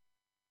here.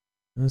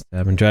 Let's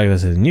tab and drag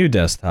this to a new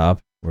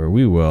desktop where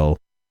we will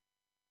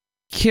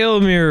kill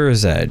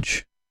Mirror's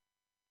Edge.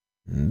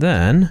 And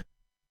then,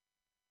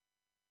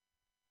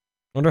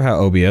 I wonder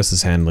how OBS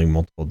is handling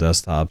multiple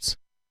desktops.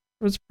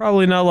 It's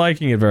probably not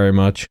liking it very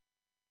much.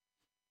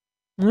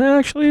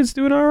 Actually, it's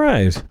doing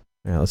alright.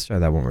 Yeah, let's try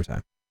that one more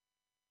time.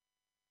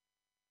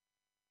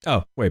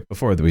 Oh, wait,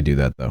 before we do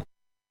that, though.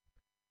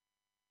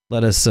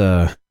 Let us,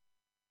 move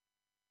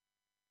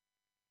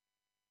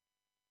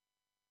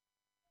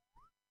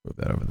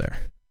that over there.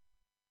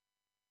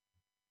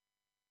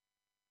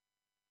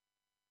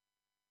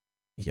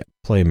 Yeah,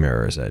 play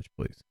Mirror's Edge,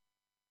 please.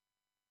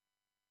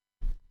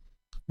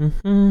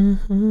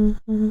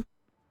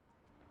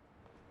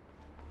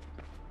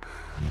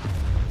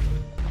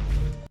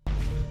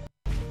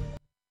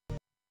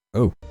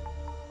 Oh.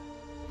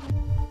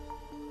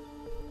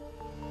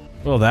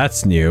 Well,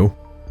 that's new.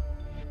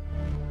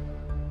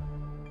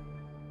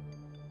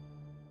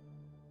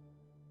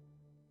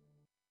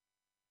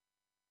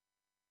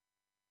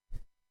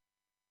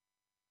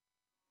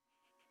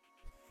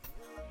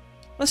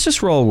 Let's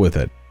just roll with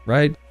it,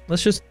 right?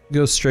 Let's just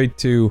go straight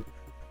to...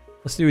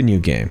 Let's do a new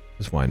game,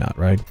 because why not,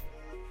 right?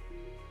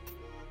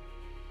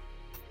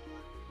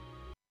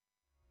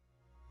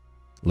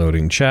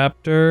 Loading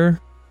chapter.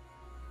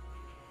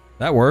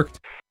 That worked.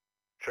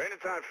 Training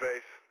time,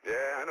 Faith. Yeah,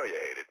 I know you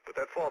hate it, but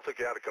that fall took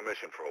you out of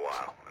commission for a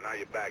while. And now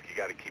you're back, you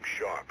gotta keep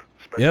sharp.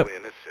 Especially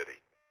in this city.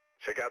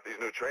 Check out these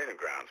new training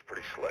grounds.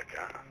 Pretty slick,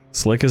 huh?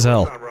 Slick as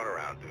hell. It's on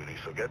runaround duty,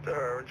 so get to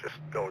her and just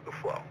go with the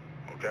flow,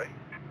 okay?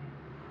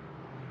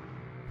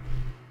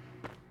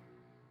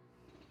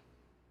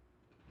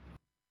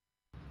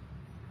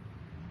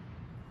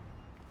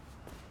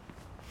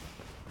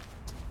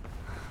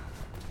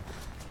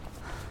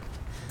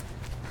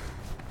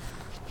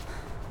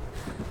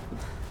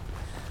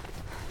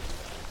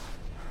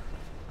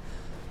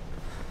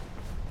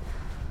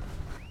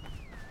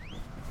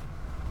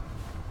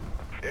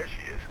 There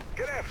she is.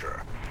 Get after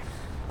her.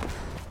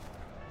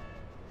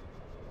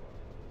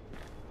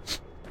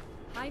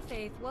 Hi,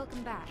 Faith.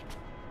 Welcome back.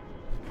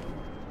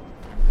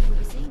 We'll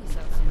be seeing you so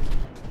soon.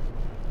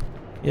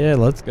 Yeah,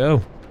 let's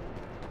go.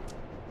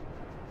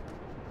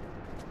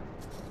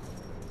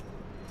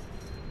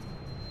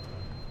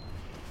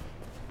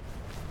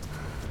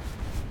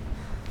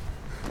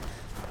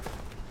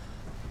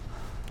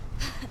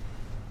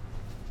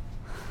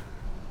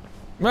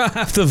 I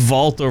have to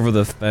vault over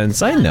the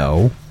fence, I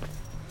know.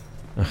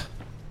 Ugh.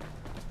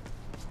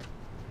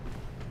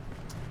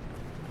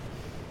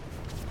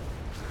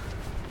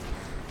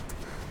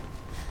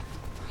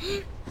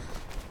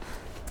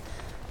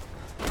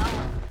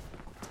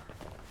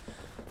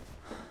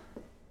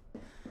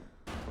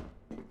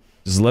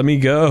 Just let me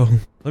go.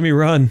 Let me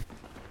run.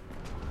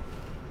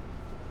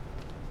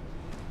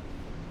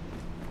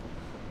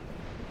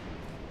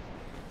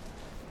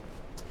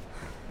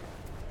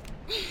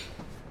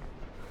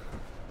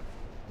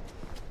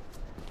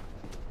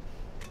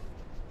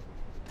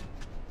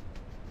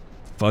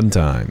 Fun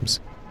times.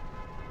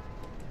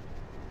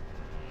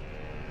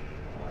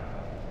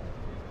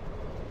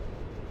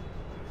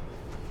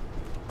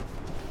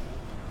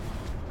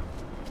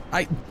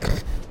 I...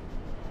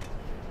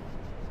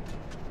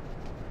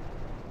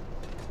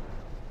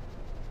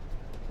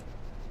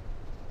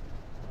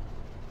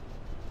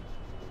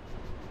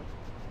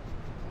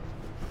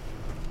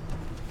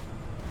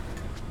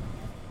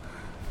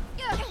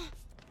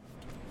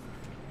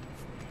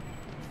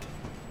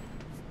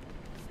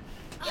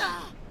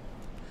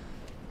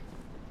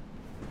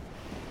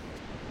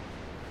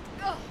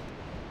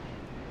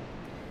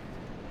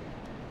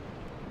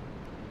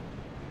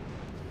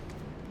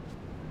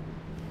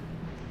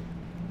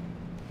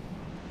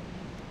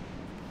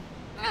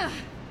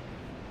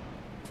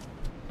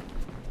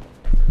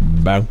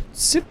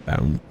 Bounce it,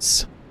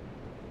 bounce.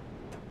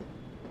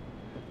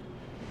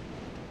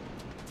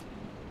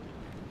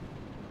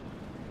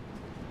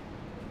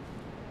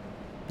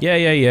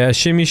 Yeah.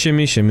 Shimmy,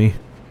 shimmy, shimmy.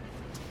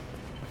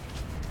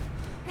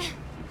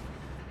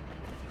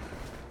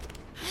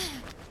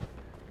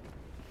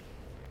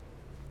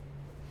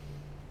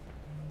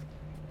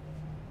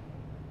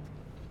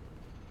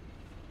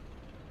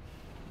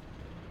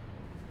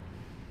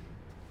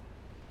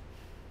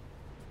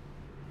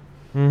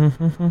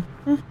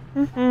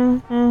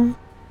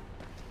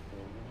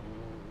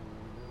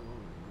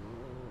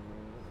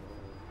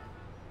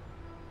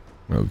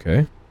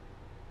 Okay.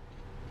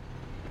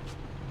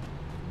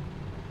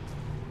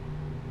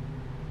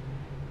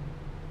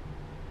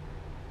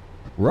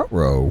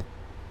 Ruh-roh.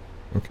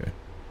 Okay.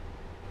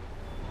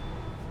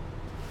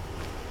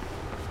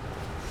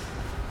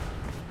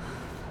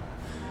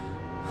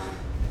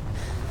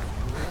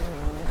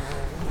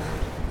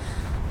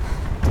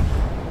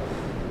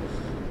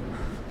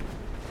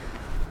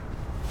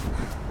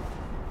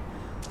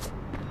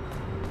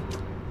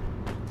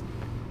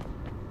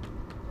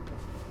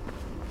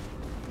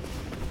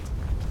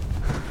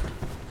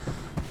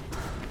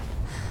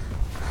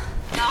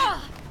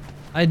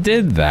 I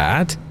did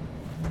that.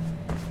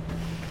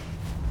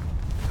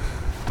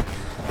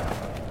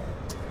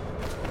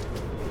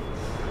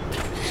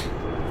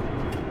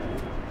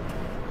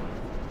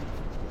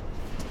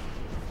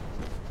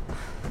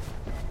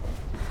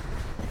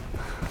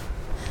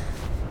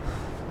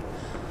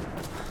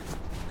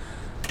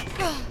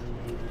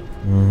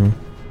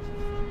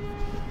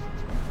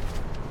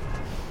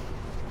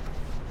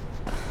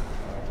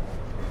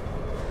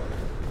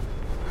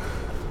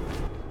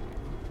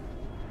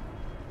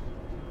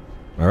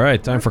 All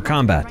right, time for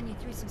combat. Run you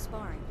through some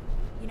sparring.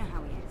 You know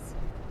how he is.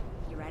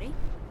 You ready?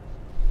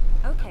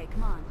 Okay,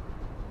 come on.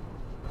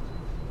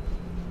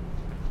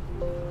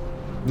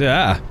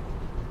 Yeah.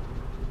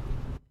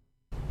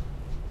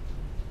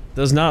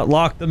 Does not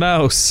lock the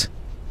mouse.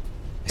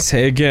 I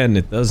say again,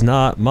 it does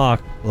not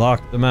lock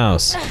the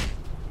mouse.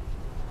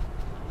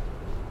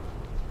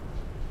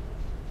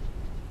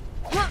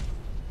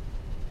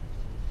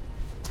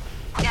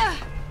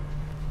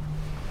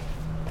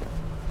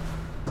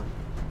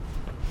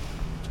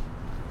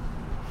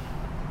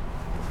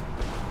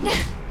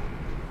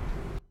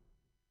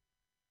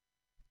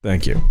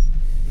 Thank you.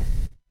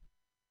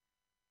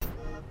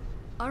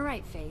 All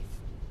right, Faith.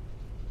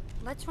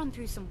 Let's run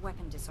through some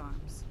weapon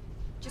disarms,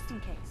 just in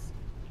case.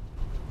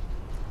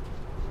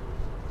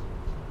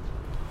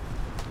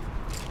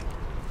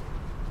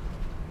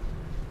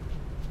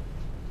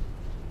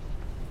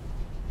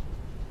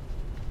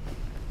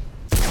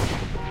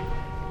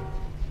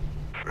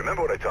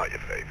 Remember what I taught you,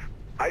 Faith.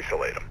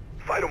 Isolate them.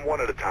 Fight them one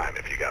at a time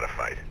if you gotta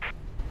fight.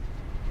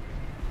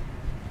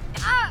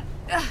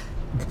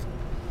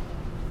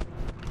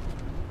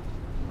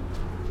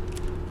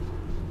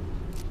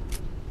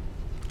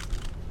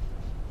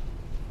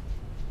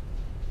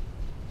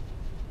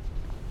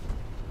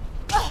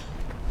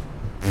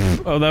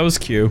 Oh, that was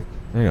Q.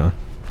 Hang on.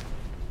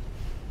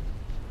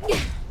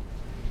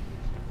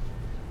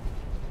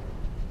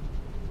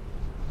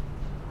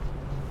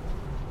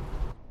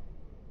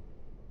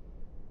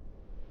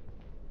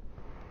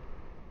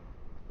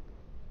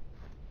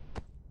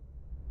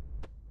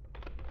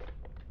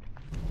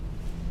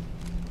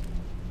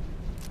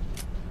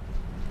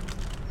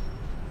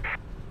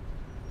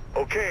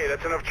 Okay,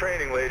 that's enough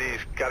training,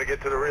 ladies. Gotta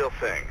get to the real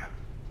thing.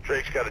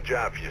 Drake's got a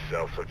job for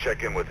yourself, so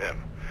check in with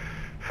him.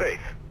 Faith,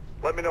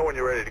 let me know when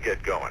you're ready to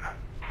get going.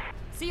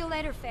 See you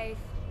later, Faith.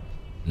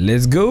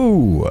 Let's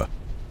go.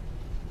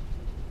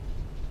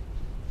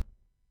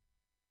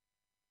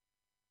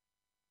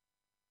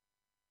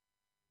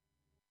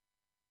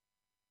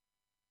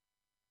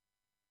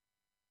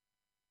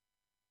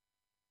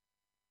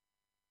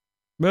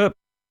 Yep.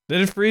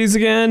 Did it freeze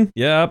again?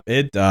 Yep,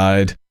 it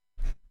died.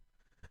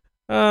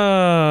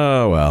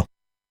 Oh, well.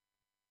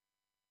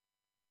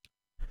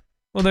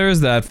 Well, there's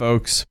that,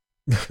 folks.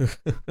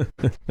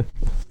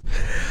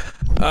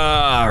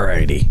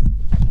 Alrighty.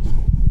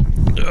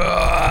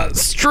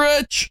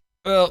 Stretch!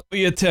 Well,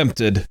 we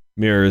attempted,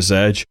 Mirror's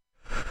Edge.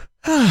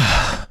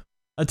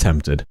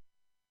 Attempted.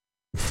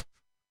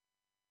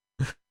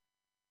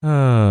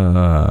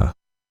 Alright,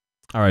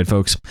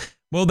 folks.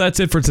 Well, that's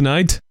it for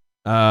tonight.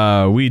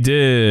 We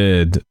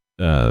did,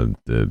 what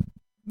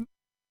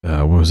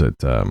was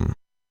it,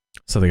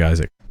 something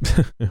Isaac.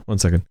 1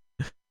 second.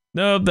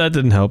 Nope, that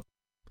didn't help.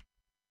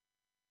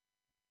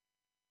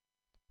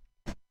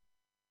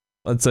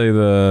 Let's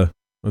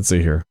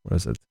see here, what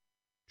is it?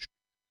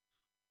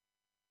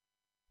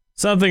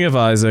 Something of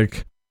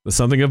Isaac. The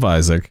Something of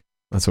Isaac.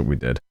 That's what we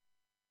did.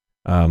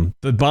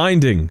 The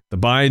Binding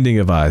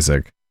of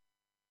Isaac.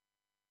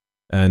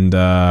 And,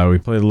 we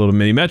played a little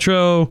mini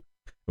Metro.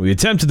 We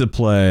attempted to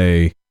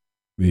play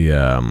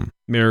the,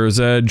 Mirror's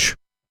Edge.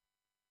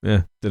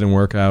 Yeah, didn't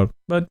work out.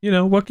 But, you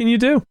know, what can you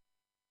do?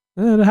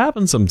 It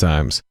happens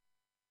sometimes.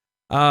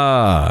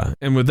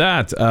 And with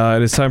that,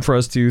 it is time for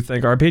us to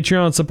thank our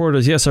Patreon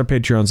supporters. Yes, our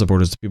Patreon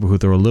supporters, the people who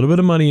throw a little bit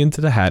of money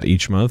into the hat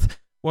each month.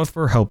 What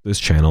for help this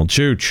channel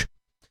chooch.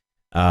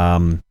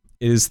 It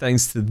is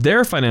thanks to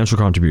their financial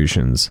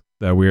contributions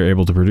that we are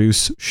able to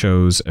produce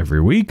shows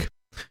every week.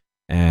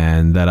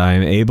 And that I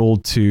am able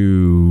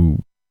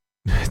to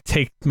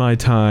take my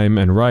time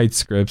and write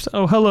scripts.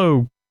 Oh,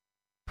 hello,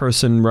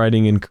 person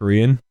writing in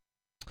Korean.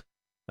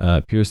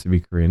 Appears to be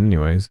Korean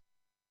anyways.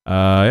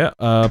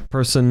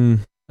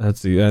 Person,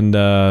 that's the, and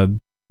it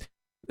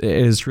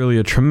is really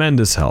a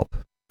tremendous help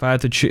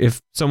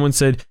if someone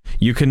said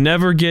you can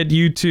never get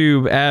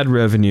YouTube ad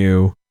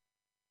revenue,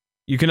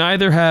 you can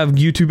either have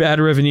YouTube ad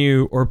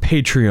revenue or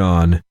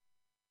Patreon.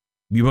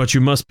 But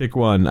you must pick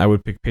one. I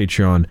would pick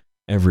Patreon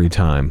every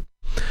time.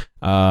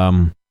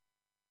 And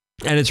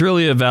it's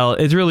really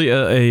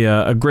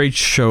a great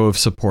show of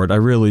support. I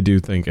really do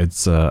think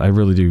it's I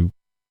really do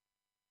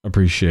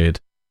appreciate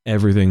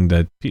everything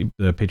that the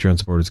Patreon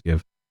supporters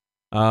give.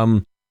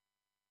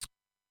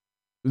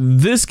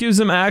 This gives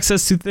them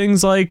access to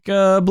things like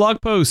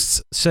blog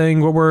posts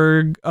saying what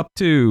we're up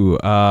to.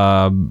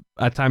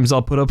 At times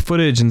I'll put up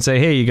footage and say,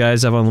 hey, you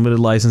guys have unlimited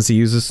license to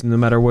use this no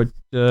matter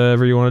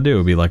whatever you want to do.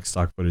 It'll be like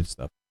stock footage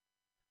stuff.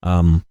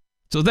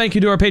 So thank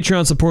you to our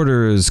Patreon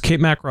supporters: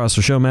 Kate Macross,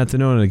 Rochelle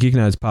Mantanona, Geek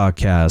Nights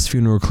Podcast,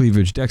 Funeral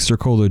Cleavage, Dexter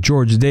Kohler,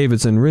 George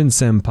Davidson, Rin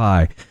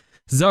Senpai,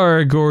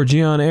 Zara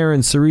Gorgian,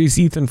 Aaron, Cerise,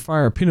 Ethan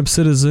Fire, Pinup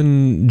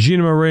Citizen,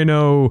 Gina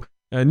Moreno,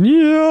 and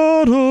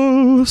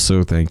Yada.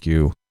 So thank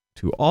you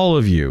to all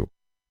of you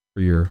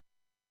for your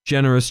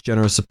generous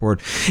support.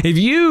 If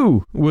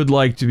you would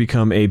like to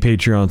become a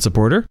Patreon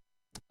supporter,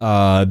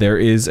 there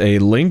is a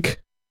link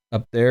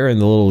up there in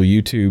the little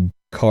YouTube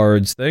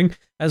cards thing,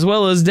 as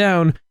well as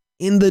down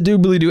in the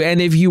doobly-doo. And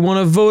if you want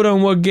to vote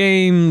on what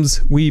game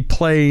we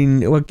play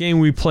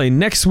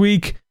next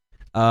week,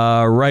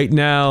 right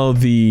now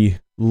the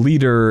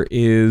leader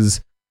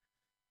is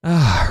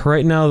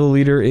Half-Life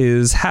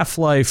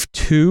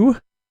 2.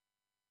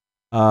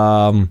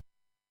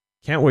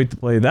 Can't wait to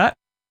play that.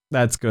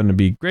 That's going to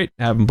be great.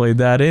 Haven't played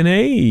that in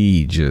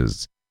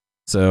ages.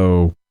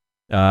 So,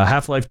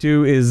 Half-Life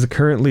 2 is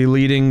currently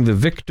leading the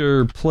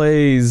Victor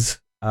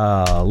Plays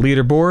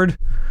leaderboard.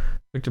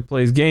 Victor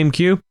Plays Game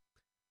Queue.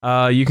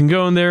 You can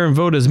go in there and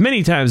vote as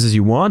many times as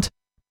you want.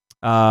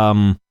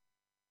 And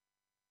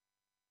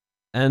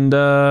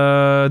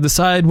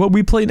decide what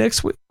we play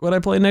next week. What I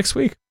play next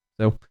week.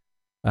 So,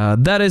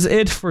 that is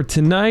it for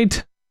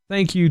tonight.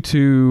 Thank you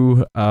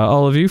to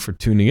all of you for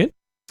tuning in.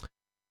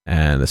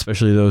 And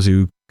especially those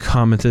who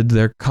commented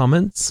their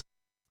comments.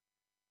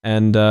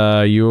 And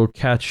you'll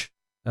catch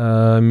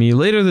me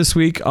later this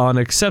week on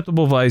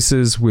Acceptable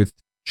Vices with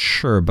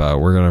Sherba.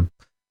 We're gonna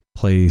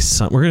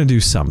do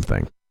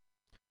something.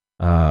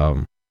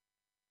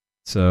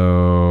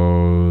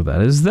 So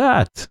that is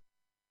that.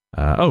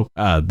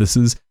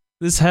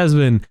 This has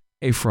been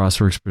a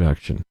Frostworks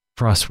production.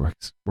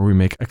 Frostworks, where we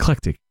make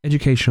eclectic,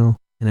 educational,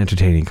 and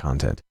entertaining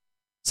content.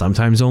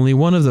 Sometimes only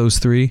one of those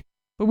three,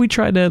 but we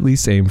try to at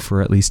least aim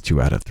for at least 2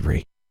 out of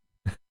 3.